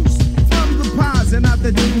toast from the pies and out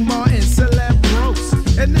the Dean Martin celebros.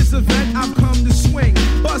 In this event, I've come to swing,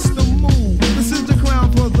 bust the move. This is the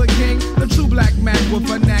crown for the king, the true black Mac with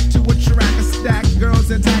a knack to attract a stack.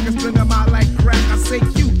 Girls and tackers string them out like crack. I say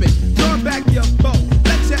Cupid, draw back your bow,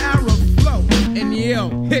 let your arrow flow, and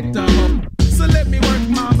hit the hoe. So let me work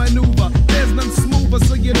my maneuver. There's none smoother,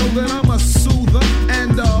 so you know that I'm a soother.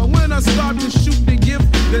 And when I start to shoot the gift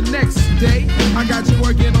the next day, I got you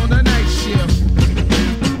working on the night shift.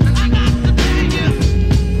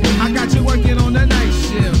 I got you working on the night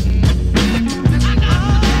shift.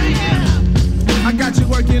 I got you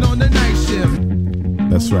working on the night shift.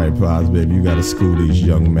 That's right, Paz, baby. You gotta school these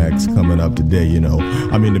young Macs coming up today, you know.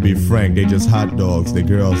 I mean, to be frank, they just hot dogs. Their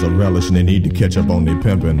girls are relishing. They need to catch up on their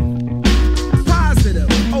pimping. Positive,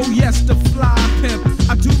 oh yes, the fly pimp.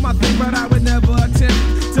 I do my thing, but I would never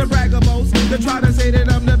attempt to brag or boast, to try to say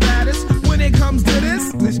that I'm the baddest. When it comes to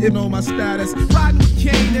this, you know my status. Riding with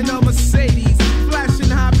Kane in a Mercedes, flashing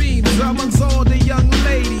high beams amongst all the young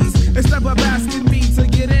ladies. Instead of asking me to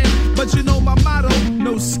get in, but you know my motto,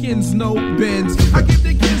 no skins, no bends. I give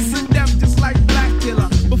the kids a death just like Black Killer.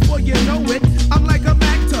 Before you know it, I'm like a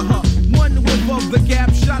Mac to her. One whip of the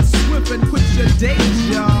gap, shot swift and quit your day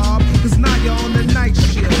job, cause now you're on the night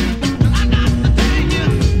shift.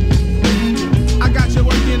 I got you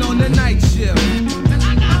working on the night shift.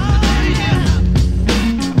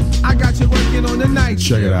 I got you working on the night shift.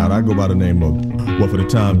 Check it out, I go by the name of, well, for the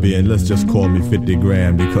time being, let's just call me 50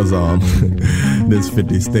 grand because there's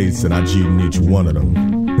 50 states and I cheat in each one of them.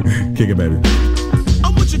 Kick it, baby.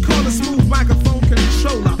 I'm what you call a smooth microphone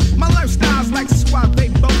controller. My lifestyle's like Suave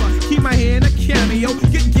Boba. Keep my hair in a cameo.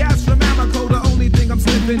 Get gas from Amoco. The only thing I'm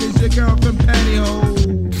sniffing is your girl from pantyhose.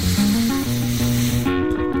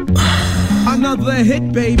 Another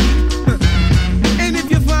hit, baby. And if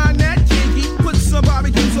you find that kinky, put somebody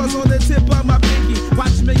was on the tip of my pinky.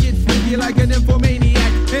 Watch me get freaky like an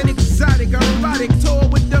infomaniac. An exotic, erotic tour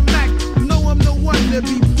with the Mac. No, I'm the one to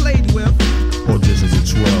be played with. Or this is a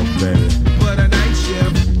 12, baby. But a night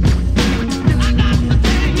shift.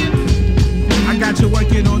 I got you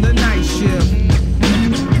working on the night shift.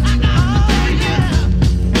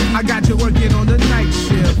 I got you working on the night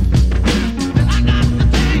shift.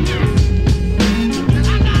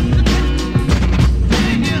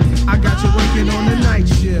 I got you working on the night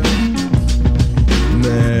shift.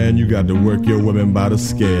 Man, you got to work your woman by the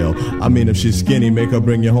scale. I mean, if she's skinny, make her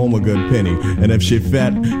bring you home a good penny. And if she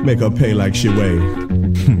fat, make her pay like she weigh.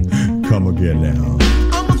 Come again now.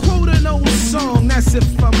 I'ma quote an old song, that's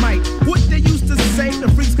if I might. What they used to say, the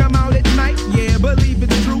freaks come out at night. Yeah, believe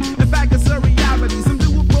it's true. In fact, it's a reality. Some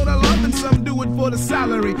do it for the love and some do it for the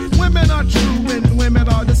salary. Women are true and women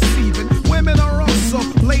are deceiving. Women are also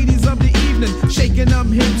ladies of the evening, shaking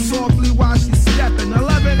them hips softly while she's stepping.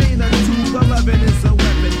 11 ain't a tool, 11 is a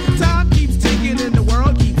weapon. Time keeps ticking and the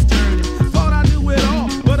world keeps turning. Thought I knew it all,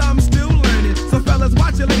 but I'm still learning. So fellas,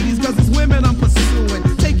 watch your ladies, cause it's women I'm pursuing.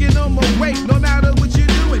 Taking them away, no matter what you're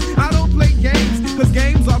doing. I don't play games, cause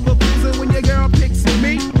games are for fools. And when your girl picks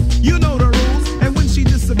me, you know the rules. And when she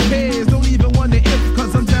disappears, don't even wonder if,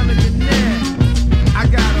 cause I'm telling you now, I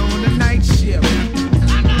got her on the night shift.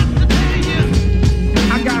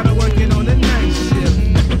 I got her working on the night shift.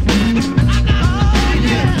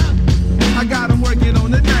 Yeah. I got them working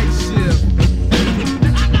on the night shift.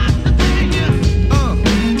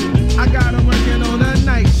 I got them working on the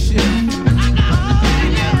night shift.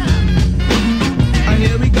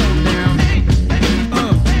 Here we go now.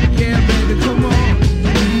 Yeah, baby, come on.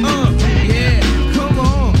 Yeah, come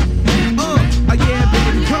on. Yeah,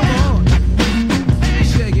 baby, come on.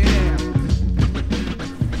 Shake it out.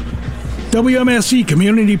 WMSE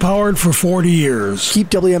community powered for 40 years. Keep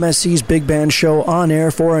WMSE's Big Band Show on air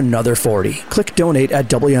for another 40. Click donate at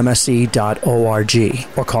WMSE.org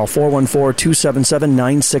or call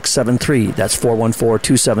 414-277-9673. That's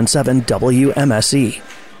 414-277-WMSE.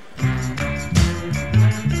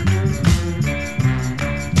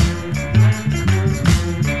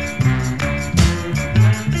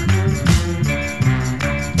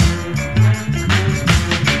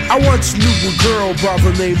 I once knew a girl by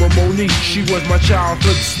the name of Monique. She was my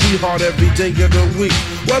childhood sweetheart every day of the week.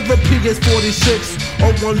 Whether PS46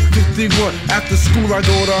 or 151, after school I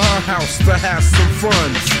go to her house to have some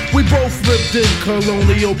fun. We both lived in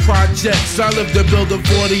colonial projects. I lived in building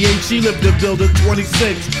 48, she lived in building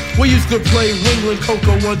 26. We used to play Ringling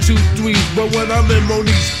Coco 1, 2, 3, but when I'm in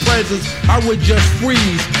Monique's presence, I would just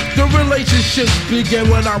freeze. The relationship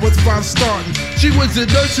began when I was 5 starting. She was in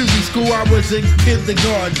nursery school, I was in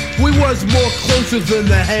kindergarten. We was more closer than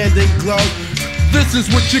the hand and glove. This is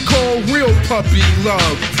what you call real puppy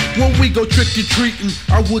love. When we go trick-or-treating,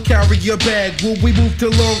 I would carry your bag. When we moved to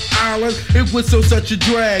Long Island, it was such a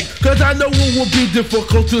drag. Cause I know it would be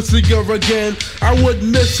difficult to see her again. I would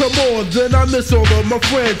miss her more than I miss all of my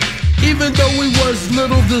friends. Even though we was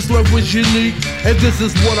little, this love was unique. And this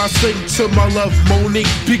is what I sing to my love, Monique,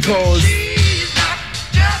 because she's not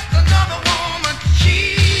just another woman.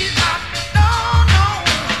 She's not, no.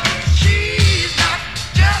 She's not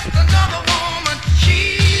just another woman.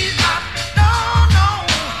 She's not, no.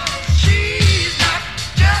 She's not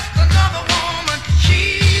just another woman.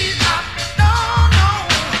 She's not, no.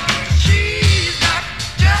 She's not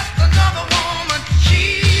just another woman.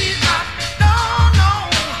 She's not, no.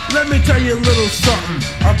 let me tell you a little something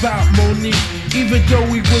about Monique. Even though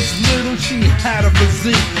we was little, she had a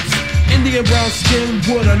physique. Indian brown skin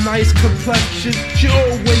with a nice complexion. She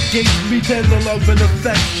always gave me tender love and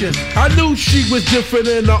affection. I knew she was different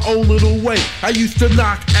in her own little way. I used to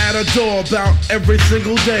knock at her door about every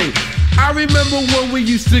single day. I remember when we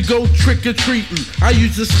used to go trick-or-treating. I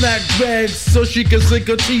used to snack bags so she could sink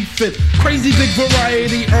her teeth in. Crazy big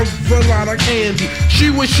variety of a lot of candy. She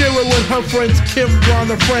would share it with her friends Kim, Ron,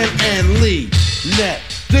 friend, and Lee. Net,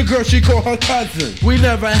 the girl she called her cousin. We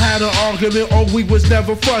never had an argument or we was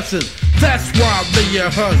never fussing. That's why me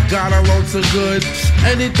and her got along so good.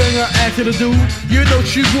 Anything I asked her to do, you know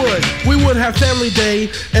she would. We would have family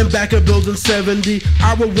day, and back at building 70,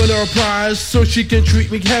 I would win her a prize so she can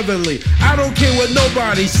treat me heavenly. I don't care what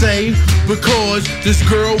nobody say, because this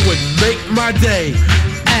girl would make my day.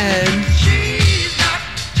 And she's not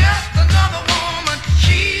just another woman.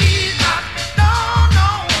 She's not, no.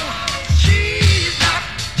 She's not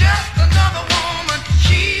just another woman.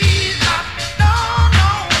 She's not, no.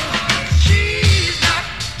 She's not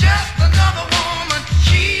just another woman.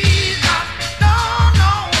 She's not, no.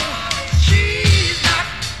 She's not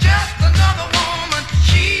just another woman.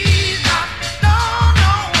 She's not, no.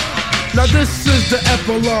 Now This is the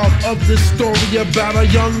epilogue of this story about a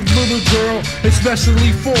young little girl,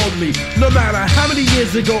 especially for me. No matter how many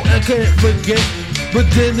years ago, I can't forget. But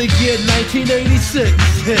then the year 1986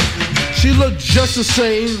 hit. She looked just the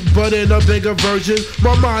same, but in a bigger version.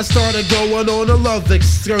 My mind started going on a love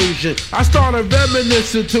excursion. I started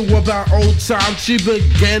reminiscing to about old times. She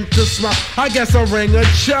began to smile. I guess I rang her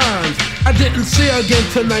chimes. I didn't see her again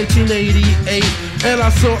till 1988, and I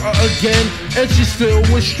saw her again, and she still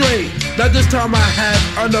was straight. Now this time I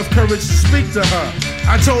had enough courage to speak to her.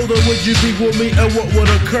 I told her, would you be with me, and what would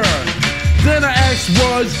occur? Then I asked,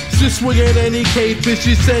 was she swinging any capers?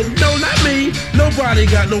 She said, no, not me. Nobody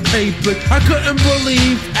got no paper. I couldn't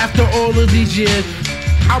believe after all of these years.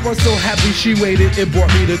 I was so happy she waited. It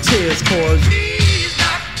brought me to tears, cause she's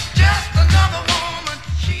not just another woman.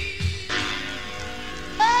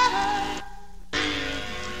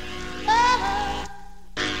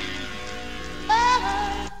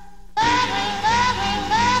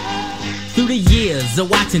 Through the years of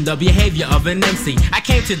watching the behavior of an MC, I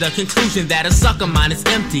came to the conclusion that a sucker mind is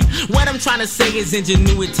empty. What I'm trying to say is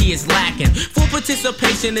ingenuity is lacking. Full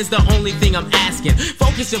participation is the only thing I'm asking.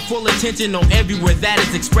 Focus your full attention on every word that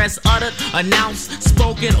is expressed, uttered, announced,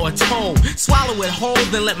 spoken, or told. Swallow it whole,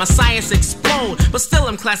 then let my science explode. But still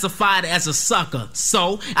I'm classified as a sucker,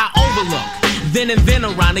 so I overlook, then invent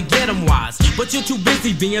around to get them wise. But you're too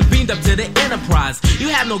busy being beamed up to the enterprise. You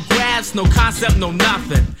have no grasp, no concept, no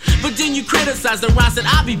nothing. But then you criticize the rhymes that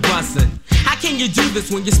I be bustin'. How can you do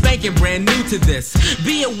this when you're spanking brand new to this?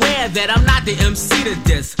 Be aware that I'm not the MC to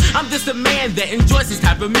this. I'm just a man that enjoys this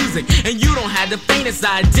type of music, and you don't have the faintest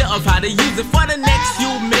idea of how to use it. For the next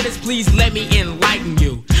few minutes, please let me enlighten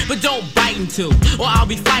you. But don't bite into, or I'll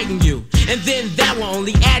be fighting you. And then that will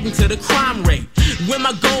only add into the crime rate. When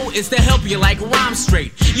my goal is to help you like rhyme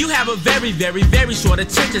straight. You have a very, very, very short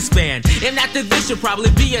attention span. And after this you'll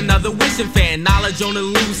probably be another wishing fan. Knowledge on the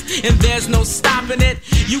loose, and there's no stopping it.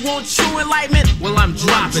 You want true enlightenment? Well, I'm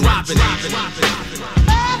dropping it.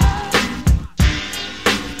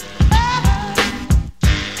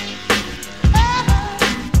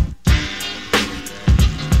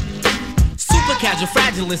 Casual,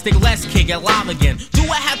 fragilistic, let's kick it live again. Do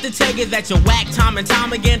I have to take it that you whack time and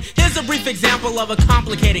time again? Here's a brief example of a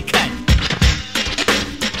complicated cut.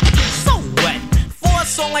 So what? For a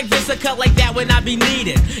song like this, a cut like that would not be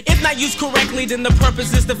needed. If not used correctly, then the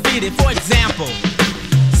purpose is defeated. For example,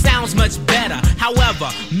 sounds much better. However,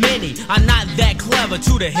 many are not that clever.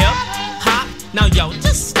 To the hip hop. Now yo,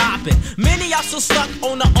 just stop it. Many are so stuck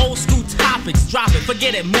on the old school topics. Drop it,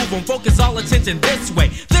 forget it, move on, focus all attention this way.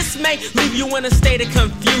 This may leave you in a state of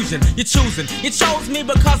confusion. You're choosing, you chose me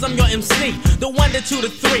because I'm your MC. The 1 to 2 to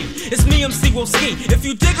 3, it's me MC Wu-Ski. If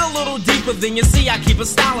you dig a little deeper, then you see I keep a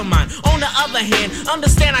style of mine. On the other hand,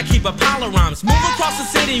 understand I keep a pile of rhymes. Move across the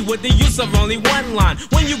city with the use of only one line.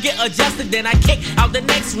 When you get adjusted, then I kick out the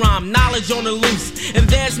next rhyme. Knowledge on the loose, and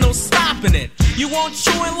there's no stopping it. You want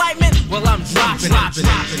true enlightenment? Well, I'm dropping it.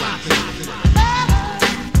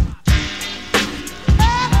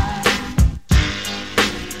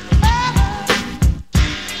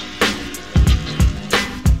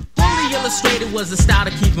 Illustrated was a style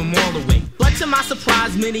to keep them all away. But to my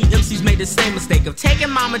surprise, many MCs made the same mistake of taking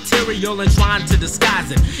my material and trying to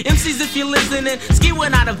disguise it. MCs, if you're listening, Skit will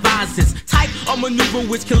not advise this type of maneuver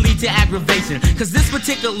which can lead to aggravation. Cause this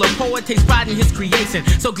particular poet takes pride in his creation.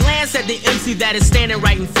 So glance at the MC that is standing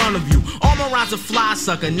right in front of you. All my rhymes are fly,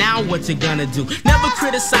 sucker, now what you gonna do? Never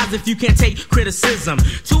criticize if you can't take criticism.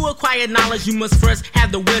 To acquire knowledge, you must first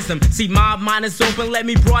have the wisdom. See, my mind is open, let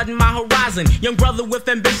me broaden my horizon. Young brother with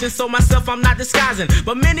ambition, so myself I'm not disguising.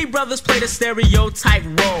 But many brothers play the stereotype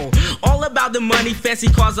role. All about the money, fancy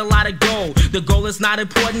cars, a lot of gold. The goal is not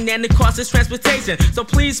important and the cost is transportation. So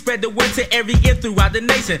please spread the word to every ear throughout the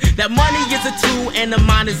nation that money is a tool and the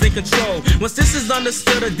mind is in control. Once this is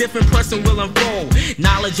understood, a different person will unfold.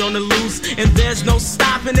 Knowledge on the loose, and there's no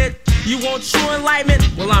stopping it. You want true enlightenment?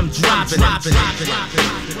 Well, I'm dropping it.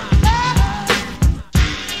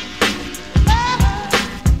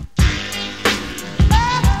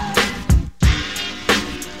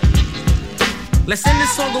 Let's end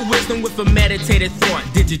this song of wisdom with a meditated thought.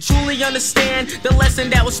 Did you truly understand the lesson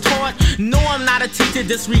that was taught? No, I'm not a teacher,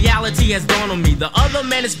 this reality has dawned on me. The other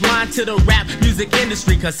man is blind to the rap music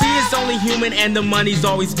industry, cause he is only human and the money's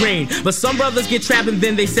always green. But some brothers get trapped and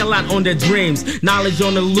then they sell out on their dreams. Knowledge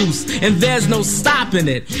on the loose, and there's no stopping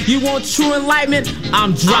it. You want true enlightenment?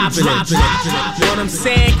 I'm dropping it. You know what I'm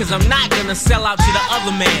saying? Cause I'm not gonna sell out to the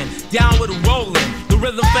other man. Down with Rollin', the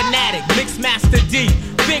rhythm fanatic, Mix Master D,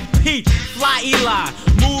 Big Pete, Fly Eli,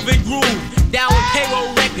 Move and Groove, down with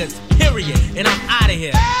Payroll Records, period, and I'm out of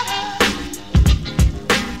here.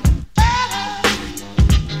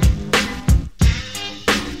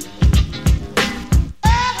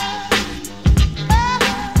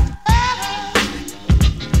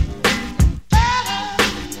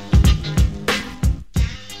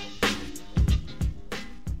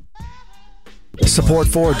 Support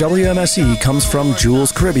for WMSE comes from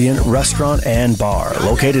Jules Caribbean Restaurant and Bar,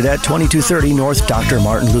 located at 2230 North Dr.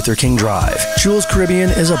 Martin Luther King Drive. Jules Caribbean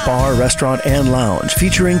is a bar, restaurant, and lounge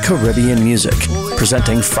featuring Caribbean music.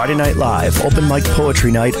 Presenting Friday Night Live, open mic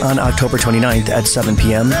poetry night on October 29th at 7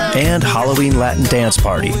 p.m. and Halloween Latin Dance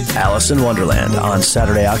Party, Alice in Wonderland, on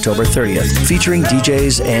Saturday, October 30th, featuring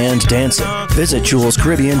DJs and dancing. Visit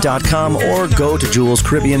JulesCaribbean.com or go to Jules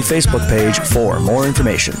Caribbean Facebook page for more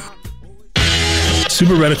information.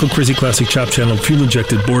 Super Radical Crazy Classic Chop Channel, Fuel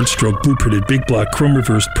Injected, Board Stroke, Blueprinted, Big Block, Chrome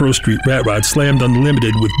Reversed, Pro Street, Rat Rod, Slammed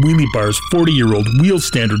Unlimited with Wheelie Bars, 40-year-old, Wheel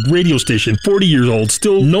Standard, Radio Station, 40 years old,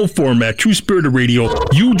 still no format, True Spirit of Radio.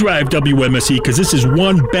 You drive WMSE because this is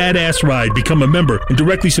one badass ride. Become a member and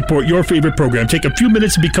directly support your favorite program. Take a few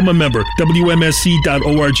minutes to become a member.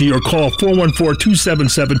 WMSC.org or call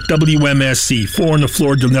 414-277-WMSC. 4 on the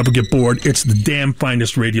floor, you'll never get bored. It's the damn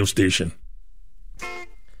finest radio station.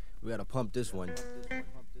 We gotta pump this one.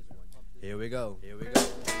 Here we go. Yeah.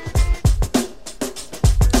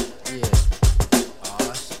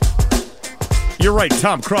 You're right,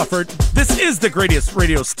 Tom Crawford. This is the greatest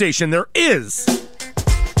radio station there is.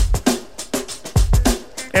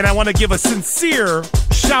 And I want to give a sincere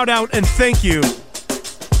shout out and thank you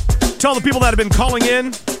to all the people that have been calling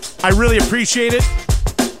in. I really appreciate it.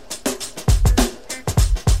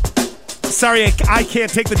 Sorry, I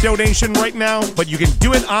can't take the donation right now, but you can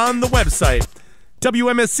do it on the website,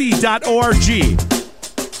 WMSC.org.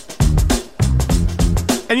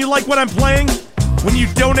 And you like what I'm playing? When you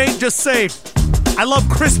donate, just say, I love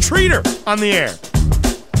Chris Treater on the air.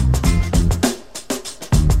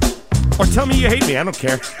 Or tell me you hate me, I don't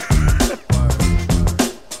care.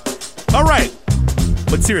 All right.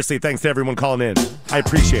 But seriously, thanks to everyone calling in. I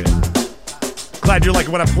appreciate it. Glad you like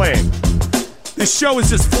what I'm playing. This show is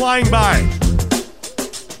just flying by.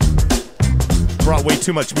 Brought way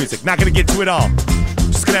too much music. Not going to get to it all.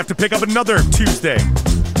 Just going to have to pick up another Tuesday.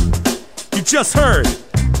 You just heard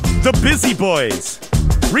the Bizzie Boys.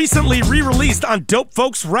 Recently re-released on Dope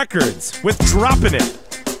Folks Records with Droppin' It.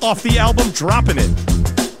 Off the album Droppin' It.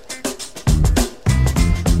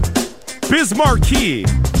 Biz Markie.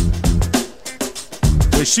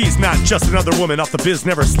 With She's Not Just Another Woman off the Biz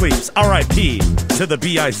Never Sleeps. R.I.P. to the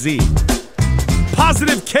B.I.Z.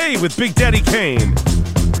 Positive K with Big Daddy Kane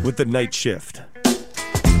with the Nightshift.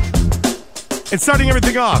 And starting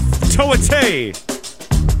everything off, TOWA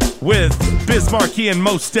with Biz Markie and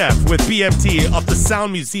Mos Def with BMT off the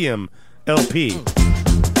Sound Museum LP.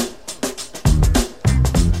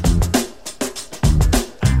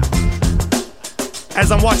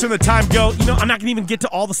 As I'm watching the time go, I'm not going to even get to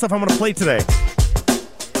all the stuff I'm going to play today.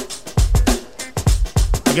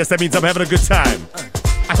 I guess that means I'm having a good time.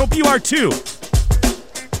 I hope you are too.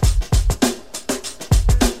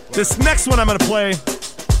 This next one I'm going to play,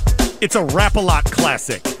 it's a Rap-A-Lot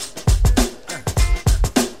classic.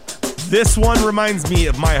 This one reminds me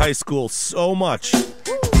of my high school so much.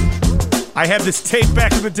 I had this tape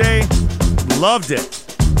back in the day, loved it.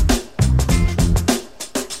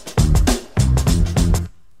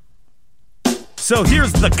 So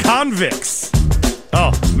here's the Convicts.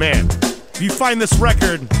 Oh, man. If you find this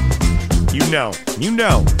record, you know.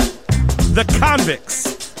 The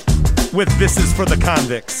Convicts with This Is For The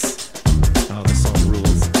Convicts. Oh, this song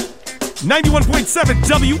rules. 91.7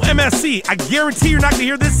 WMSE. I guarantee you're not going to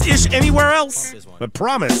hear this ish anywhere else. But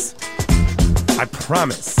promise. I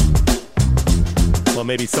promise. Well,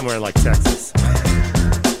 maybe somewhere like Texas.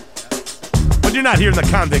 But you're not hearing the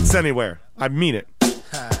Convicts anywhere. I mean it.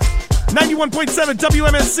 91.7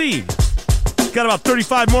 WMSE. Got about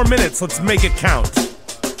 35 more minutes. Let's make it count.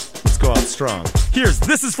 Let's go out strong. Here's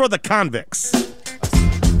This Is For The Convicts.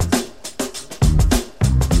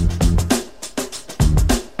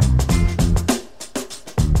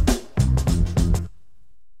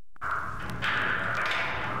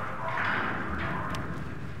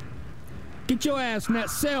 Get your ass in that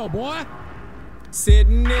cell, boy.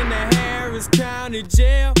 Sitting in the Harris County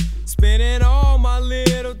Jail, spending all my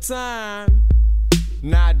little time.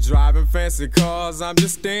 Not driving fancy cars, I'm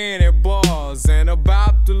just staying at bars and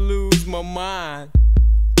about to lose my mind.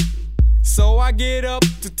 So I get up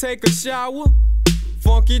to take a shower,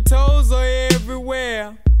 funky toes are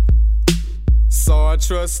everywhere. Saw a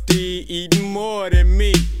trustee eating more than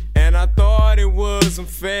me, and I thought it wasn't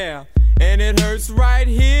fair. And it hurts right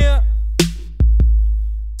here,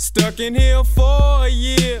 stuck in here for a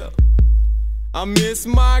year. I miss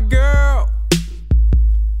my girl,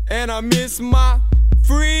 and I miss my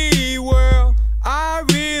free world. I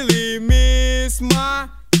really miss my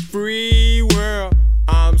free world.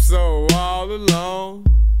 I'm so all alone,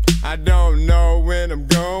 I don't know when I'm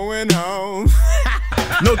going home.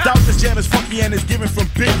 No doubt this jam is funky and is given from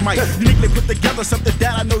Big Mike. Uniquely put together something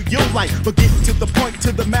that I know you'll like. But getting to the point,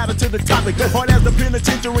 to the matter, to the topic. Hard as the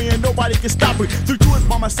penitentiary and nobody can stop it. 3-2 is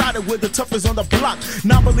by my side with the toughest on the block.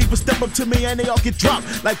 Non-believers step up to me and they all get dropped.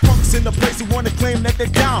 Like punks in the place who wanna claim that they're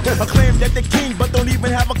down. Or claim that they're king but don't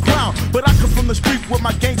even have a crown. But I come from the street with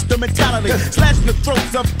my gangster mentality. Slashing the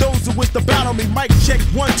throats of those who wish to battle me. Mic check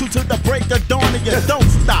 1, 2 to the break of dawn and you don't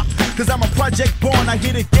stop. Cause I'm a project born, I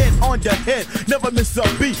hit it dead on the head. Never miss a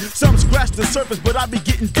beat. Some scratch the surface, but I be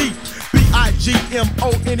getting deep. BIGMONEYMIKE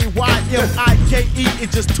is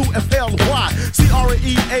just 2FLY.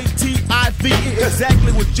 CREATIVE is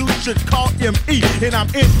exactly what you should call ME. And I'm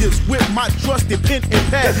in this with my trusted pen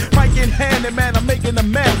and pad. Mic in hand, and man, I'm making a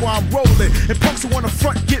mad while I'm rolling. And punks who on the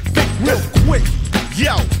front get fit real quick.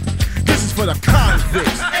 Yo, this is for the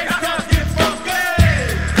convicts.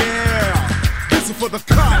 Yeah, this is for the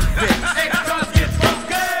convicts.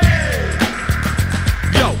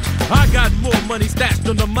 I got more money stashed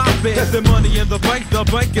under my bed than money in the bank. The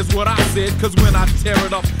bank is what I said, cause when I tear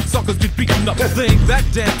it up, suckers get beaten up. They ain't that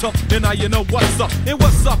damn tough, and now you know what's up. And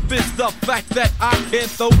what's up is the fact that I can't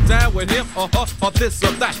throw down with him or her or this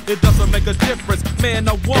or that. It doesn't make a difference, man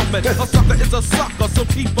or woman. A sucker is a sucker, so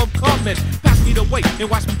keep them coming. Pass me the weight and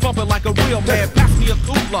watch me bumping like a real man. Pass me a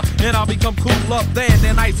cooler, and I'll become cooler than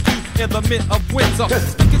an ice cube in the mid of winter.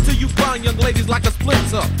 Sticking to you fine young ladies like a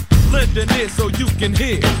splinter. Lending it so you can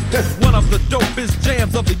hear one of the dopest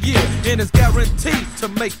jams of the year, and it's guaranteed to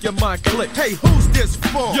make your mind click. Hey, who's this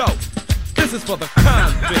for? Yo, this is for the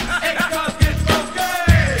convicts.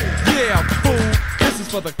 Yeah, fool, this is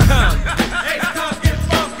for the convicts.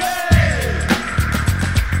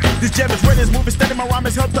 This jam is ready, it's moving steady, my rhyme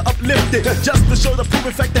has helped to uplift it. Just to show the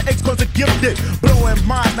proven fact that X cause are gifted. Blowing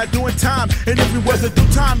minds, not doing time. And if we was to do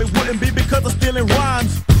time, it wouldn't be because of stealing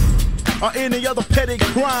rhymes or any other petty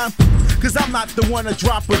crime. Cause I'm not the one to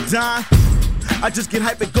drop a dime. I just get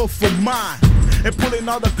hype and go for mine. And pull in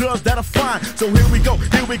all the girls that are fine. So here we go,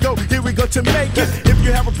 here we go, here we go to make it. If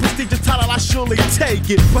you have a prestigious title, I surely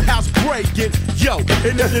take it. Perhaps break it, yo.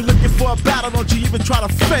 And if you're looking for a battle, don't you even try to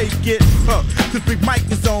fake it. Cause Big Mike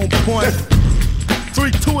is on point.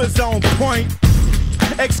 3-2 is on point.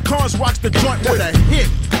 X-Cars rocks the joint with a hit.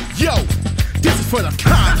 Yo, this is for the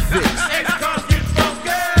convicts.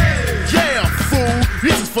 Yeah, fool,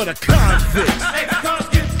 this is for the convicts.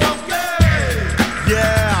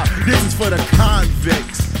 Yeah, this is for the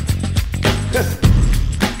convicts.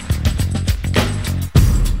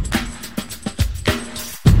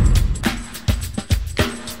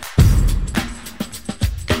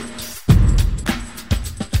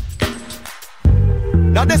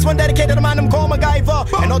 Now this one dedicated to the man them call MacGyver.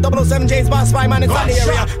 And no 007 James Bond spy man inside the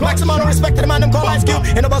area. Maximum respect to the man them call Ice Cube.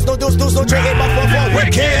 And the boss no deuce, no 3, 8, but 4, 4,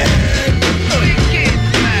 wicked.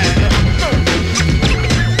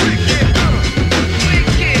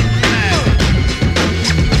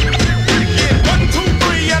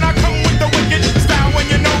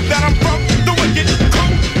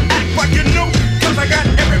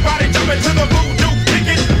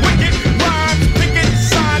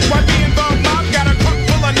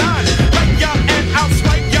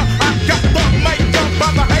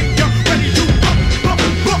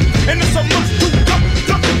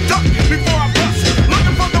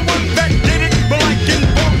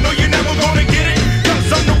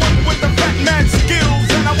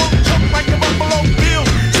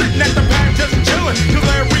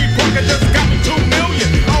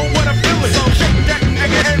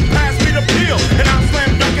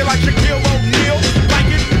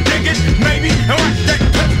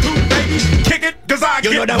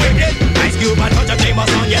 You know the wicked, Ice Cube and Touch of Chambers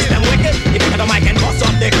on, yes, them wicked. If you got the mic and bust up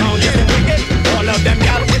the crown, yes, them wicked. All of them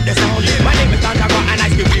y'all with the sound. My name is Tantaga and Ice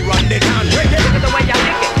Cube, we run the town. Wicked, look at the way y'all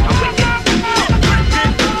lick it, I'm wicked.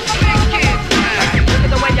 Look at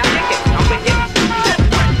the way y'all lick it, I'm wicked.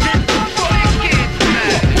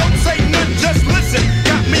 Don't say nothing, just listen.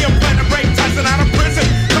 Got me a plan to break Tyson out of prison.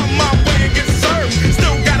 Come my way and get served.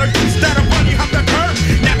 Still got a goose that a bunny hop the curb.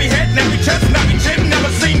 Nappy head, nappy chest, nappy chin. Never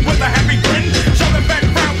seen with a happy grin.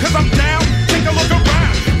 Cause I'm down, take a look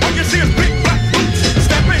around. All you see is big black boots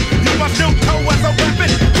stepping. You must still toe as a weapon.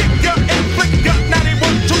 Kick ya and flick ya. Now they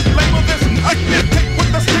want to label this ugly tick with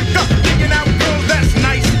the sticker. Digging out girls that's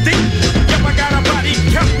nice deep. Yep, I got a body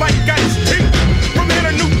count like Ice teeth. From here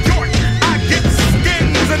to New York, I get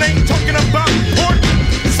skins and ain't talking about pork.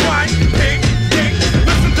 Swine, pig, dick.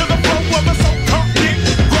 Listen to the flow of a so-called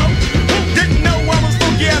Negro. Who didn't know I was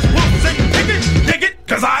funky as wolves and dig it,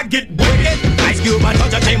 cause I get wicked. Cube and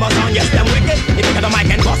Touch of Chambers on, yes, them wicked. If you got the mic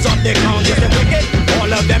and bust up the crown, yes, them wicked. All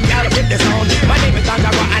of them y'all with the sound. My name is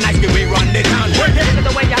Tantaga and Ice Cube, we run the town. Wicked. Look at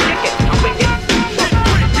the way y'all lick it, I'm wicked.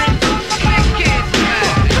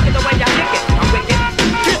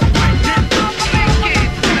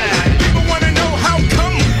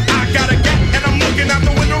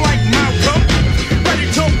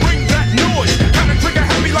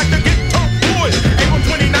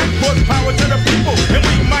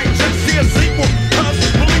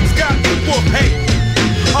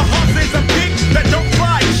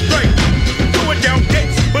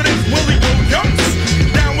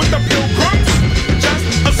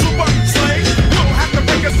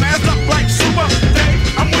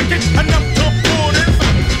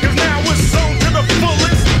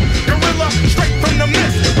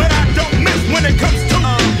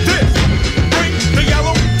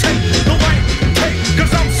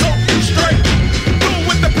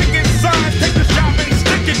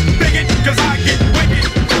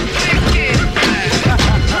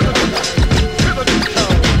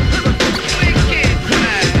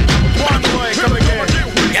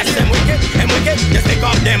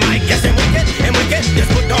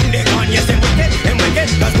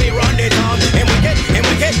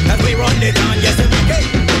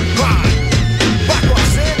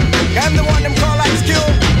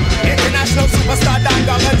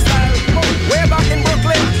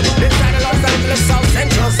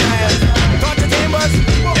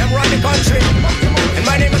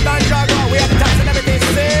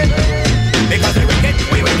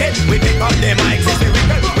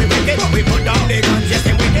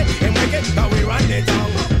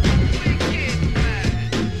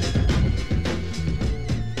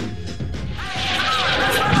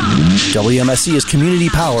 WMSE is community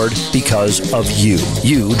powered because of you.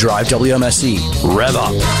 You drive WMSE. Rev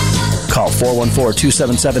up. Call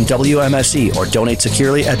 414-277-WMSE or donate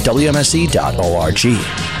securely at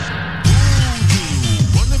WMSE.org.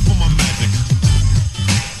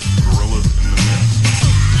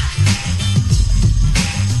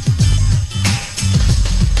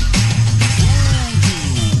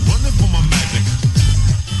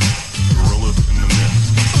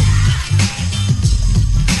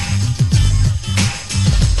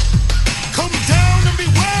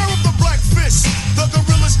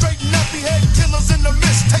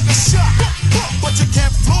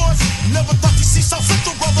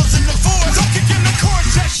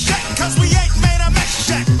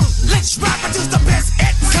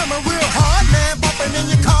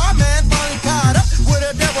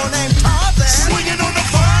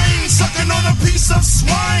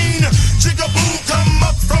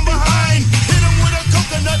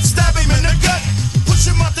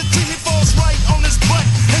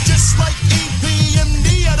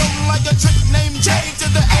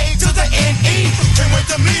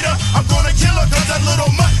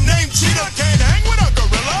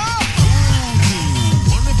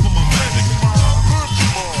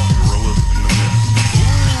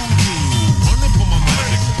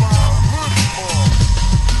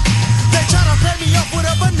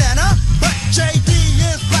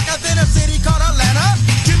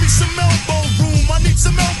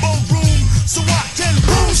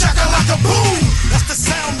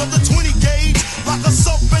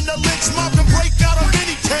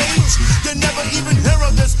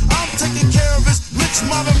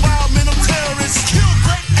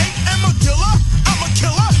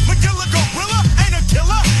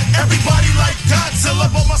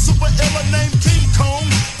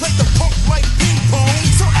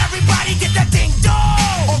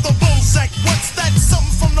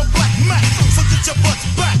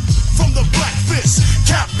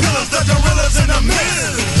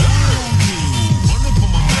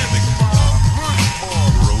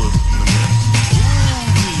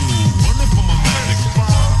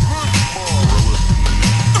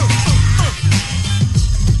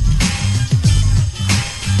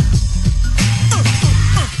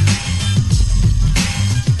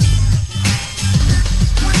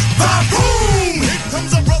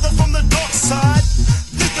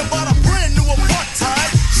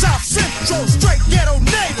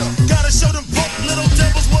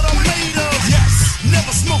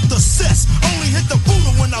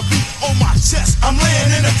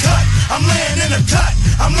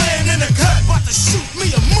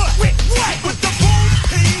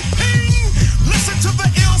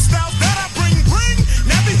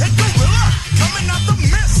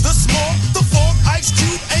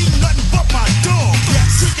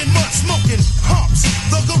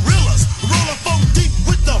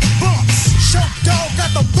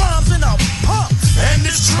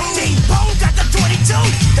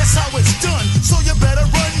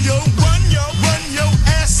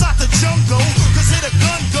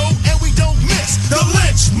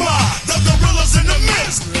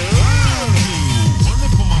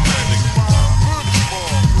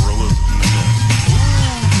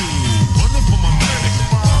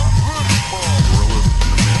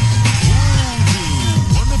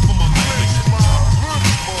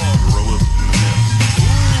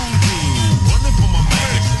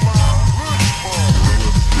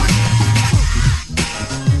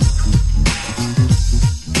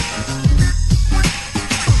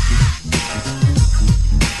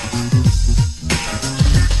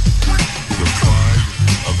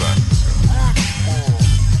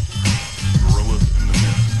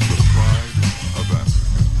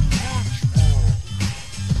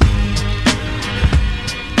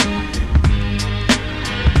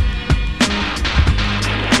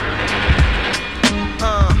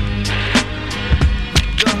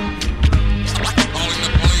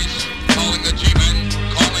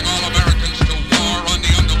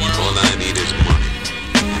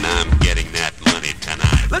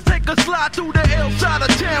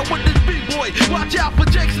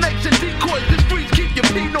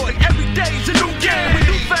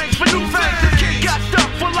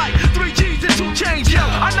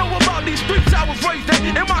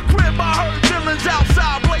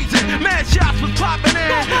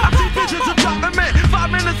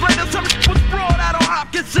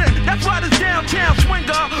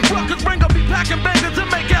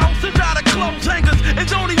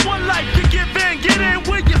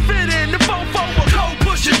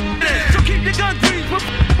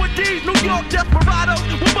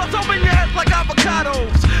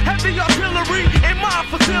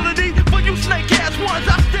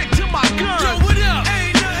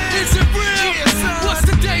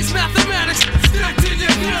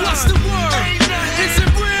 What's the word? Is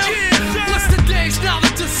it real? What's the day's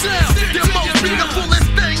knowledge to sell? The most beautifulest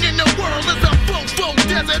thing in the world is a fofo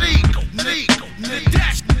desert eagle.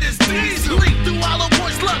 That is diesel. Leap through hollow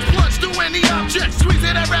points, plunge through any object. Squeeze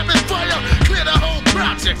it at rapid fire, clear the whole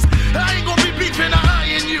projects. I ain't gonna be beefing or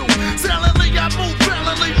eyeing you. Silently, I move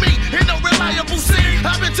valiantly, me in no reliable scene.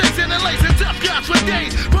 I've been chasing and lacing tough guys for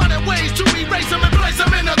days. Running ways to erase them and place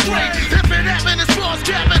them in a grave. If it happened, it's false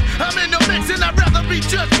cabin. I'm in the mix and I'd rather be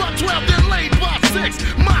judged by 12 than laid by 6.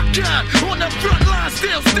 My God, on the front line,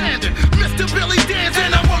 still standing. Mr. Billy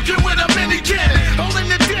dancing, I'm working with a mini cannon. Holding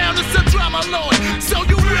it down, it's a drama lord. So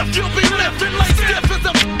you riff, you'll be lifting like stiff as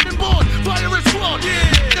a f***ing board. Fire is flawed.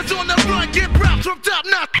 It's on the run, get props from top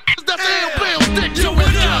notch. That's ill, stick to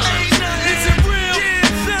it. Is it real?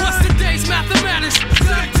 What's the day's mathematics?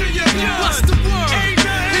 Stick to your guns. What's the word?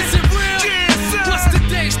 Is it real? What's the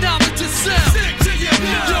day's knowledge to sell? Stick to your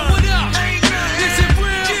guns. Yo, what up? Is it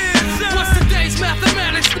real? What's the day's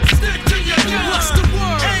mathematics? Stick to your guns. What's the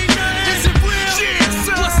word? Is it real?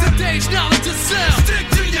 What's the day's knowledge to sell? Stick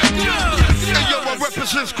to your guns. Hey, yo, I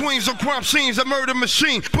represent Queens on crime scenes, a murder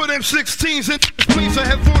machine. Put M16s in Queens, I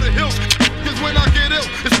head for the hills. Cause when I get ill,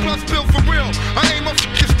 it's plus bill for real. I aim up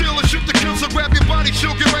still and shoot the kill, so grab your body,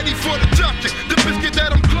 she'll get ready for the ducking. The biscuit that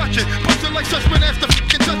I'm clutching, busting like suspect as the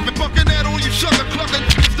f***ing judgment. Bucking that on you, sucker clucking.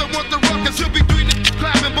 Don't want the ruckus, he'll be doing the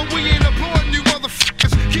clapping, but we ain't applauding you motherfuckers.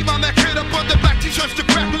 Keep on that kid up on the black t-shirts to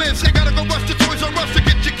Cracklist. Ain't gotta go rush the Toys R Us to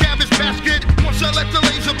get your cabbage basket. Once I let the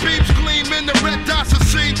laser beams gleam in the red dots of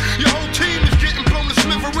scene, your whole team is getting blown to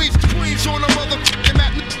smithereens. Queens on a motherfucking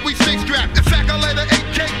map, we stay strapped. In fact, I let an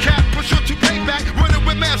 8K cap push her to payback. Running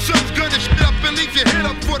with mad sons, gunning shit up and leave your head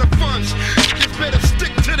up for the funds. Just better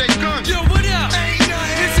stick to their guns. Yo, what up?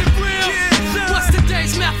 Is it real? What's the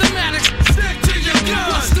day's mathematics? Stick to your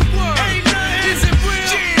guns. What's the word? Is it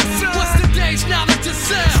real? What's the day's knowledge to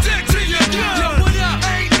sell? Stick to your guns. Yo, what up?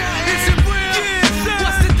 Is it real?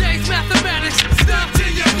 What's the day's mathematics? Stick to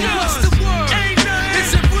your guns. What's the word?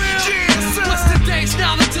 Is it real? What's the day's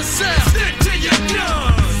knowledge to sell? Stick to your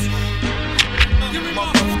guns. Give me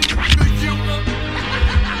my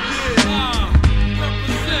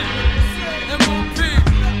M.O.P.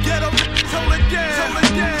 Get up, hold it down.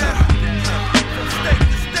 From state to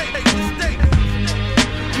state.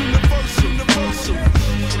 Universal.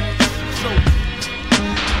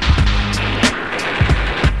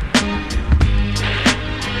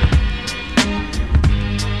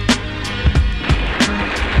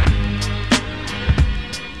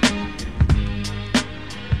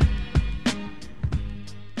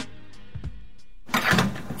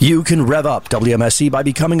 You can rev up WMSE by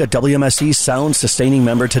becoming a WMSE Sound Sustaining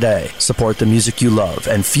member today. Support the music you love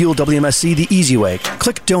and fuel WMSE the easy way.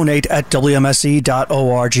 Click donate at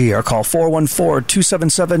WMSE.org or call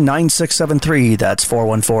 414-277-9673. That's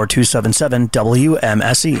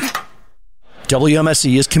 414-277-WMSE.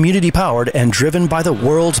 WMSE is community-powered and driven by the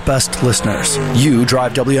world's best listeners. You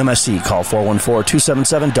drive WMSE. Call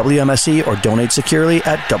 414-277-WMSE or donate securely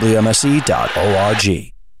at WMSE.org.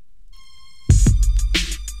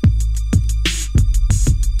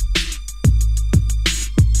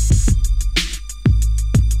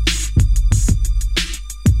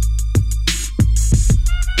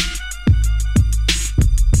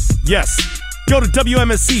 Yes, go to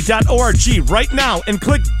WMSE.org right now and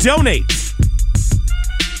click donate.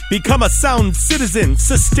 Become a Sound Citizen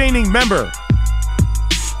Sustaining member.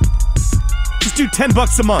 Just do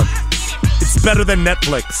 $10 a month. It's better than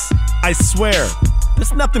Netflix. I swear.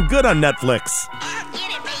 There's nothing good on Netflix.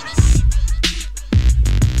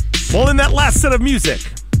 Well, in that last set of music,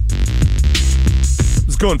 I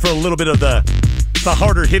was going for a little bit of the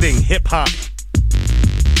harder hitting hip hop.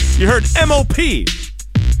 You heard M.O.P.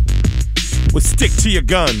 with Stick to Your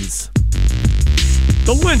Guns.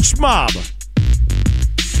 The Lynch Mob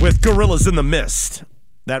with Gorillas in the Mist.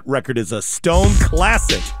 That record is a Stone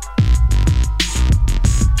classic.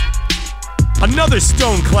 Another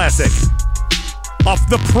Stone classic off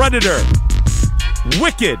The Predator,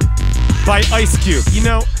 Wicked by Ice Cube. You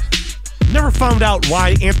know, never found out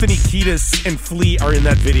why Anthony Kiedis and Flea are in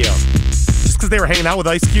that video. Just because they were hanging out with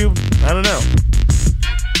Ice Cube? I don't know.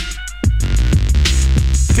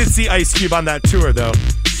 Did see Ice Cube on that tour, though.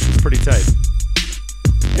 It was pretty tight.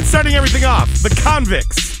 And starting everything off, the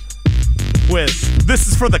Convicts with This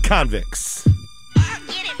Is for the Convicts.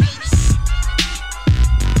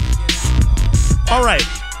 All right.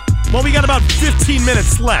 Well, we got about 15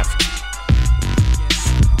 minutes left.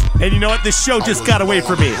 And you know what? This show just got away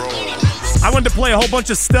from me. I wanted to play a whole bunch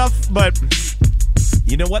of stuff, but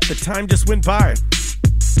you know what? The time just went by.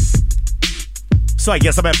 So I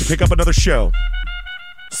guess I'm going to have to pick up another show.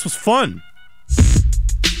 This was fun.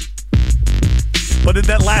 But in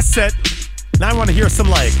that last set, now I want to hear some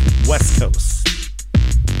like West Coast.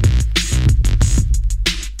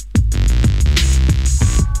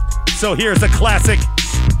 So here's a classic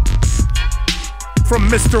from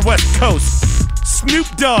Mr. West Coast, Snoop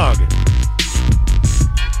Dogg.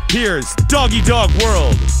 Here's Doggy Dog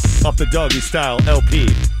World off the Doggy Style LP.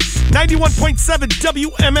 91.7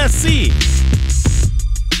 WMSE.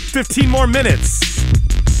 15 more minutes.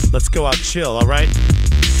 Let's go out chill, all right?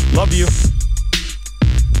 Love you.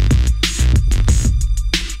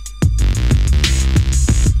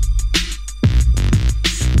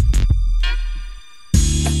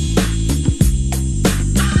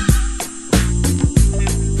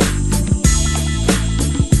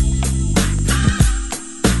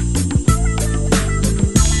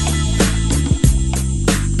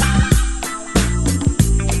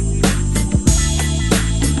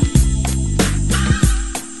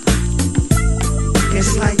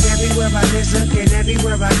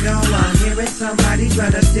 Everywhere I go, I'm hearing somebody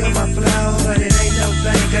trying to steal my flow, but it ain't no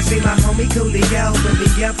thing. I see my homie Coolie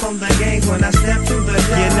with me up on the game when I step through the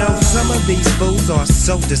door. You know, some of these fools are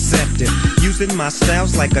so deceptive, using my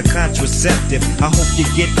styles like a contraceptive. I hope you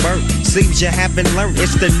get burnt. Seems you haven't learned.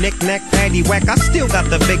 It's the knick-knack, paddywhack. I still got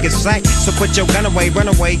the biggest sight, so put your gun away, run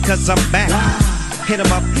away, cause I'm back. Hit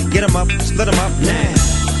 'em up, get 'em up, split 'em up now.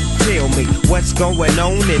 Tell me what's going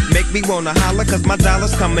on. It make me wanna holler, cause my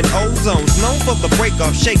dollars come in ozones. Known for the break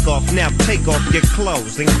off, shake off. Now take off your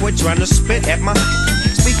clothes and quit trying to spit at my.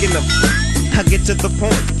 Speaking of, I get to the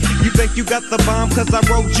point. You think you got the bomb, cause I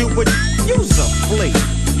wrote you with. Use a flea.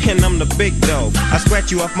 And I'm the big dog. I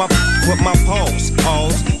scratch you off my with my paws.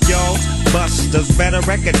 Alls, y'alls, busters better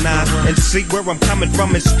recognize and see where I'm coming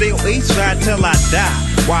from and still east side till I die.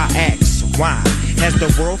 Why ask? Why? As the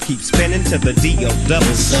world keeps spinning to the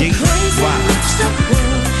D-O-double-G. Why?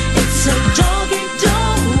 It's a doggy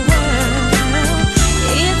dog world.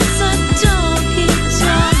 It's a doggy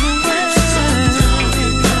dog world.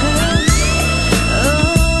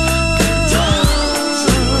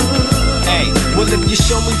 Hey, well if you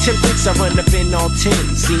show me 10 bricks, I run up in all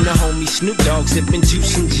 10. Seen the homie Snoop Dogg sipping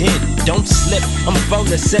juice and gin. Don't slip, I'm for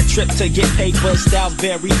the set trip to get paper. Styles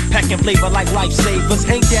vary, packing flavor like lifesavers.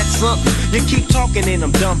 Ain't that something? You keep talking and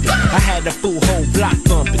I'm dumping. I had a full whole block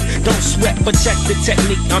thumping. Don't sweat, but check the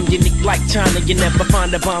technique. I'm unique like China. You never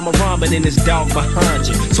find a bomb or ramen in this dog behind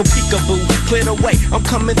you. So peekaboo, clear the way. I'm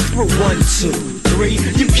coming through. 1, 2, 3.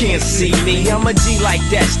 You can't see me. I'm a G like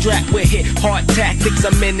that. Strapped with hit hard tactics.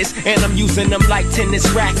 I'm in this and I'm using them like tennis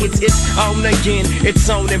rackets. It's on again. It's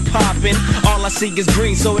on and popping. All I see is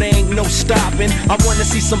green, so there ain't no stopping. I wanna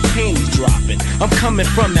see some panties dropping. I'm coming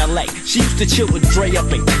from LA. She used to chill with Dre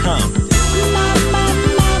up in Compton.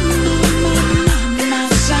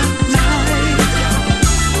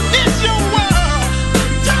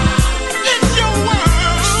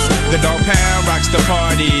 The dog pound rocks the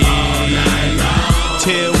party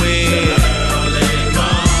till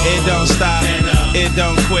it don't stop, it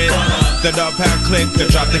don't quit. The dog pound click to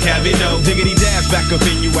drop the cabbie no. Diggity dash back up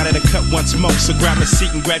in you out of the cut once more. So grab a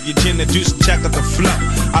seat and grab your gin and juice and check out the flow.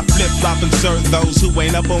 I flip flop and serve those who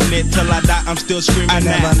ain't up on it till I die. I'm still screaming. I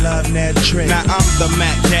never loved that trick. Now I'm the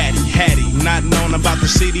Mac Daddy, Hattie, not known about the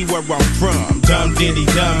city where I'm from. Dumb diddy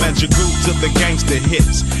dumb at your groups of the gangster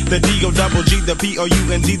hits. The D-O-double-G, the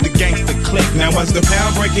P-O-U-N-D, the gangster click. Now as the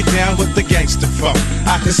pound break it down with the gangster folk,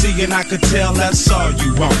 I can see and I can tell that's all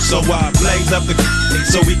you want. So I blaze up the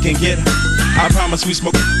so we can get. I promise we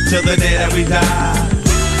smoke till the day that we die.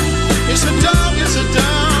 It's a dog, it's a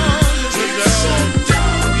dog, it's a dog.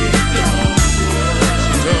 It's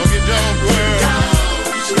a doggy dog world.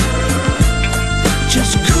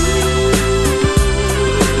 Just cool.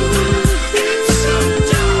 It's a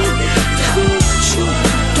doggy dog.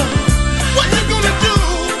 What you gonna do?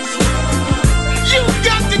 You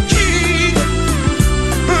got the key.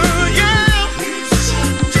 Yeah.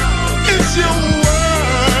 It's your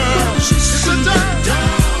world. It's a dog.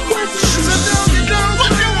 It's a doggy dog.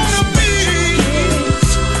 What you wanna be?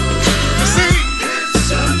 See,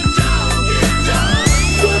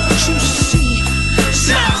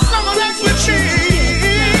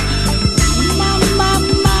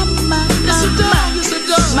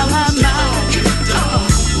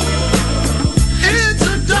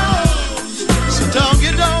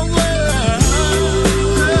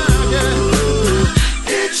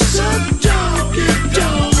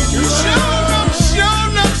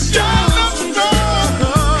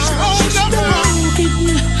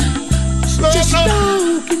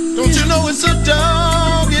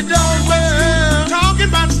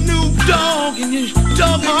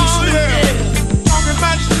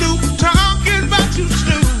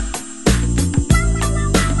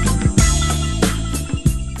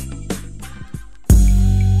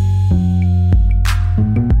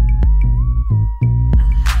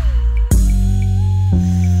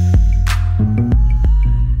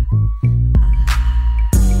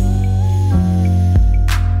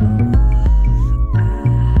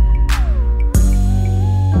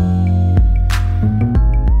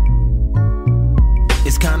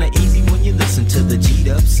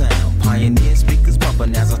 sound. Pioneer speakers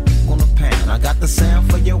bumping as I on the pound. I got the sound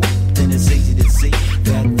for your then it's easy to see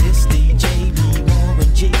that this DJ be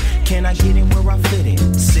Warren G. Can I get in where I fit in?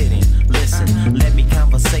 Sit in, listen, let me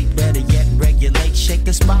conversate, better yet regulate. Shake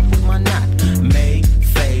the spot with my knot, may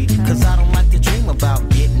fade. Cause I don't like to dream about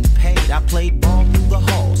getting paid. I played ball through the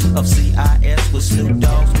halls of CIS with Snoop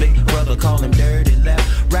Dogg's big brother, call him Dirty Left.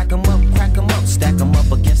 Rack 'em up, crack 'em up, stack 'em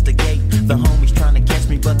up against the gate. The homies trying to catch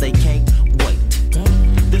me, but they can't wait.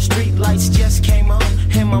 The street lights just came on,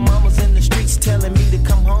 and my mama's in the streets telling me to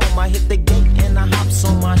come home. I hit the gate and I hops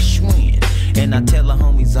on my Schwinn, and I tell the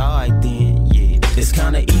homies, alright then, yeah. It's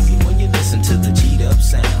kinda easy when you listen to the G'd up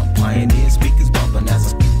sound. Pioneer speakers bumping as I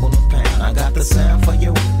speak on the pound. I got the sound for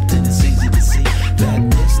your then it's easy to see that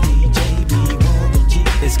this DJ be Warren G.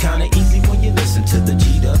 It's kinda easy when you listen to the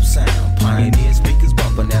G'd up sound. Pioneer speakers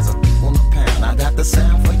bumping as I speak on the pound. I got the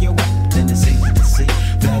sound for your then it's easy to see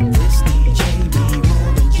that this DJ be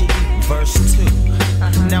Warren G. Verse 2.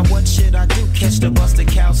 Now what should I do? Catch the bus to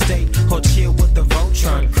Cal State or chill with the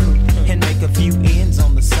Voltron crew and make a few ends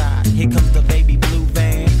on the side? Here comes the baby blue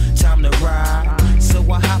van, time to ride. So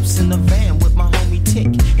I hops in the van with my homie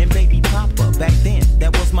Tick and baby Papa. Back then,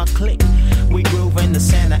 that was my clique. We groove in the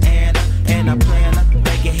Santa Ana and I plan to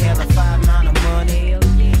make a hell of 5-9 of money.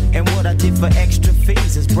 And what I did for extra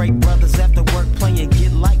fees is break brothers after work playing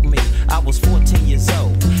Get Like Me. I was 14 years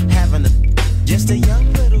old, having just a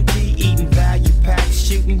young little G eating value packs,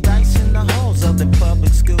 shooting dice in the halls of the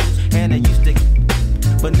public schools. And I used to,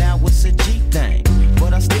 but now it's a G thing.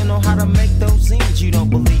 But I still know how to make those ends. You don't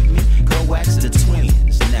believe me? Go ask the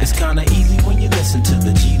twins. Now, it's kinda easy when you listen to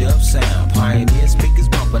the G'd up sound. Pioneer speakers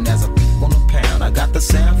bumping as I on the pound. I got the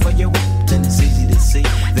sound for your then it's easy to see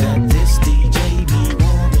that this DJ be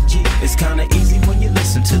Warren G. It's kinda easy when you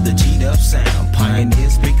listen to the G'd up sound. Pioneer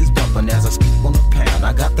speakers bumping as I speak on the pound.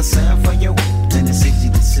 I got the sound for your then it's easy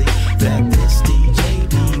to see that this DJ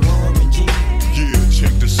be Warren G. Yeah,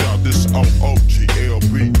 check this out, this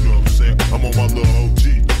O.G.L.B, you know what I'm saying? I'm on my little OG,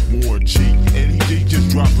 Warren G, and he just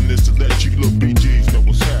dropping this to let you little BGs know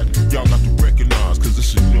what's happening. Y'all got to recognize, cause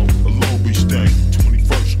this is, you know, a Long Beach thing,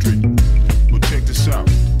 21st Street. But check this out,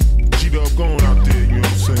 G-Dub going out there, you know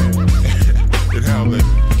what I'm saying? And holla,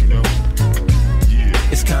 you know?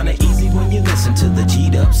 Yeah. It's kinda easy when you listen to the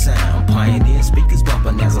G'd up sound. Pioneer speakers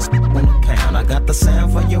bumping as I speak on the pound. I got the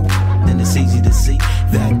sound for your then it's easy to see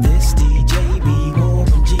that this DJ be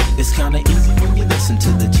Warren G. It's kinda easy when you listen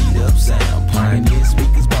to the G'd up sound. Pioneer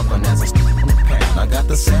speakers bumping as I speak on the pound. I got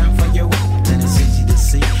the sound for your then it's easy to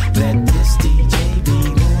see that this DJ be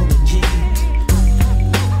Warren G.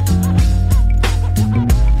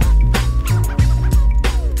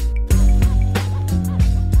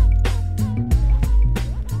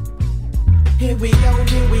 Here we go,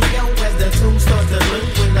 as the tune starts to loop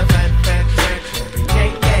with the fat track.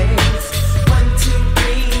 Yes. 1, 2,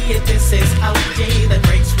 3, if this is O.G., the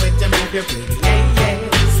great switch to move your pretty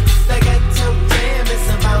yes. The ghetto jam is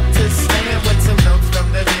about to slam with some notes from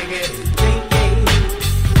the diggity.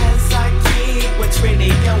 As I keep what's really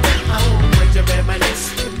going on with your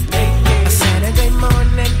reminiscence. A Saturday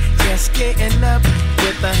morning, just getting up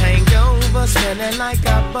with a hangover, smelling like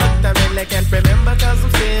a buck. I really can't remember cause I'm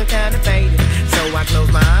still kinda faded. So I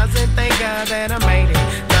close my eyes and thank God that I made it.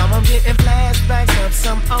 Now I'm getting flashbacks of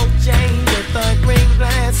some O.J. with a green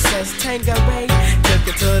glass says Tangeray. Took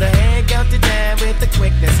it to the head, got to down with the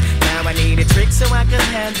quickness. Now I need a trick so I can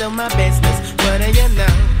handle my business. What do you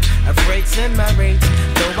know? A freak's in my reach.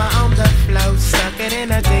 Though I on the floor, stuck it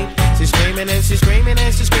in a deep. She's screaming and she's screaming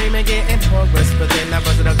and she's screaming, getting hoarse. But then I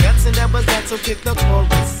busted her guts and that was that, so kick the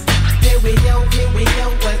chorus. Here we go,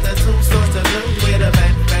 as the tune starts to loop with a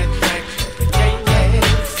back track.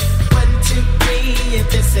 Yes. 1, 2, 3, if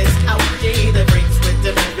this is O.G., the breaks with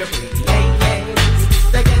the bigger pretty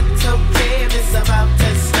yes. The ghetto jam is about to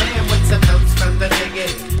slam with some notes from the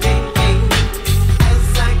diggity. As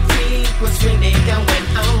I keep what's really going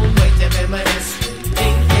on with the reminiscence.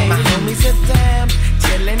 My homies are down,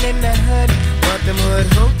 chillin' in the hood, but them hood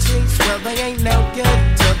hoochies, well they ain't no good.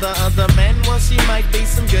 To the other man, well she might be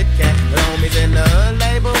some good cat. The homies in the hood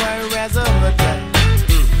label her as a hood cat.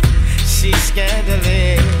 She's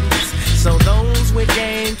scandalous, so those with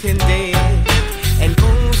game can dig. And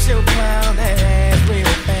boom, she'll plow that ass real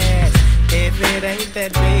fast if it ain't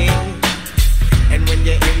that big. And when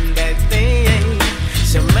you're in that thing,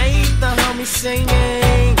 she'll make the homies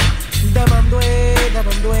singing. Da-bum-dway,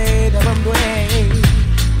 da-bum-dway, da-bum-dway.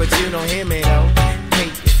 But you don't hear me though.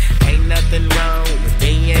 Hey, ain't nothing wrong with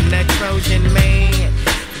being a Trojan man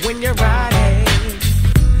when you're riding.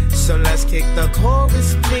 So let's kick the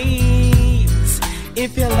chorus, please,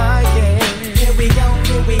 if you like it. Here we go,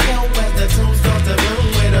 as the tunes start to boom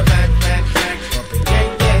with a back, bumping, yeah.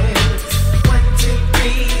 1, 2,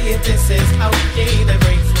 3, if this is O.G.L.B, the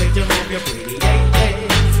great way to move your pretty, yeah.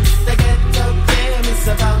 The ghetto jam is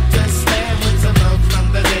about to slam with some love from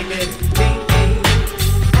the dignity.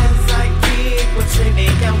 As I kick what's really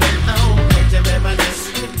going on, let you reminisce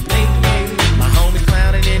with me. My homie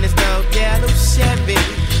clowning in his dope yellow Chevy.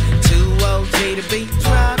 2 O.G. to beat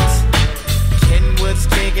drops. Kenwood's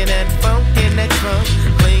kicking that funk in that trunk,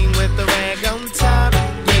 clean with the rag on top,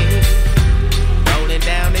 yeah. Rolling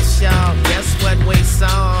down this shawl, guess what we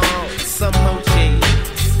saw? Some OGs.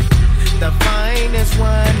 The finest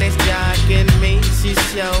one is jocking me, she's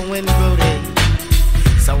showing booty.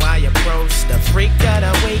 So I approached the freak of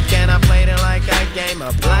the week and I played it like a game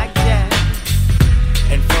of blackjack.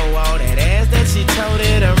 And for all that ass that she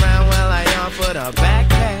toted around, well, I offered a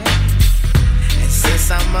backpack.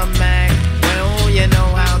 Since I'm a Mac, well, you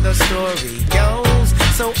know how the story goes.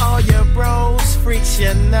 So all your bros, freaks,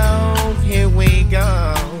 you know, here we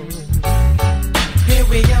go. Here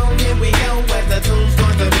we go, as the tunes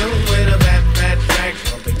start to boom with a back,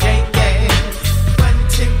 bumping, yeah. 1,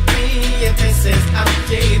 2, 3, if this is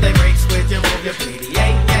O.G.L.B, the great switch, you move your pretty,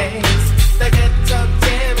 yeah. The ghetto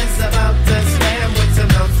jam is about to slam with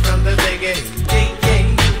some notes from the biggest, yeah.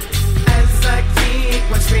 As I keep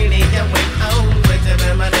what's really going on.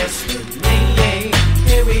 Reminisce with me, yeah.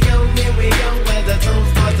 Here we go, where the tunes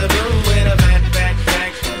start to boom with a back,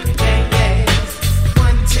 yeah.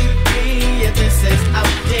 1, 2, 3, if this is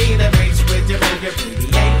O.G.L.B, the race with your move your pretty,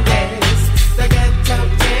 yeah. The ghetto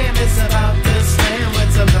jam is about to slam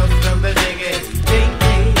with some notes from the biggest, yeah.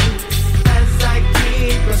 As I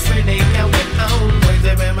keep what's really going on, with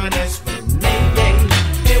the reminisce with me, yeah.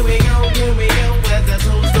 Here we go, where the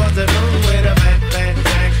tunes start to boom with a back, yeah.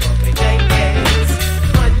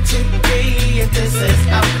 If this is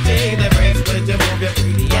O.G.L.B, the breaks with your move your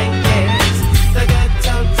pretty yes. The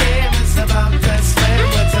ghetto jam is about to slam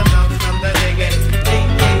with some notes from the diggity.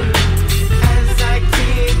 As I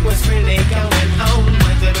keep what's really going on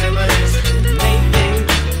with the reminisce with me.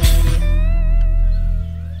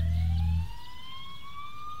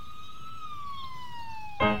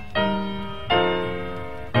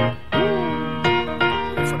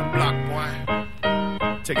 For the block, boy.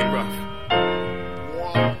 Take it rough.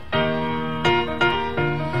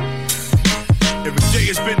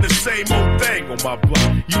 It's been the same old thing on my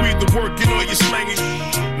block. You either working or you slanging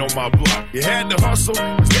on my block. You had to hustle,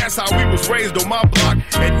 'cause that's how we was raised on my block.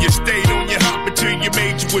 And you stayed on your hop until you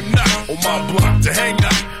made you a knot on my block to hang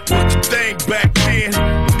out. What you think back then?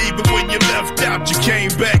 And even when you left out, you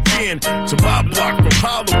came back in to my block from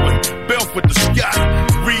Holloway, Belford to Scott.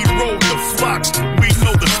 Re-rolled the flocks, we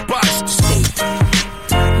know the spots to smoke.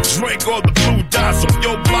 Drink all the blue dots on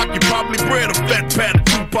your block. You probably bred a fat pat of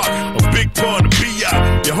Tupac, a big pun of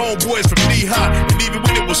B.I. Your homeboys from knee-high, and even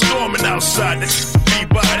when it was storming outside, that's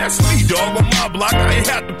me-by. That's me, dog, on my block. I ain't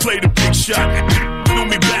had to play the big shot. Knew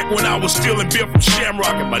me back when I was stealing beer from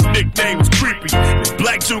Shamrock, and my nickname was Creepy. If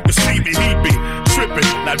Black Two could see me, he'd be tripping.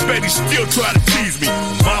 And I bet he still try to tease me.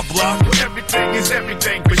 My block, everything is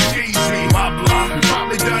everything for Jeezy. My block, we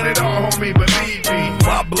probably done it all, homie, believe me.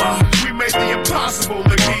 My block, we made the impossible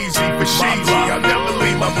look easy for Sheezy. I'll never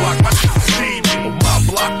leave my block, my need me. On my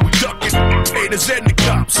block, we ducking haters and the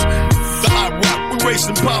cops. The hot rock, we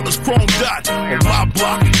racing Paula's chrome dot. On my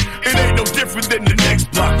block, it ain't no different than the next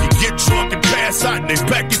block. You get drunk and pass out and they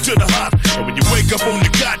pack you to the hop. And when you wake up on the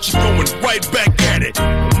cot, you're going right back at it.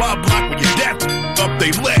 On my block, when you're deaf up,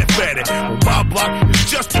 they laugh at it. On my block, it's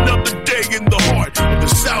just another day in the heart of the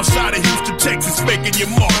south side of Houston, Texas, making your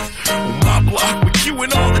mark. On my block, we're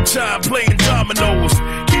queuing all the time, playing dominoes.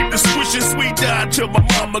 Keep the swishing sweet die till my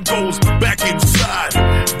mama goes back inside.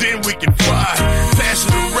 Then we can fly, pass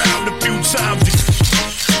it around a few times.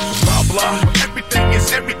 My block, everything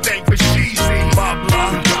is everything for Sheezy. My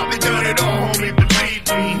block, we probably done it all, homie, believe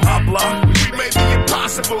me. My block, we made the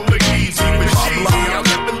impossible look easy for Sheezy. I'll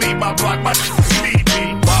never leave my block, my need me.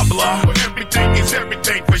 My block, everything is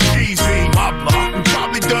everything for Sheezy. My block, we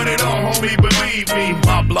probably done it all, homie, believe me.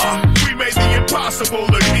 My block, we made the impossible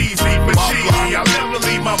look easy for Sheezy. I'll never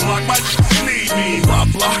leave my block, my need me. My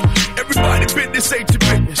block, everybody business ain't your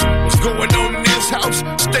business. What's going on in this house?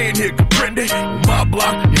 Staying here, comprende? On my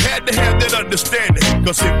block, you had to have that understanding.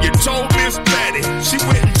 'Cause if you told Miss Patty, she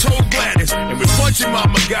went and told Gladys. And when Punchy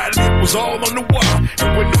Mama got it, it was all on the wire.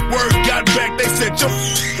 And when the word got back, they said, yo,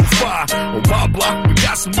 fire. On my block, we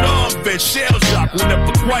got some non-vet shell shock. We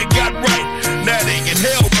never quite got right. Now they can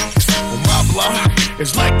help. On my block,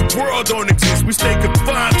 it's like the world don't exist. We stay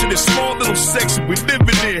confined to this small little section we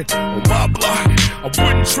living in. On my block, I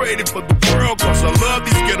wouldn't trade it for the world, 'cause I love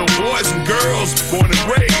these ghetto boys and girls Bronx, born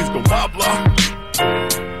and raised on my block.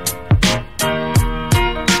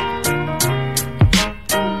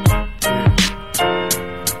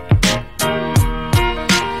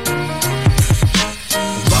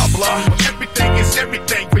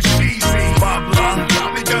 Everything for cheesy, blah blah.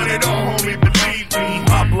 Probably done it all, homie, believe me,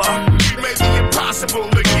 blah blah. We made the impossible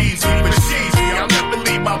look easy, but cheesy. I'll never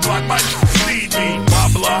leave my block, my lead me, blah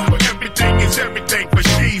blah. But everything is everything for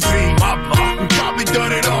cheesy, blah blah. We probably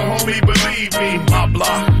done it all, homie, believe me, blah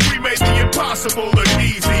blah. We made the impossible look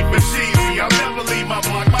easy, but cheesy. I'll never leave my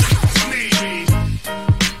block, my lead me.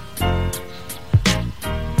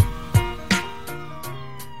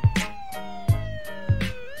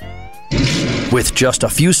 With just a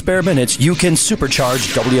few spare minutes, you can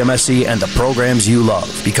supercharge WMSE and the programs you love.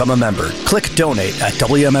 Become a member. Click donate at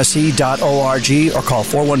WMSE.org or call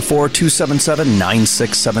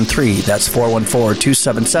 414-277-9673. That's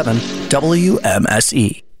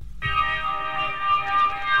 414-277-WMSE.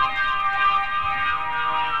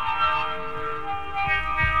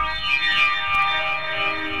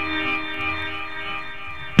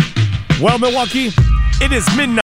 Well, Milwaukee, it is midnight.